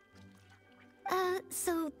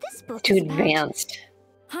 So this book Too is about... advanced.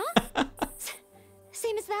 Huh?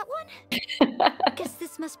 Same as that one? Guess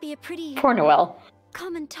this must be a pretty Poor Noelle.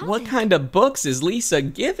 common topic. What kind of books is Lisa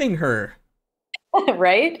giving her?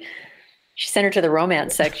 Right? She sent her to the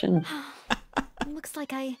romance section. Looks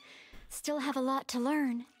like I Still have a lot to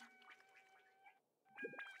learn.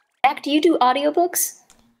 Zach, do you do audiobooks?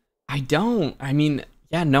 I don't. I mean,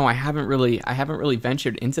 yeah, no, I haven't really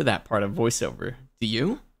ventured into that part of voiceover. Do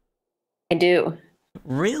you? I do.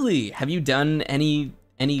 Really? Have you done any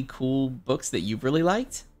cool books that you've really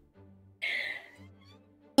liked?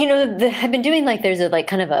 You know, I've been doing like, there's a like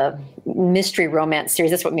kind of a mystery romance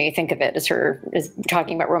series. That's what made me think of it, is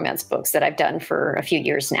talking about romance books that I've done for a few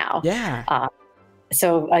years now. Yeah.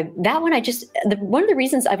 That one, one of the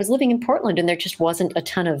reasons I was living in Portland and there just wasn't a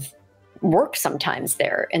ton of work sometimes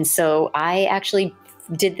there. And so I actually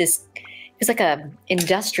did this, it was like a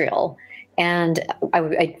industrial, and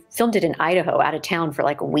I filmed it in Idaho, out of town for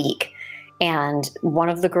like a week. And one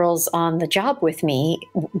of the girls on the job with me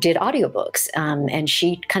did audiobooks, and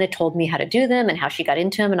she kind of told me how to do them and how she got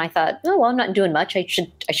into them. And I thought, oh, well, I'm not doing much. I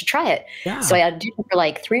should try it. Yeah. So I auditioned for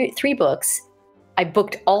like three books. I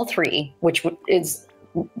booked all three, which is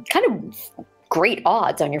kind of great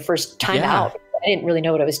odds on your first time out. I didn't really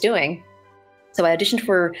know what I was doing. So I auditioned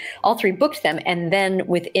for all three, booked them, and then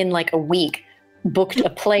within like a week, booked a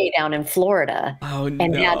play down in Florida.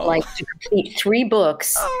 And had like to complete 3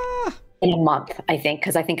 books in a month, I think,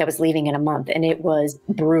 because I think I was leaving in a month. And it was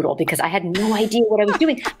brutal because I had no idea what I was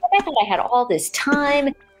doing. But I thought I had all this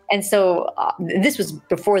time. And so this was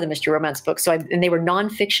before the mystery romance books. And they were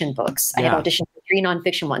nonfiction books. I had auditioned for 3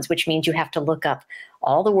 nonfiction ones, which means you have to look up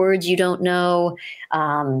all the words you don't know,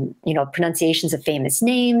 pronunciations of famous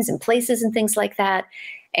names and places and things like that.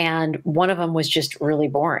 And one of them was just really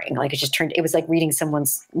boring. Like it was like reading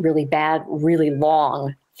someone's really bad, really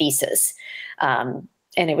long thesis. And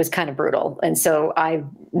it was kind of brutal. And so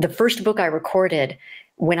the first book I recorded,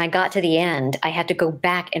 when I got to the end, I had to go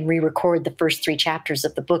back and re-record the first 3 chapters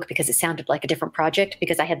of the book because it sounded like a different project,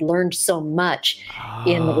 because I had learned so much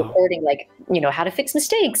in the recording, like, how to fix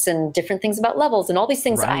mistakes and different things about levels and all these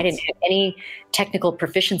things that I didn't have any technical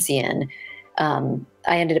proficiency in.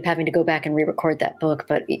 I ended up having to go back and re-record that book.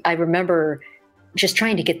 But I remember just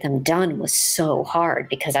trying to get them done was so hard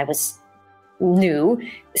because I was new,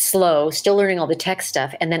 slow, still learning all the tech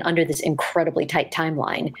stuff, and then under this incredibly tight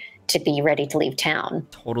timeline to be ready to leave town.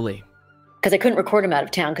 Totally. Because I couldn't record them out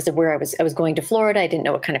of town because of where I was going to Florida. I didn't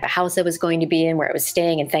know what kind of a house I was going to be in, where I was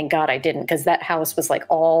staying, and thank God I didn't, because that house was like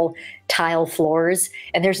all tile floors.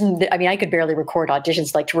 And I could barely record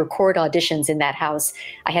auditions. Like, to record auditions in that house,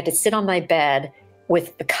 I had to sit on my bed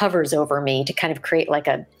with the covers over me to kind of create like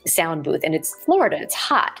a sound booth. And it's Florida, it's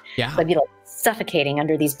hot. Yeah. So I'd be like suffocating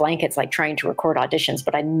under these blankets, like trying to record auditions,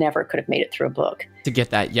 but I never could have made it through a book. To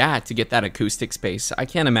get that acoustic space. I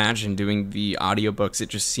can't imagine doing the audiobooks. It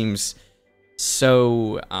just seems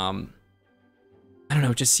so, I don't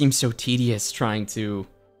know, it just seems so tedious trying to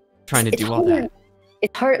do all that.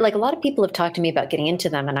 It's hard. Like, a lot of people have talked to me about getting into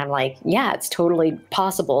them, and I'm like, yeah, it's totally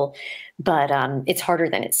possible, but it's harder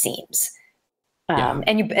than it seems.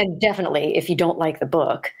 And definitely, if you don't like the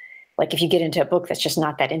book, like if you get into a book that's just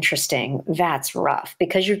not that interesting, that's rough,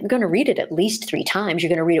 because you're going to read it at least 3 times. You're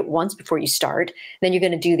going to read it once before you start. Then you're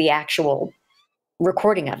going to do the actual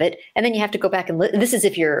recording of it. And then you have to go back and this is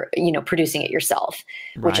if you're, producing it yourself,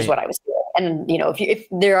 which is what I was doing. And, if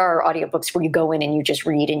there are audiobooks where you go in and you just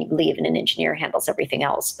read and you leave and an engineer handles everything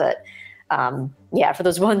else. But for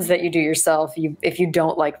those ones that you do yourself, if you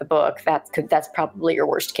don't like the book, that's probably your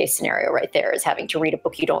worst case scenario right there, is having to read a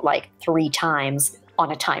book you don't like 3 times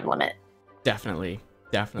on a time limit. Definitely.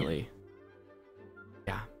 Yeah,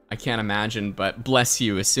 I can't imagine, but bless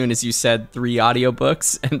you. As soon as you said 3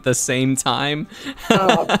 audiobooks at the same time,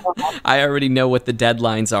 I already know what the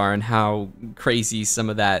deadlines are and how crazy some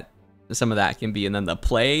of that can be. And then the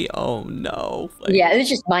play, oh no. Yeah, it was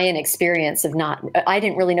just my inexperience of I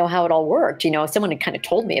didn't really know how it all worked. Someone had kind of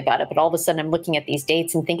told me about it, but all of a sudden I'm looking at these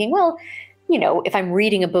dates and thinking, well, if I'm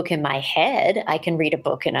reading a book in my head, I can read a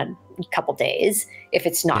book in a couple days if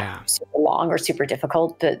it's not super long or super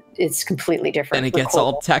difficult, but it's completely different. And it gets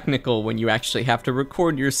all technical when you actually have to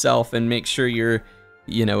record yourself and make sure you're,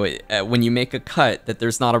 when you make a cut, that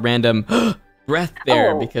there's not a random breath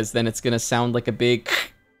there, because then it's going to sound like a big...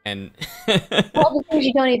 And all the things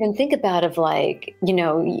you don't even think about, of like,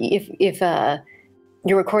 if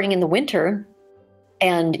you're recording in the winter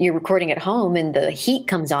and you're recording at home and the heat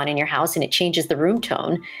comes on in your house and it changes the room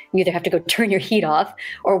tone, you either have to go turn your heat off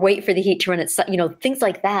or wait for the heat to run its, things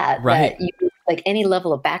like that. Right. Like any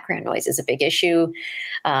level of background noise is a big issue.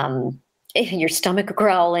 Your stomach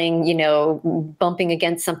growling, bumping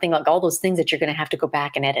against something, like all those things that you're going to have to go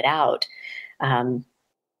back and edit out.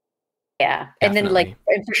 Yeah. And then like,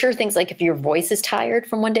 and for sure things like if your voice is tired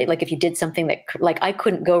from one day, like if you did something that like I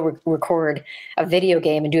couldn't go record a video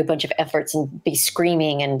game and do a bunch of efforts and be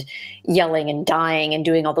screaming and yelling and dying and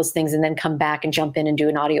doing all those things and then come back and jump in and do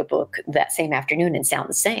an audiobook that same afternoon and sound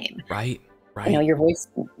the same. Right. Right. You know, your voice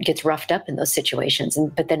gets roughed up in those situations.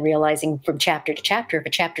 But then realizing from chapter to chapter, if a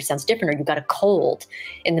chapter sounds different or you've got a cold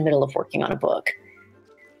in the middle of working on a book.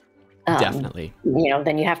 Definitely. You know,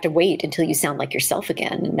 then you have to wait until you sound like yourself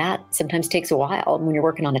again. And that sometimes takes a while. When you're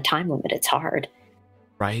working on a time limit, it's hard.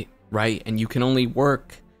 Right, right. And you can only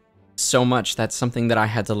work so much. That's something that I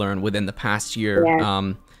had to learn within the past year.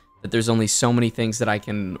 Yeah. That there's only so many things that I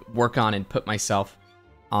can work on and put myself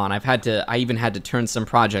on. I even had to turn some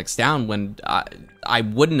projects down when I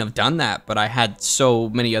wouldn't have done that, but I had so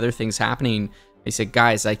many other things happening. I said,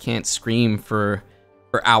 guys, I can't scream for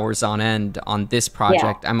hours on end on this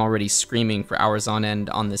project. I'm already screaming for hours on end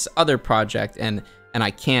on this other project, and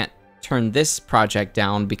I can't turn this project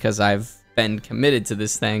down because I've been committed to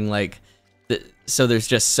this thing. Like, so there's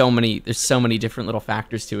just so many different little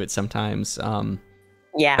factors to it sometimes.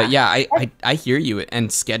 Yeah. But yeah, I hear you. And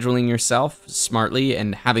scheduling yourself smartly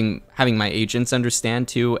and having my agents understand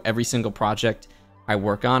too. Every single project I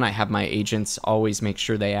work on, I have my agents always make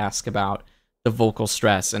sure they ask about the vocal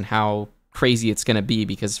stress and how crazy it's going to be,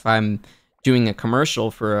 because if I'm doing a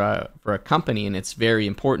commercial for a company and it's very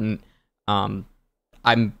important, I'm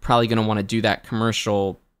probably going to want to do that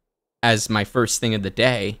commercial as my first thing of the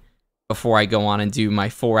day before I go on and do my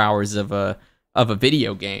 4 hours of a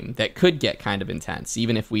video game that could get kind of intense.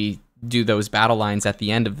 Even if we do those battle lines at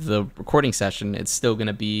the end of the recording session, it's still going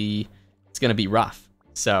to be rough.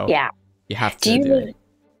 So yeah, you have to do it.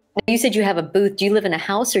 You said you have a booth. Do you live in a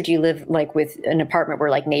house or do you live like with an apartment where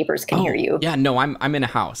like neighbors can hear you? Yeah, no, I'm in a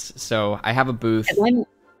house. So I have a booth. I'm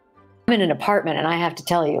in an apartment, and I have to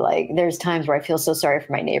tell you, like, there's times where I feel so sorry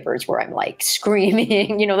for my neighbors where I'm like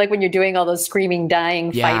screaming, you know, like when you're doing all those screaming,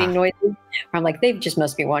 dying, fighting noises, where I'm like, they just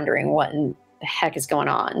must be wondering what in the heck is going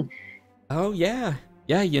on. Oh, yeah.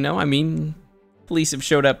 Yeah, you know, I mean, police have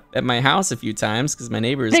showed up at my house a few times because my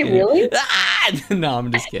neighbors. They really? No,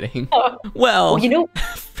 I'm just kidding. Well, you know.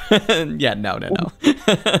 Yeah, no.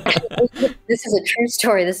 This is a true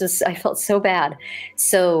story. I felt so bad.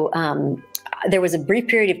 So there was a brief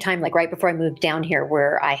period of time, like right before I moved down here,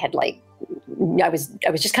 where I had I was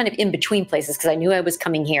just kind of in between places because I knew I was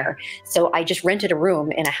coming here. So I just rented a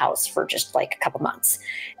room in a house for just like a couple months.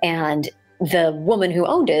 And the woman who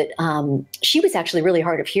owned it, she was actually really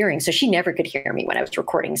hard of hearing. So she never could hear me when I was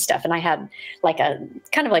recording stuff. And I had like a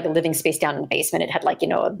kind of like a living space down in the basement. It had like, you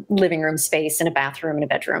know, a living room space and a bathroom and a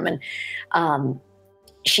bedroom. And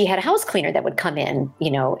she had a house cleaner that would come in, you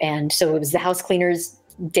know, and so it was the house cleaner's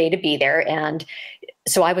day to be there. And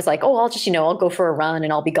so I was like, oh, I'll just, you know, I'll go for a run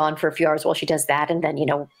and I'll be gone for a few hours while she does that. And then, you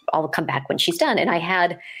know, I'll come back when she's done. And I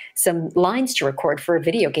had some lines to record for a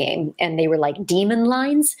video game, and they were like demon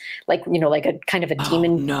lines, like, you know, like a kind of a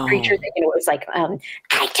demon creature that, you know, it was like,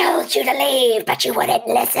 I told you to leave, but you wouldn't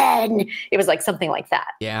listen. It was like something like that.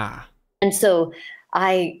 Yeah. And so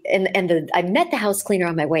I met the house cleaner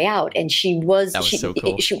on my way out, and so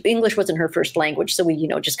cool. English wasn't her first language. So we, you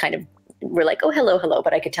know, just kind of were like, oh, hello.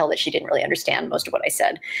 But I could tell that she didn't really understand most of what I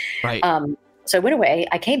said. Right. So I went away,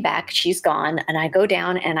 I came back, she's gone, and I go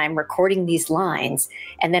down and I'm recording these lines.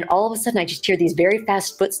 And then all of a sudden I just hear these very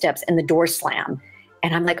fast footsteps and the door slam.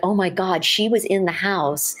 And I'm like, oh my God, she was in the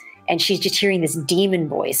house and she's just hearing this demon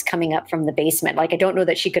voice coming up from the basement. Like, I don't know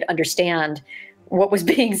that she could understand what was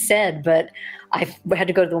being said, but I had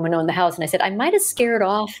to go to the woman in the house and I said, I might have scared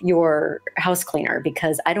off your house cleaner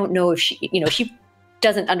because I don't know if she, you know, she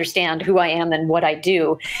doesn't understand who I am and what I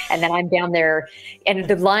do. And then I'm down there, and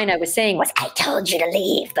the line I was saying was, I told you to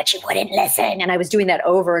leave, but you wouldn't listen. And I was doing that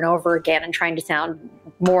over and over again and trying to sound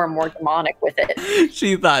more and more demonic with it.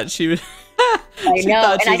 She thought she was I know.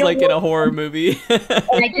 Thought she was like in a horror movie.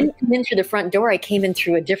 And I didn't come in through the front door. I came in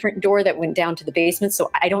through a different door that went down to the basement. So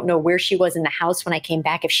I don't know where she was in the house when I came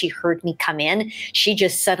back. If she heard me come in, she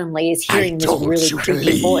just suddenly is hearing this really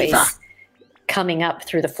creepy voice coming up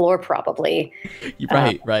through the floor, probably.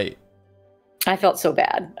 Right. I felt so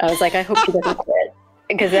bad. I was like, I hope she doesn't quit,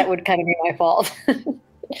 because that would kind of be my fault.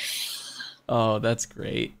 Oh, that's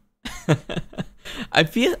great. I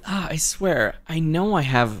feel, I swear, I know I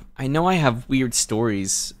have weird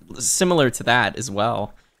stories similar to that as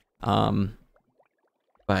well.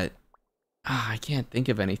 But I can't think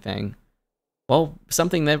of anything. Well,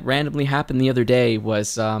 something that randomly happened the other day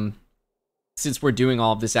was, since we're doing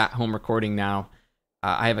all of this at-home recording now,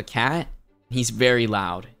 I have a cat. He's very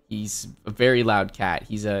loud. He's a very loud cat.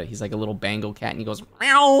 He's like a little Bengal cat, and he goes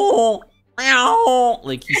meow meow.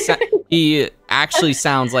 Like he actually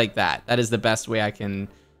sounds like that. That is the best way I can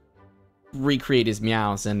recreate his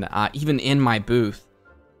meows. And even in my booth,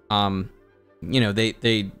 you know,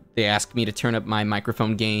 they ask me to turn up my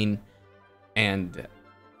microphone gain, and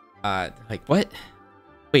like, what?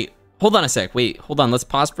 Wait, hold on a sec. Wait, hold on. Let's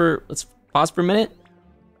pause for a minute.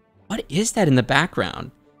 What is that in the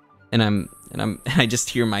background? And I just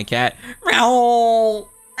hear my cat. Meow,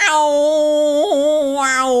 meow,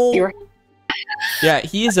 meow. Yeah,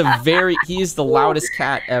 he is the loudest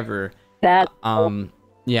cat ever. That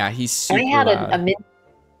yeah, he's super I had loud.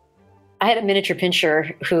 I had a miniature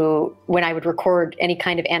pinscher who, when I would record any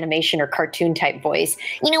kind of animation or cartoon type voice,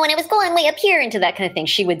 you know, when I was going way up here into that kind of thing,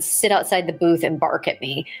 she would sit outside the booth and bark at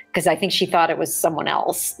me because I think she thought it was someone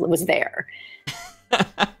else that was there.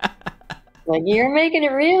 Like, you're making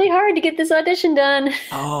it really hard to get this audition done.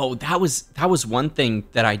 Oh, that was one thing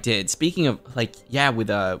that I did. Speaking of, like, yeah,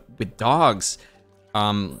 with dogs,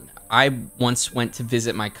 I once went to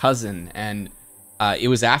visit my cousin, and it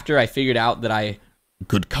was after I figured out that I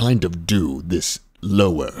could kind of do this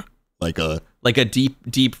lower, like a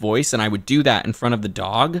deep voice, and I would do that in front of the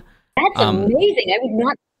dog. That's amazing.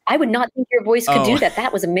 I would not think your voice could do that.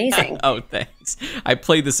 That was amazing. Oh, thanks. I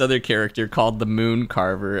played this other character called the Moon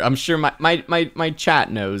Carver. I'm sure my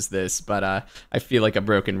chat knows this, but I feel like a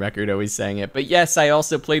broken record always saying it. But yes, I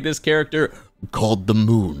also played this character called the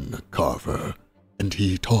Moon Carver, and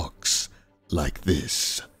he talks like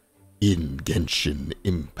this in Genshin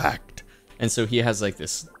Impact. And so he has like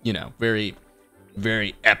this, you know, very,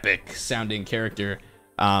 very epic sounding character.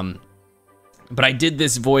 But I did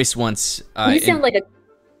this voice once. You sound like a...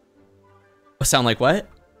 Sound like what?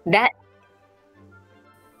 That...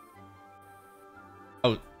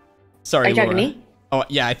 Oh, sorry, Are you talking Laura. to me? Oh,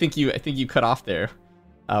 yeah, I think you cut off there.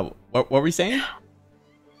 What were we saying?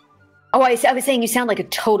 Oh, I was saying you sound like a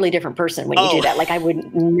totally different person when you do that. Like, I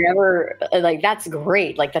would never, like, that's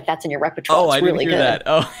great. Like, that's in your repertoire. Oh, it's I didn't really hear good. that.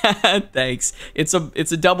 Oh, thanks. It's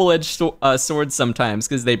a double-edged sword sometimes,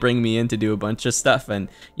 because they bring me in to do a bunch of stuff, and,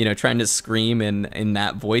 you know, trying to scream in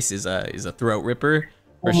that voice is a throat ripper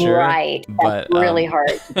for sure. Right. That's But really hard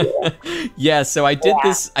to do. yeah, so I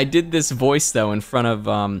did this voice though in front of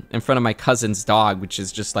my cousin's dog, which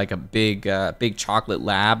is just like a big chocolate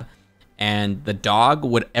lab. And the dog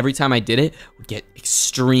would, every time I did it, would get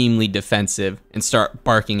extremely defensive and start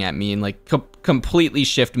barking at me and like completely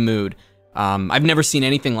shift mood. I've never seen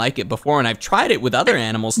anything like it before, and I've tried it with other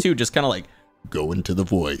animals too, just kind of like go into the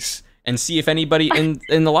voice and see if anybody, and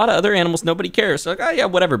a lot of other animals, nobody cares. So like, oh yeah,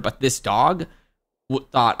 whatever. But this dog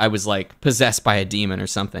thought I was like possessed by a demon or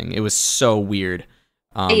something. It was so weird.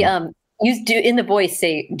 Hey, you do in the voice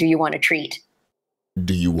say, "Do you want a treat?"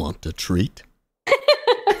 Do you want a treat?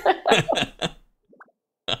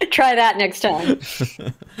 Try that next time.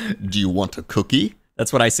 Do you want a cookie?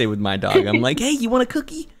 That's what I say with my dog. I'm like, hey, you want a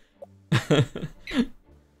cookie?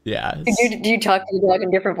 Yeah. Do you talk to the dog in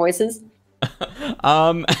different voices?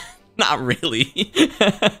 Not really.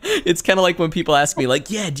 It's kind of like when people ask me, like,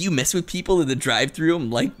 yeah, do you mess with people in the drive-thru? I'm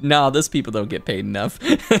like, no, those people don't get paid enough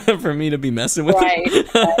for me to be messing with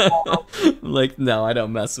them. Like, no, I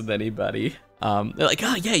don't mess with anybody. They're like,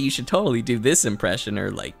 oh yeah, you should totally do this impression,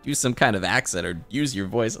 or like do some kind of accent, or use your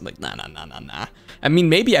voice. I'm like, nah. I mean,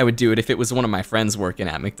 maybe I would do it if it was one of my friends working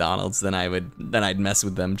at McDonald's. Then I'd mess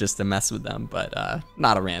with them just to mess with them. But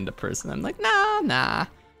not a random person. I'm like, nah,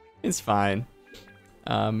 it's fine.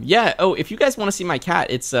 Yeah. Oh, if you guys want to see my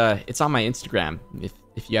cat, it's on my Instagram.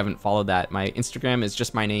 If you haven't followed that, my Instagram is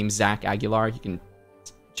just my name, Zach Aguilar. You can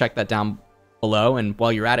check that down below. And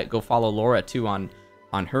while you're at it, go follow Laura too on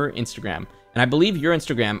her Instagram. And I believe your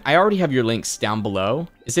Instagram, I already have your links down below.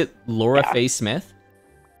 Is it Laura Faye Smith?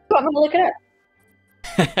 Oh, I'm gonna look it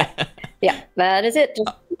up. Yeah, that is it. Just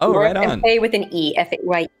right on. Faye with an E,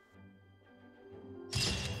 F-A-Y.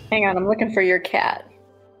 Hang on, I'm looking for your cat.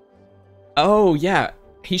 Oh yeah,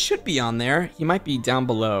 he should be on there. He might be down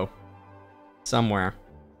below somewhere.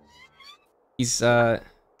 He's Oh,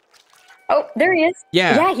 there he is.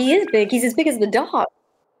 Yeah, he is big. He's as big as the dog.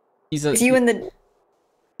 Is you in the?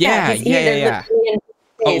 Yeah.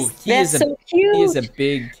 Oh, That's so cute. He is a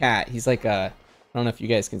big cat. He's like a, I don't know if you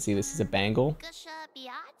guys can see this. He's a Bengal.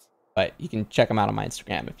 But you can check him out on my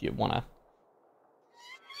Instagram if you wanna.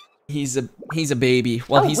 He's a baby.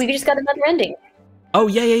 Well, we just got another ending. Oh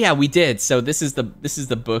yeah, we did. So this is the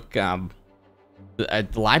book, the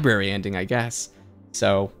library ending, I guess.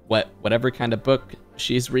 So whatever kind of book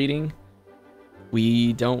she's reading,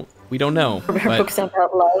 we don't know. Her books out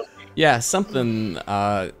loud. Yeah, something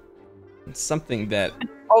that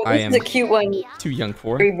Oh, I this am is a cute one. too young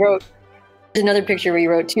for. He wrote, There's another picture where you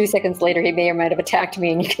wrote 2 seconds later he may or might have attacked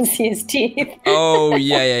me, and you can see his teeth. Oh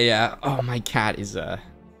yeah. Oh, my cat is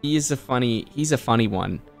he's a funny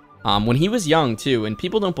one. When he was young too, and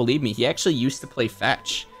people don't believe me, he actually used to play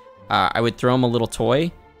fetch. I would throw him a little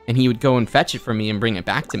toy, and he would go and fetch it for me and bring it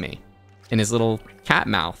back to me in his little cat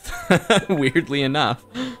mouth. Weirdly enough.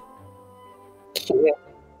 Cute.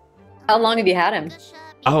 How long have you had him?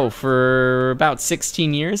 Oh, for about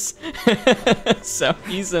 16 years. So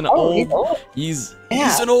he's an old. He's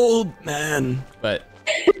an old man. But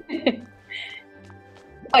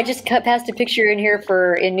I just cut past a picture in here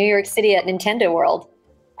in New York City at Nintendo World.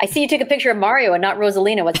 I see you took a picture of Mario and not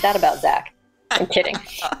Rosalina. What's that about, Zach? I'm kidding.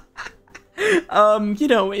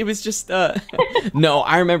 It was just no,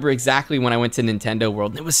 I remember exactly when I went to Nintendo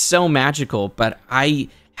World. It was so magical, but I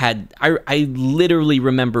literally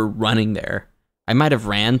remember running there. I might have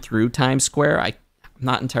ran through Times Square. I'm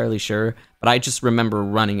not entirely sure, but I just remember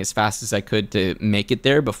running as fast as I could to make it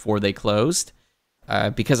there before they closed,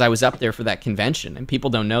 because I was up there for that convention, and people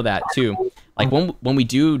don't know that too. Like when we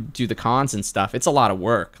do the cons and stuff, it's a lot of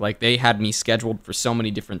work. Like they had me scheduled for so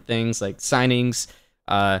many different things, like signings,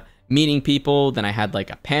 meeting people. Then I had like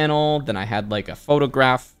a panel. Then I had like a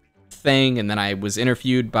photograph thing, and then I was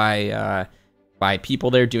interviewed by people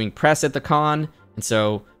there doing press at the con. And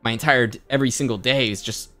so my every single day is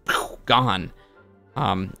just gone.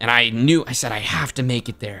 And I said I have to make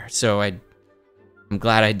it there. So I'm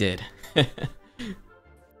glad I did.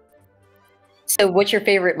 So what's your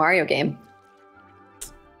favorite Mario game?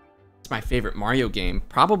 It's my favorite Mario game.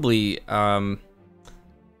 Probably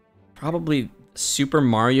Super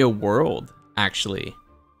Mario World, actually.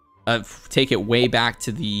 Take it way back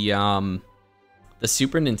to the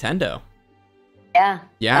Super Nintendo. Yeah.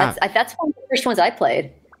 That's one of the first ones I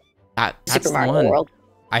played. That's Super Mario World.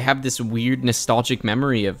 I have this weird nostalgic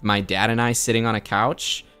memory of my dad and I sitting on a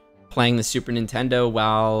couch playing the Super Nintendo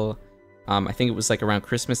while I think it was like around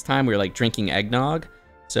Christmas time. We were like drinking eggnog.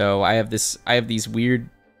 So I have these weird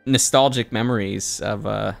nostalgic memories of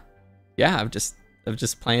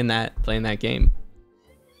just playing that game.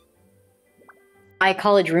 My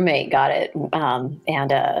college roommate got it,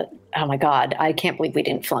 and oh my god, I can't believe we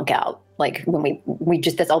didn't flunk out. Like when we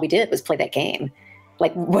just, that's all we did was play that game.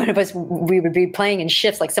 Like one of us, we would be playing in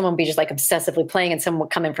shifts. Like someone would be just like obsessively playing, and someone would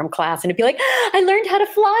come in from class and it'd be like, I learned how to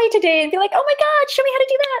fly today, and be like, oh my god, show me how to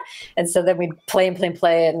do that. And so then we'd play,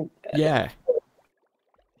 and yeah, it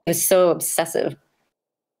was so obsessive.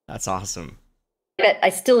 That's awesome. I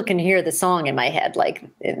still can hear the song in my head, like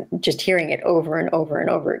just hearing it over and over and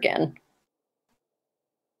over again.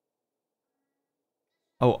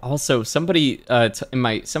 Oh, also, somebody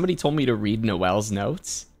told me to read Noelle's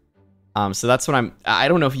notes. So that's what I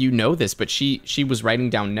don't know if you know this, but she was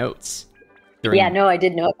writing down notes. Yeah, no, I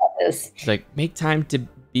did know about this. She's like, make time to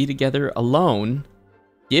be together alone.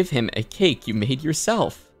 Give him a cake you made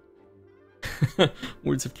yourself.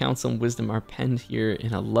 Words of counsel and wisdom are penned here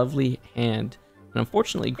in a lovely hand. And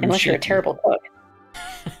unfortunately, unless you're a terrible cook.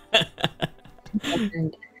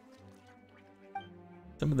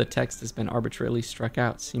 Some of the text has been arbitrarily struck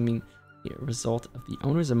out, seeming a result of the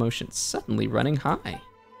owner's emotions suddenly running high.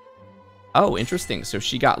 Oh, interesting. So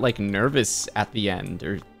she got like nervous at the end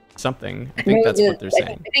or something. I think that's what they're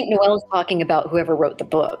saying. I think Noelle's talking about whoever wrote the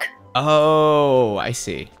book. Oh, I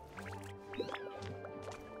see. I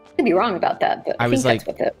could be wrong about that, but I think that's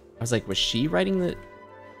what I was like, was she writing the...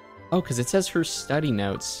 Oh, because it says her study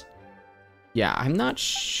notes. Yeah, I'm not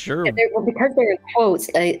sure. Yeah, because they're quotes.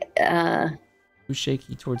 Too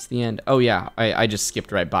shaky towards the end. Oh yeah, I just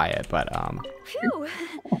skipped right by it, but Phew.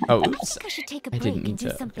 Oh, I oops. think I should take a I break didn't mean and do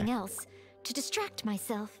to- something okay. else to distract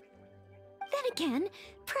myself. Then again,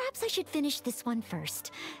 perhaps I should finish this one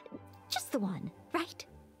first. Just the one, right?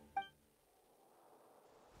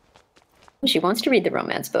 She wants to read the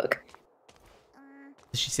romance book.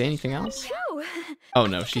 Did she say anything else? Phew. Oh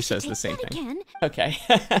no, I she should says the take same that thing. again. Okay.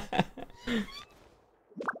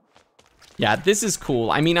 Yeah, this is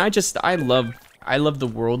cool. I mean, I love the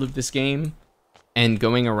world of this game and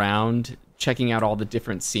going around checking out all the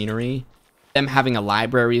different scenery. Them having a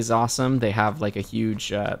library is awesome. They have like a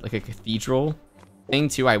huge like a cathedral thing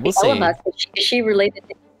too. I will say, Elon Musk, is she related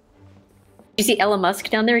to... You see Elon Musk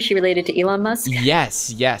down there? Is she related to Elon Musk?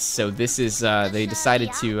 yes. So this is they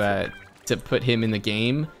decided to put him in the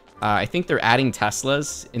game. I think they're adding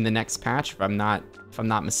Teslas in the next patch, if I'm not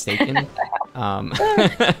mistaken.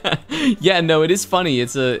 Yeah, no, it is funny.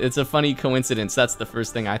 It's a funny coincidence. That's the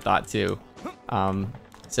first thing I thought too.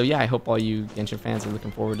 So yeah, I hope all you Genshin fans are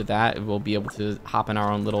looking forward to that. We'll be able to hop in our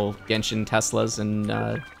own little Genshin Teslas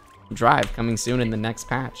and drive coming soon in the next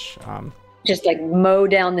patch. Just like mow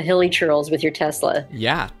down the hilly churls with your Tesla.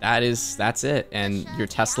 Yeah, that's it. And your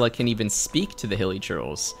Tesla can even speak to the hilly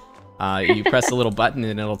churls. You press a little button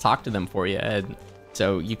and it'll talk to them for you. And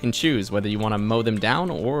so you can choose whether you want to mow them down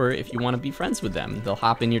or if you want to be friends with them. They'll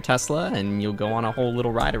hop in your Tesla and you'll go on a whole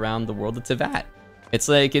little ride around the world of Teyvat. It's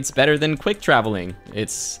like it's better than quick traveling.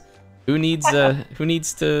 It's who needs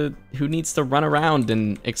to run around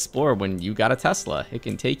and explore when you got a Tesla? It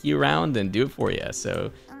can take you around and do it for you.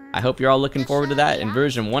 So I hope you're all looking forward to that in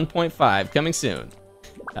version 1.5 coming soon.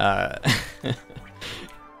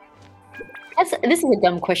 This is a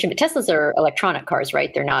dumb question, but Teslas are electronic cars,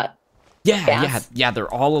 right? They're not. Yeah.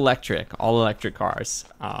 They're all electric cars.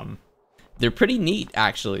 They're pretty neat,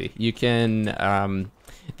 actually. You can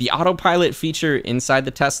the autopilot feature inside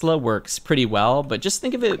the Tesla works pretty well, but just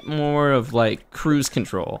think of it more of like cruise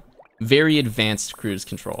control, very advanced cruise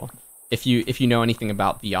control. If you know anything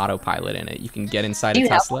about the autopilot in it, you can get inside a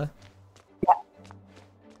Tesla. Yeah.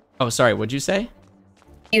 Oh, sorry, what'd you say?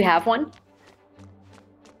 Do you have one?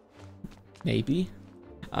 Maybe.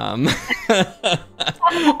 You're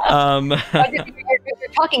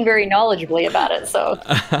talking very knowledgeably about it, so.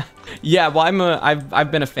 Yeah, well,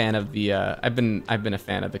 I've been a fan of the I've been a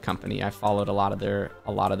fan of the company. I followed a lot of their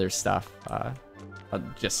stuff.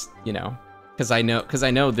 Just because I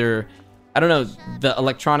know they're, I don't know, the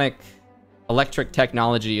electric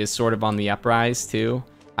technology is sort of on the uprise too.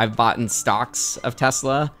 I've bought in stocks of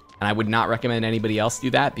Tesla, and I would not recommend anybody else do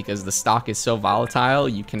that because the stock is so volatile.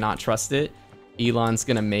 You cannot trust it. Elon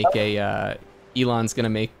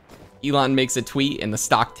makes a tweet and the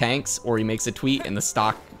stock tanks, or he makes a tweet and the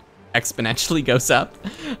stock exponentially goes up.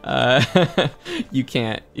 You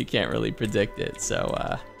can't really predict it.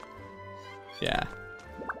 So yeah.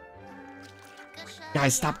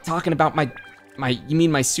 Guys, stop talking about you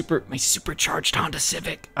mean my supercharged Honda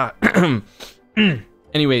Civic.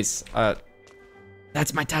 Anyways,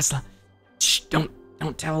 that's my Tesla. Shh, don't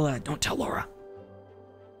tell Laura.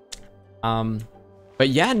 But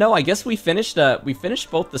yeah, no, I guess we finished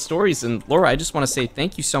both the stories. And Laura, I just want to say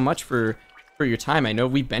thank you so much for your time. I know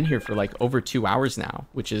we've been here for like over 2 hours now,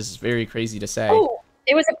 which is very crazy to say. Oh,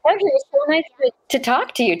 it was a pleasure. It was so nice to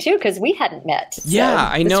talk to you too, because we hadn't met. So yeah,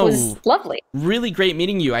 I know. This was lovely. Really great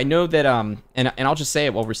meeting you. I know that and I'll just say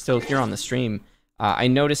it while we're still here on the stream. I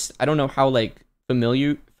noticed, I don't know how like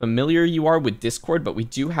familiar you are with Discord, but we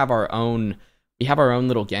do have our own. We have our own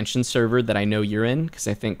little Genshin server that I know you're in, because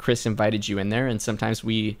I think Chris invited you in there, and sometimes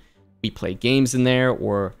we play games in there,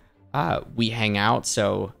 or we hang out.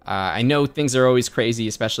 So I know things are always crazy,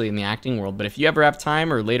 especially in the acting world, but if you ever have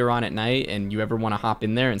time or later on at night and you ever want to hop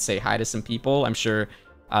in there and say hi to some people, I'm sure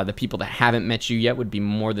the people that haven't met you yet would be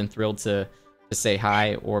more than thrilled to say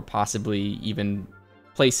hi, or possibly even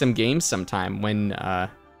play some games sometime when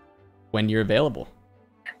you're available.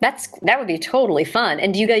 That would be totally fun.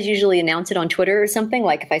 And do you guys usually announce it on Twitter or something?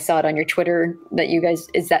 Like if I saw it on your Twitter, that you guys,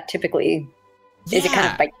 is that typically, is it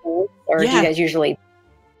kind of by chance, or do you guys usually?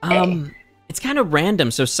 It's kind of random.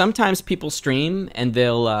 So sometimes people stream and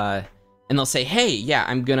they'll say, hey,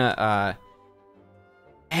 I'm gonna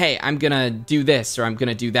do this, or I'm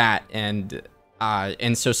gonna do that, and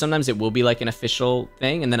so sometimes it will be like an official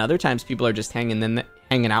thing, and then other times people are just hanging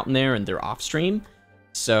out in there and they're off stream.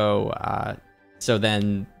 So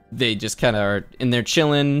then they just kind of are in there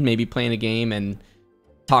chilling, maybe playing a game and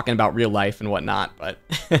talking about real life and whatnot. But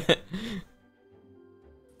yeah,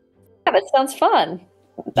 that sounds fun.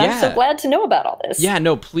 I'm so glad to know about all this. Yeah,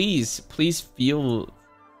 no, please feel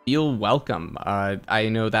welcome. I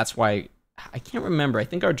know that's why I can't remember. I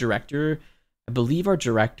think I believe our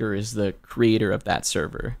director is the creator of that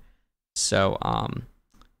server. So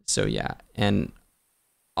yeah, and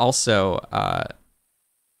also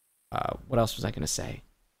what else was I gonna say?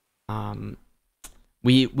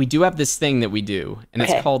 We do have this thing that we do, and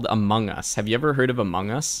it's called Among Us. Have you ever heard of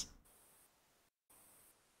Among Us?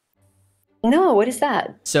 No, what is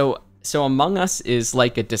that? So Among Us is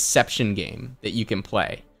like a deception game that you can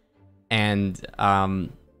play, and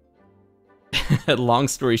long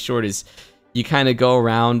story short is you kind of go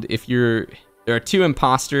around. There are 2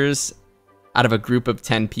 imposters out of a group of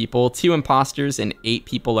 10 people, 2 imposters and 8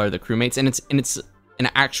 people are the crewmates, and it's an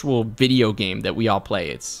actual video game that we all play.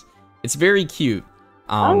 It's very cute.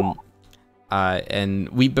 And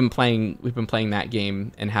we've been playing that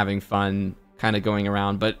game and having fun kind of going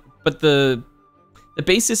around, but the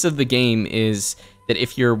basis of the game is that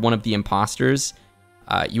if you're one of the imposters,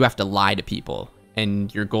 you have to lie to people,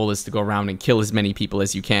 and your goal is to go around and kill as many people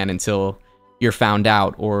as you can until you're found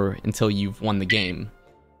out, or until you've won the game.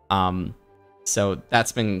 So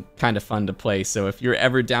that's been kind of fun to play. So if you're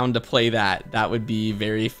ever down to play that would be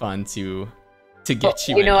very fun to get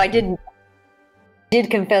you. You know, I did did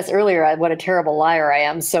confess earlier what a terrible liar I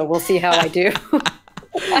am, so we'll see how I do.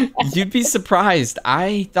 You'd be surprised.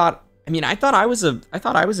 I thought I was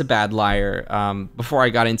a bad liar before I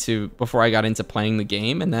got into playing the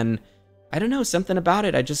game, and then I don't know, something about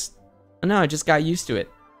it. I just got used to it.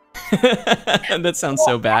 That sounds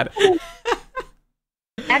so bad.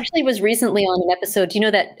 Actually, was recently on an episode. Do you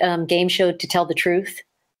know that game show To Tell the Truth?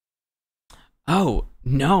 Oh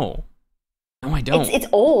no. No, I don't. It's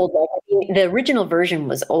old. Like, the original version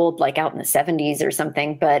was old, like out in the 70s or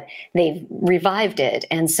something, but they've revived it.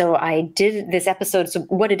 And so I did this episode. So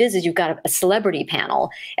what it is you've got a celebrity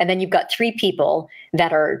panel, and then you've got 3 people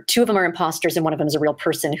that are, 2 of them are imposters and one of them is a real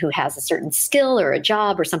person who has a certain skill or a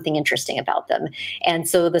job or something interesting about them. And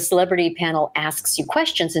so the celebrity panel asks you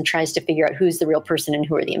questions and tries to figure out who's the real person and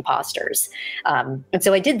who are the imposters. And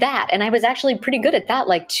so I did that, and I was actually pretty good at that.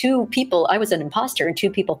 Like 2 people, I was an imposter, and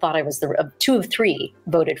 2 people thought I was 2 of 3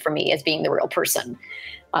 voted for me as being the real person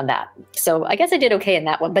on that. So I guess I did okay in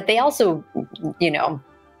that one, but they also,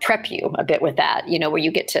 prep you a bit with that, where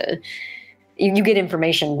you get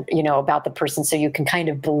information, about the person so you can kind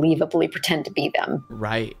of believably pretend to be them.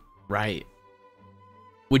 Right.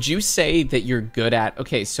 Would you say that you're good at,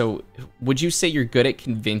 would you say you're good at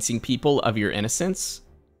convincing people of your innocence,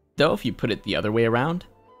 though, if you put it the other way around?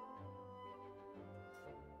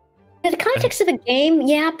 In the context of a game,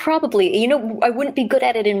 yeah, probably. I wouldn't be good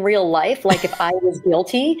at it in real life. Like if I was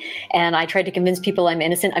guilty and I tried to convince people I'm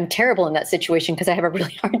innocent, I'm terrible in that situation because I have a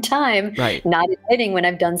really hard time not admitting when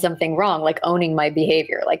I've done something wrong, like owning my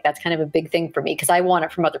behavior. Like that's kind of a big thing for me because I want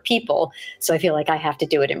it from other people. So I feel like I have to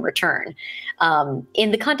do it in return. In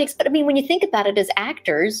the context, but I mean, when you think about it as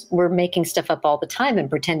actors, we're making stuff up all the time and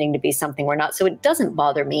pretending to be something we're not. So it doesn't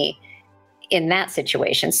bother me in that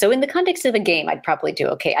situation. So in the context of a game, I'd probably do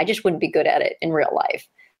okay. I just wouldn't be good at it in real life.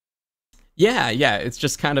 Yeah. It's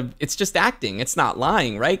just acting. It's not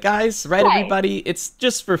lying, right, guys? Right, everybody? It's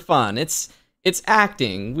just for fun. It's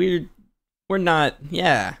acting. We're not,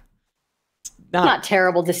 not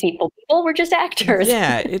terrible, deceitful people. We're just actors.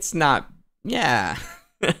 Yeah, it's not, yeah.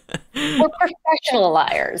 We're professional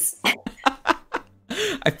liars.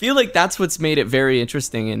 I feel like that's what's made it very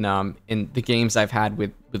interesting in the games I've had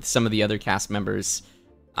with some of the other cast members,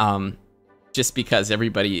 just because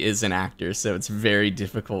everybody is an actor, so it's very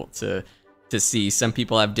difficult to see. Some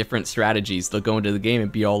people have different strategies. They'll go into the game and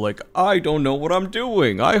be all like, I don't know what I'm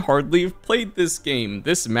doing. I hardly have played this game.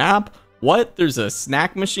 This map? What? There's a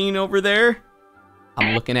snack machine over there?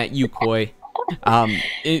 I'm looking at you, Koi.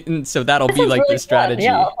 And so that'll be like their strategy.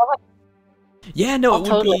 Yeah, no, it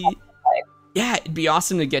would be... Yeah, it'd be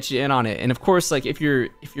awesome to get you in on it. And of course, like if you're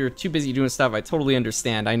too busy doing stuff, I totally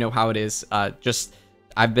understand. I know how it is.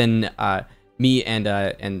 I've been me and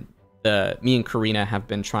Karina have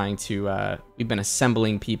been trying to we've been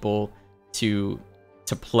assembling people to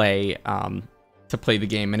play the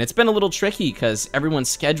game, and it's been a little tricky because everyone's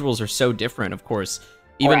schedules are so different, of course,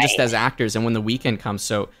 even just as actors and when the weekend comes.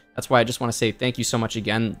 So that's why I just want to say thank you so much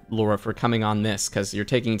again, Laura, for coming on this, because you're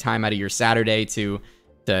taking time out of your Saturday to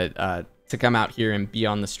come out here and be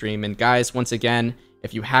on the stream. And guys, once again,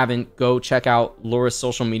 if you haven't, go check out Laura's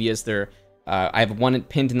social medias. I have one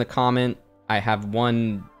pinned in the comment. I have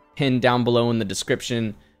one pinned down below in the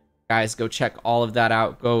description. Guys, go check all of that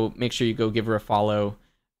out. Go make sure you go give her a follow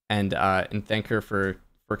and thank her for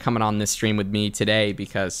coming on this stream with me today,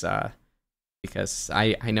 because I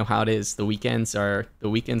know how it is. The weekends are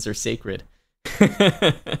sacred.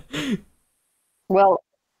 Well,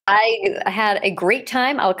 I had a great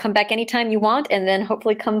time. I'll come back anytime you want, and then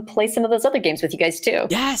hopefully come play some of those other games with you guys too.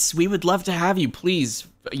 Yes, we would love to have you. Please,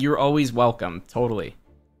 you're always welcome. Totally.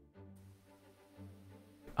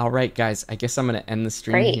 All right, guys, I guess I'm going to end the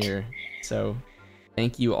stream here. So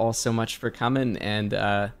thank you all so much for coming, and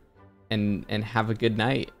have a good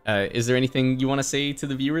night. Is there anything you want to say to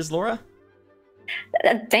the viewers, Laura?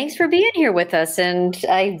 Thanks for being here with us. And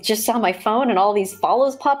I just saw my phone and all these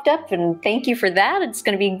follows popped up, and thank you for that. It's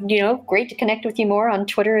going to be, great to connect with you more on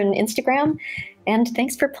Twitter and Instagram. And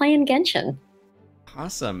thanks for playing Genshin.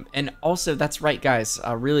 Awesome. And also, that's right, guys,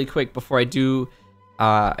 really quick before I do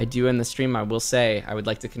end the stream, I will say I would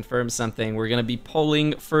like to confirm something. We're going to be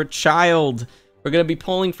polling for Child. We're going to be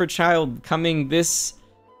polling for Child coming this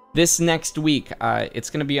next week. It's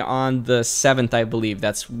going to be on the 7th, I believe.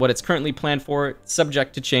 That's what it's currently planned for,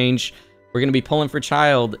 subject to change. We're going to be pulling for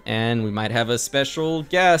Child, and we might have a special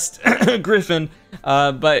guest, Griffin.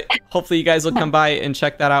 But hopefully you guys will come by and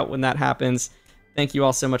check that out when that happens. Thank you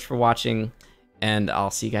all so much for watching, and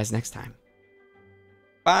I'll see you guys next time.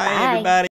 Bye. Everybody.